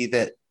the movie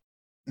that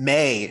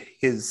May,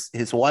 his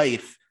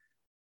wife,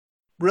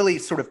 really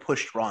sort of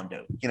pushed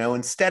Rondo,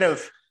 instead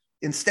of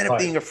Right.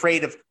 being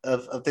afraid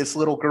of this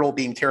little girl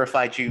being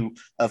terrified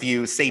of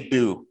you, say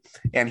boo.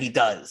 And he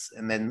does.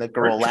 And then the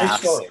girl True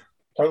laughs. story.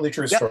 Totally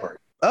true story.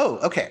 Oh,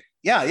 okay.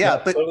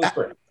 Yeah. But totally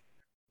true.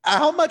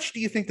 how much do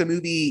you think the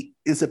movie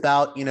is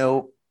about,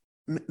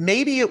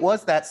 maybe it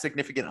was that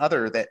significant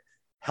other that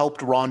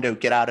helped Rondo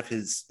get out of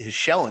his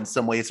shell in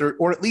some ways,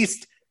 or at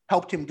least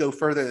helped him go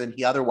further than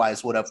he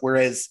otherwise would have.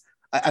 Whereas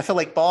I feel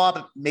like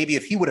Bob, maybe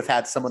if he would have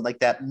had someone like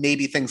that,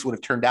 maybe things would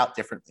have turned out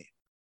differently.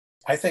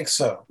 I think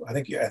so. I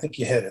think you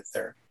hit it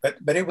there.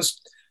 But it was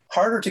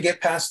harder to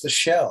get past the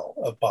shell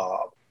of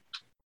Bob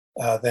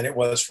than it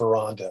was for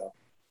Rondo.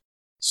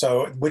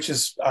 So, which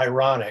is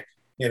ironic,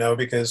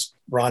 because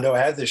Rondo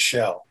had this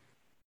shell,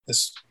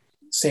 this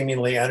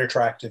seemingly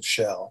unattractive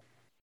shell.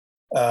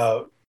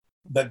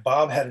 But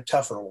Bob had a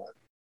tougher one.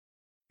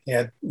 He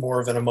had more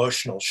of an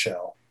emotional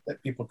shell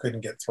that people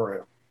couldn't get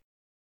through.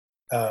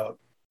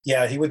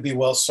 He would be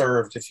well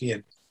served if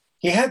he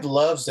had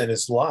loves in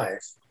his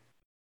life,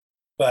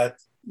 but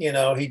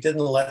he didn't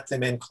let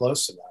them in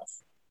close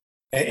enough.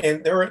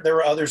 And there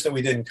were others that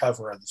we didn't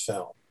cover in the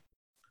film.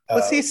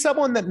 Was he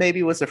someone that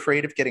maybe was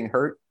afraid of getting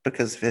hurt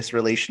because of his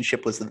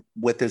relationship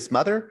with his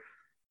mother?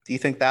 Do you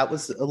think that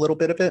was a little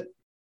bit of it?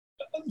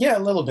 Yeah, a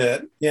little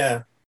bit.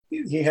 Yeah.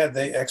 He had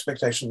the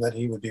expectation that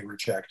he would be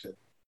rejected.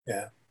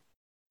 Yeah.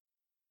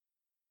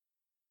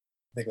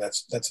 I think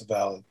that's a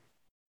valid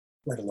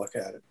way to look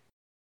at it.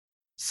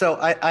 So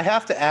I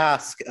have to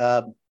ask,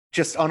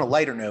 just on a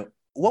lighter note,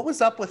 what was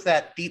up with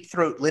that Deep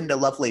Throat Linda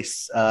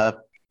Lovelace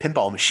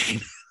pinball machine?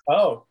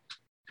 Oh,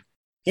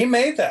 he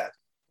made that.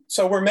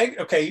 So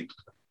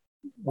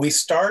we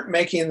start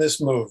making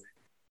this movie.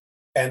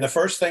 And the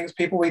first things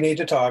people we need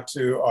to talk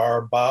to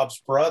are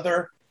Bob's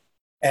brother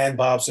and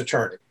Bob's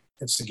attorney.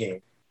 It's the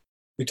game.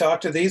 We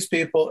talked to these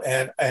people,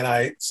 and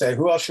I said,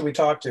 who else should we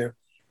talk to?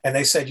 And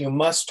they said, you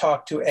must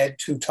talk to Ed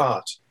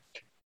Toutant.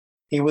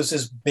 He was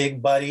his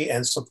big buddy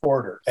and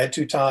supporter. Ed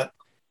Toutant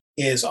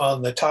is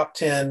on the top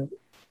 10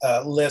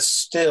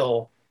 list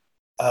still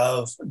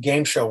of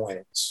game show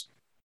winnings.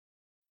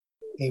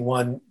 He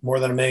won more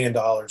than $1 million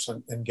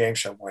in game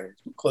show winnings,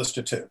 close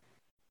to 2. I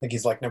think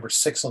he's like number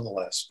 6 on the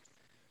list.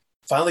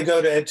 Finally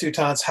go to Ed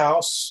Toutant's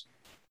house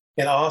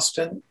in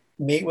Austin,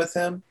 meet with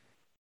him,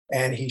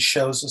 and he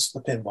shows us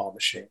the pinball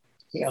machine.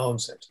 He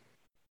owns it.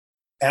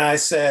 And I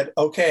said,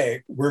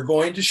 okay, we're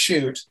going to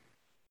shoot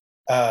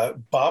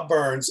Bob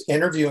Burns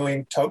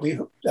interviewing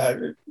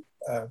Gunnar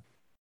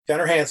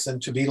Hansen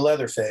to be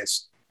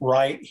Leatherface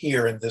right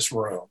here in this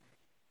room.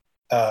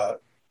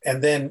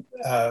 And then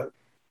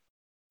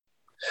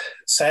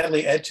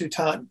sadly, Ed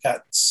Toutant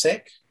got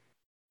sick.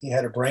 He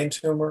had a brain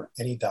tumor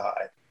and he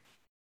died.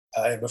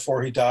 And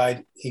before he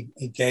died, he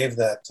gave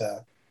that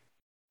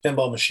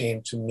pinball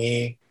machine to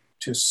me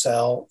to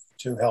sell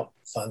to help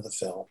fund the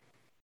film.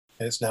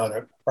 And it's now in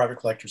a private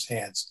collector's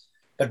hands.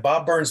 But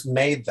Bob Burns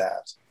made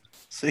that.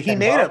 So he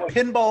made a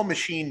pinball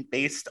machine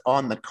based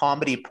on the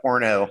comedy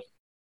porno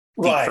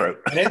Deep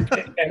Throat.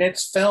 and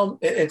it's filmed.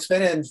 It's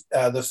been in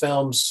the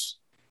films.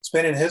 It's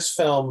been in his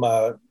film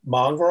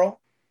Mongrel,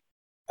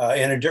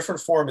 in a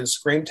different form in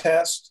Scream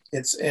Test.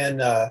 It's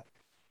in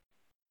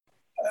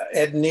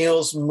Ed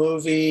Neal's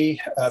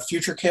movie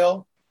Future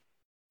Kill.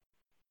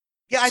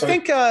 Yeah, I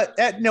think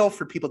Ed Neal,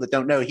 for people that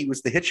don't know, he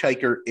was the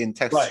hitchhiker in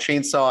Texas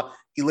Chainsaw.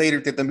 He later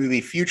did the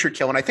movie Future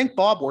Kill, and I think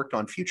Bob worked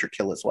on Future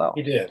Kill as well.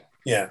 He did,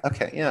 yeah.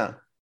 Okay, yeah.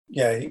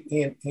 Yeah,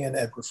 he and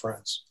Ed were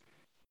friends.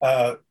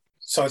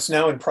 So it's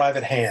now in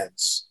private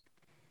hands.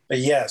 But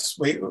yes,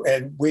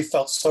 we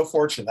felt so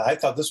fortunate. I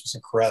thought this was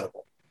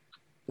incredible.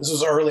 This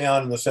was early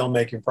on in the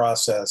filmmaking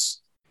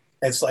process.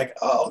 It's like,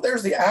 oh,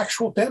 there's the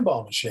actual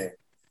pinball machine,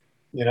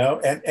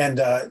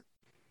 and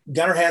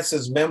Gunnar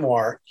Hansen's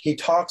memoir, he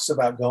talks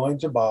about going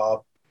to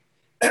Bob's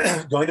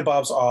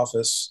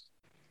office,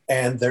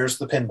 and there's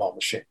the pinball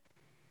machine.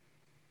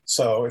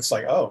 So it's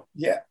like, oh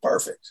yeah,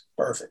 perfect.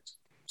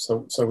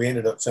 So we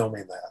ended up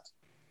filming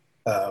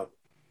that,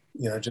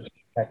 just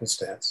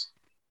happenstance.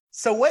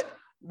 So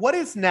what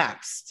is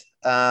next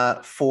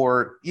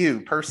for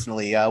you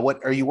personally?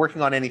 What are you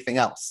working on? Anything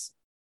else?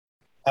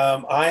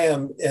 I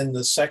am in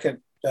the second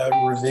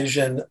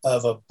revision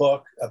of a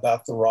book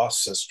about the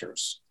Ross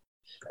sisters,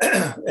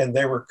 and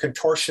they were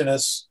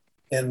contortionists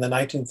in the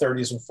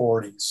 1930s and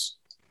 40s.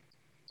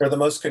 They're the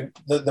most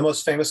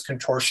famous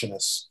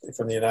contortionists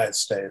from the United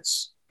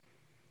States.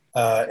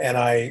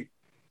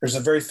 There's a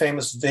very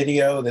famous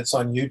video that's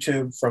on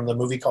YouTube from the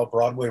movie called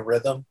Broadway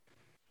Rhythm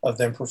of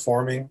them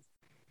performing.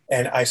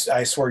 And I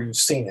swear you've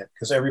seen it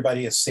because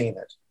everybody has seen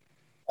it.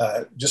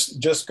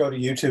 Just go to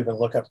YouTube and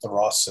look up the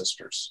Ross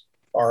sisters,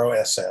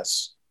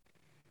 ROSS,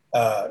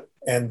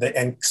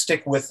 and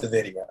stick with the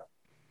video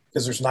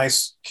because there's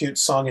nice, cute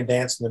song and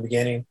dance in the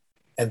beginning,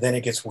 and then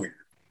it gets weird.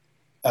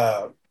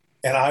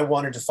 And I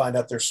wanted to find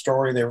out their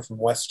story. They were from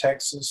West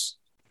Texas.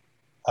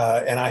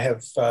 And I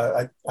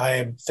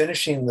am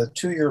finishing the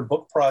 2-year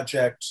book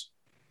project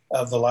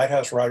of the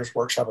Lighthouse Writers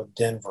Workshop of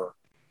Denver.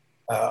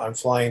 I'm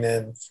flying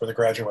in for the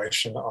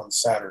graduation on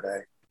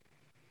Saturday.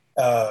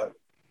 And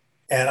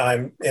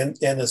I'm in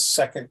the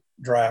second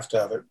draft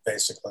of it,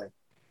 basically.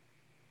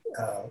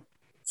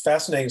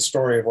 Fascinating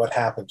story of what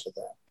happened to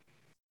them.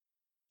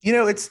 You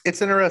know, it's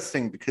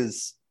interesting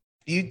because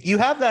you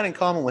have that in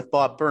common with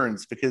Bob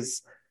Burns,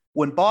 because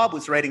when Bob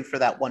was writing for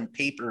that one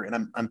paper,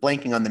 and I'm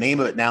blanking on the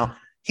name of it now,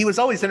 he was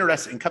always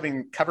interested in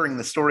covering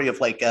the story of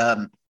like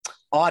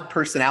odd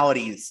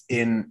personalities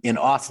in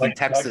Austin,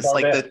 Texas,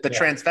 like the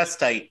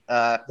transvestite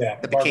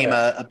that became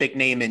a big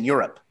name in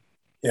Europe.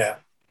 Yeah,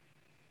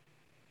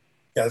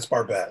 it's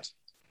Barbette.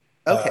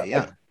 Okay,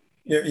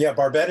 yeah.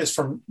 Barbette is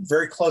from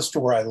very close to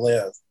where I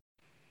live,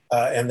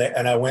 and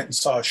I went and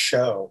saw a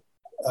show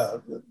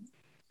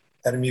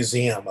at a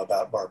museum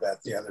about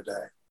Barbette the other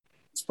day.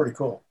 It's pretty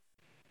cool.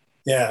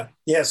 Yeah.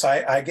 Yes,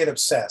 I get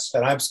obsessed,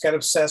 and I get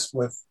obsessed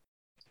with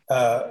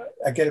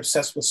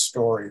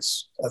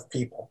stories of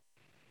people.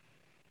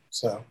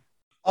 So,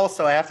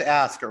 also, I have to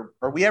ask: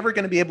 Are we ever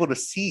going to be able to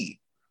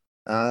see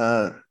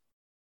Bob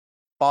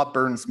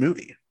Burns'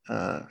 movie,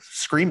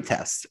 Scream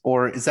Test,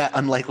 or is that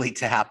unlikely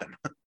to happen?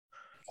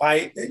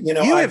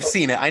 You have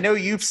seen it. I know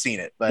you've seen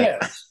it,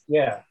 but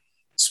yeah.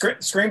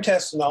 Scream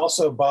Test, and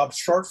also Bob's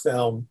short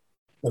film,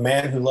 The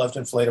Man Who Loved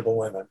Inflatable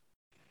Women,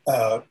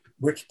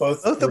 which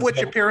both of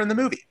which appear in the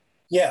movie.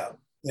 Yeah.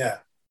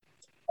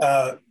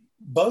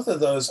 Both of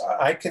those,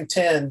 I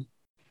contend,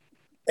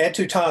 Ed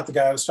Toutant, the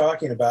guy I was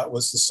talking about,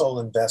 was the sole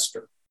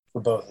investor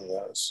for both of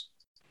those.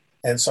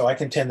 And so I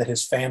contend that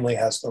his family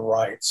has the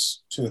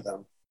rights to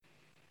them.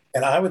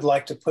 And I would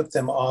like to put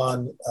them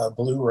on a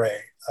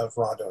Blu-ray of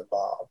Rondo and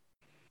Bob,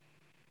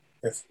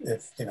 if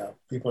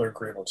people are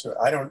agreeable to it.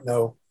 I don't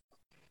know.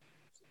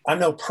 I'm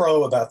no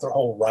pro about the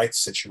whole rights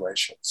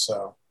situation.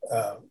 So,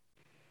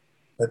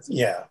 but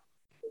yeah,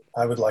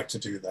 I would like to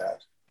do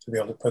that, to be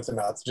able to put them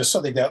out just so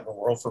they get out in the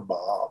world for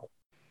Bob,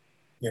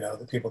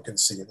 that people can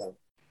see them.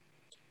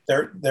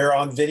 They're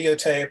on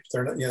videotape.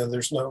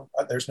 There's no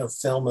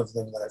film of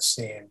them that I've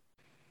seen.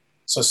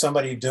 So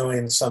somebody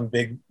doing some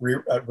big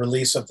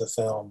release of the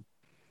film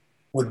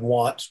would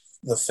want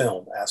the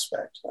film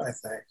aspect, I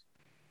think,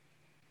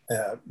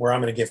 where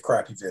I'm going to give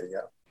crappy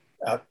video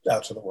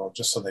out to the world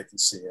just so they can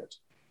see it.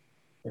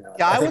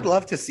 I would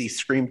love to see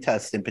Scream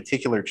Test in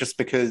particular, just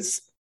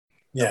because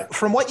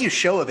from what you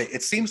show of it,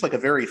 it seems like a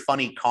very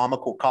funny,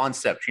 comical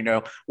concept.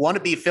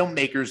 Wannabe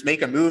filmmakers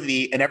make a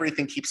movie and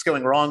everything keeps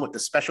going wrong with the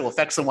special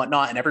effects and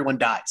whatnot, and everyone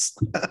dies.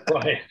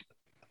 Right.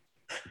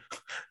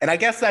 And I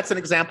guess that's an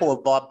example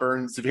of Bob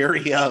Burns'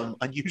 very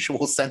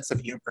unusual sense of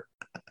humor.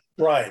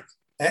 Right.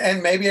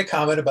 And maybe a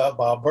comment about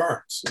Bob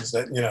Burns is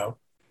that,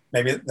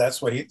 maybe that's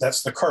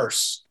the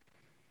curse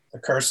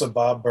of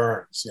Bob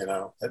Burns,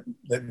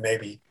 that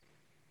maybe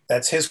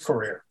that's his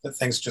career, that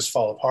things just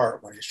fall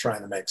apart when he's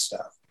trying to make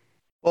stuff.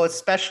 Well,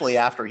 especially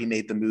after he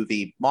made the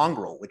movie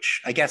Mongrel,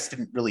 which I guess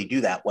didn't really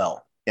do that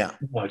well. Yeah.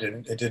 No, it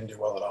didn't do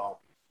well at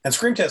all. And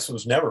Scream Test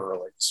was never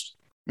released.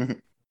 Mm-hmm.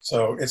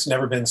 So it's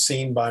never been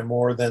seen by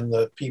more than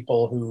the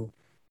people who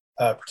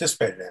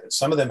participated in it.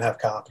 Some of them have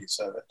copies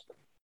of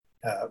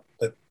it,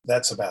 but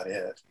that's about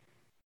it.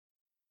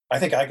 I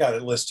think I got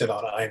it listed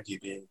on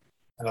IMDb.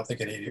 I don't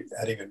think it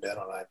had even been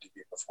on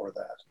IMDb before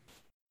that.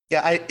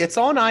 Yeah, it's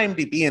on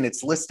IMDb and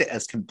it's listed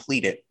as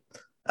completed.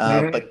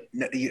 But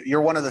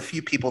you're one of the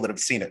few people that have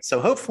seen it.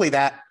 So hopefully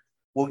that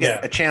we'll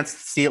get a chance to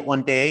see it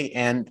one day.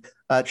 And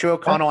Joe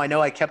O'Connell, I know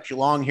I kept you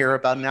long here,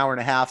 about an hour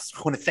and a half. So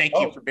I want to thank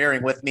you for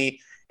bearing with me.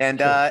 And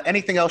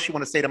anything else you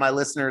want to say to my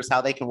listeners,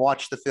 how they can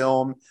watch the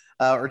film,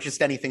 or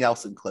just anything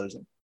else in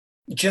closing?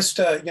 Just,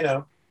 get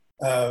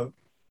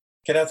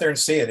out there and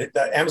see it.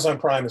 Amazon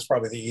Prime is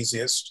probably the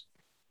easiest,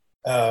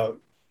 but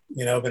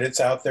it's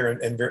out there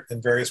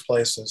in various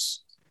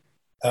places.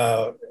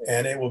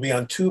 And it will be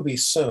on Tubi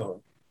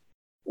soon.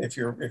 If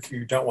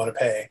you don't want to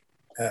pay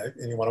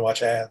and you want to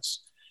watch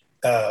ads.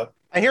 I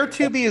hear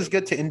Tubi is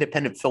good to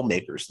independent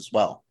filmmakers as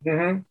well.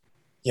 Mm-hmm.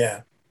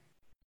 Yeah,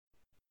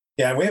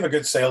 and we have a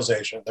good sales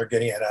agent. They're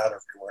getting it out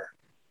everywhere.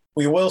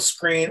 We will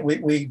screen.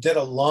 We did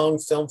a long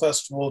film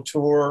festival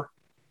tour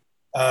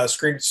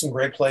screened at some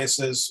great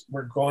places.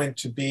 We're going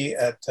to be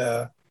at,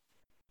 I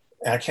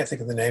can't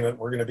think of the name of it.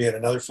 We're going to be at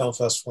another film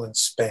festival in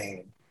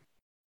Spain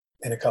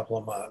in a couple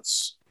of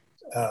months,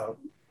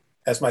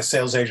 as my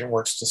sales agent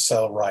works to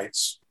sell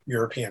rights,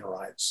 European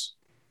rights.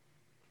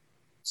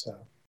 So.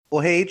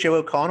 Well, hey, Joe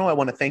O'Connell, I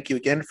want to thank you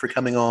again for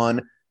coming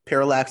on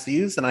Parallax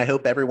Views, and I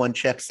hope everyone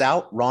checks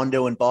out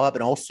Rondo and Bob,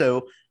 and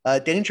also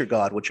Danger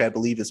God, which I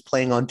believe is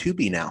playing on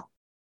Tubi now.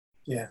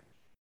 Yeah.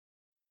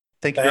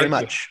 Thank you very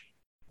much.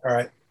 All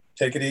right.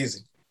 Take it easy.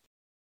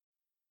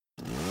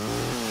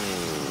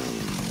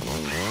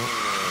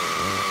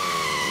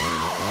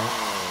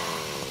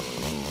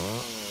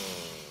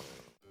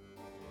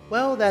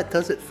 Well, that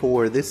does it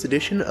for this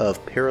edition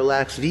of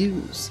Parallax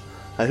Views.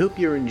 I hope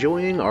you're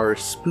enjoying our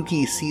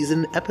spooky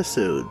season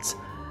episodes,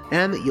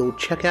 and that you'll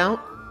check out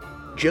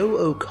Joe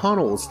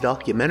O'Connell's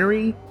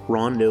documentary,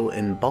 Rondo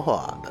and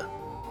Bob.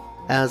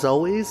 As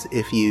always,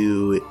 if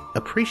you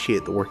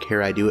appreciate the work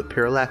here I do at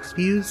Parallax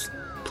Views,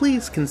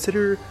 please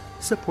consider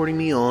supporting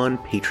me on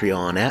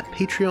Patreon at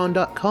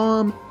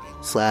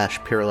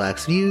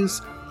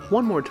patreon.com/parallaxviews.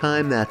 One more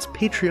time, that's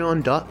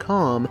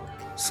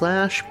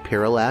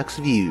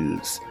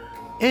patreon.com/parallaxviews.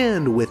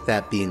 And with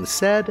that being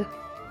said,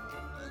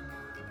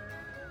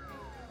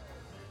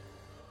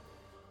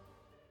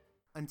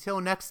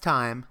 until next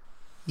time,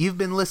 you've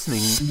been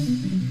listening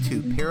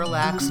to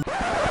Parallax.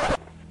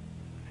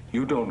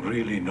 You don't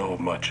really know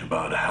much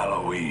about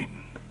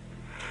Halloween.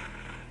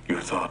 You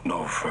thought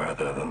no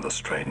further than the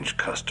strange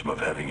custom of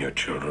having your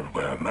children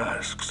wear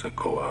masks and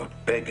go out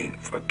begging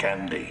for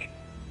candy.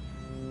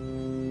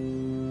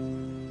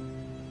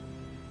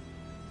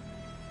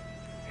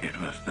 It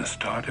was the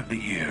start of the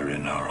year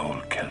in our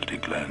old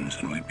Celtic lands,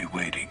 and we'd be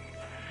waiting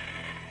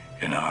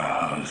in our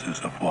houses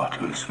of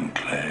wattles and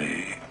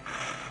clay.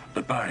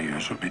 The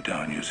barriers would be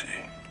down, you see,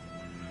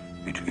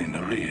 between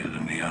the real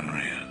and the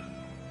unreal.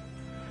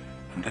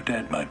 And the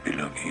dead might be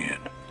looking in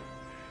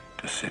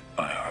to sit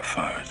by our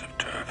fires of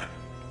turf.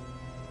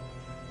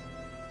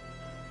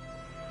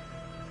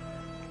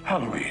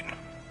 Halloween.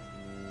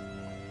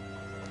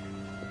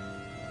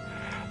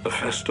 The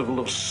festival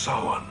of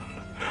Samhain.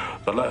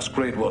 The last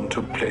great one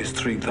took place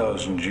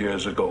 3,000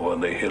 years ago,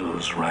 and the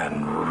hills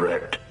ran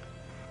red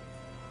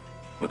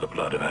with the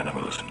blood of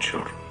animals and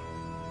children.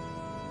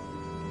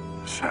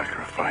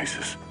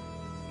 Sacrifices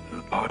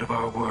are part of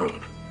our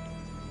world,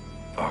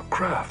 our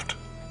craft.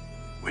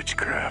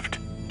 Witchcraft.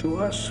 To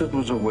us, it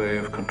was a way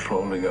of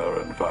controlling our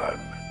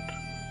environment.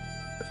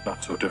 It's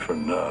not so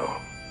different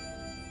now.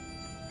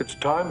 It's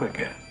time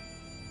again.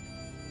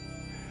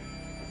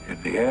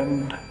 In the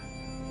end,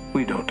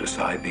 we don't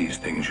decide these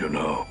things, you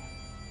know.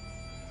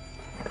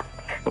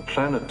 The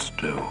planets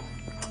do.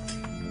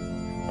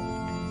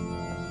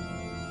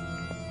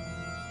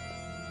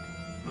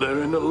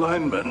 They're in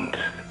alignment,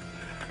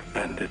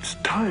 and it's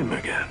time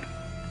again.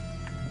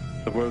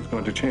 The world's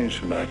going to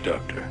change tonight,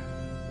 Doctor.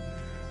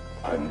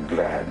 I'm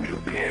glad you'll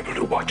be able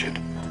to watch it.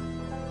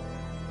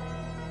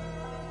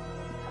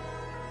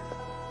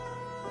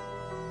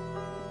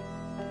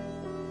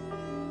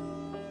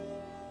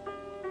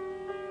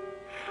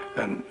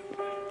 And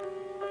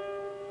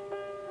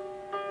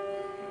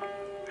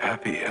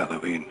happy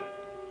Halloween.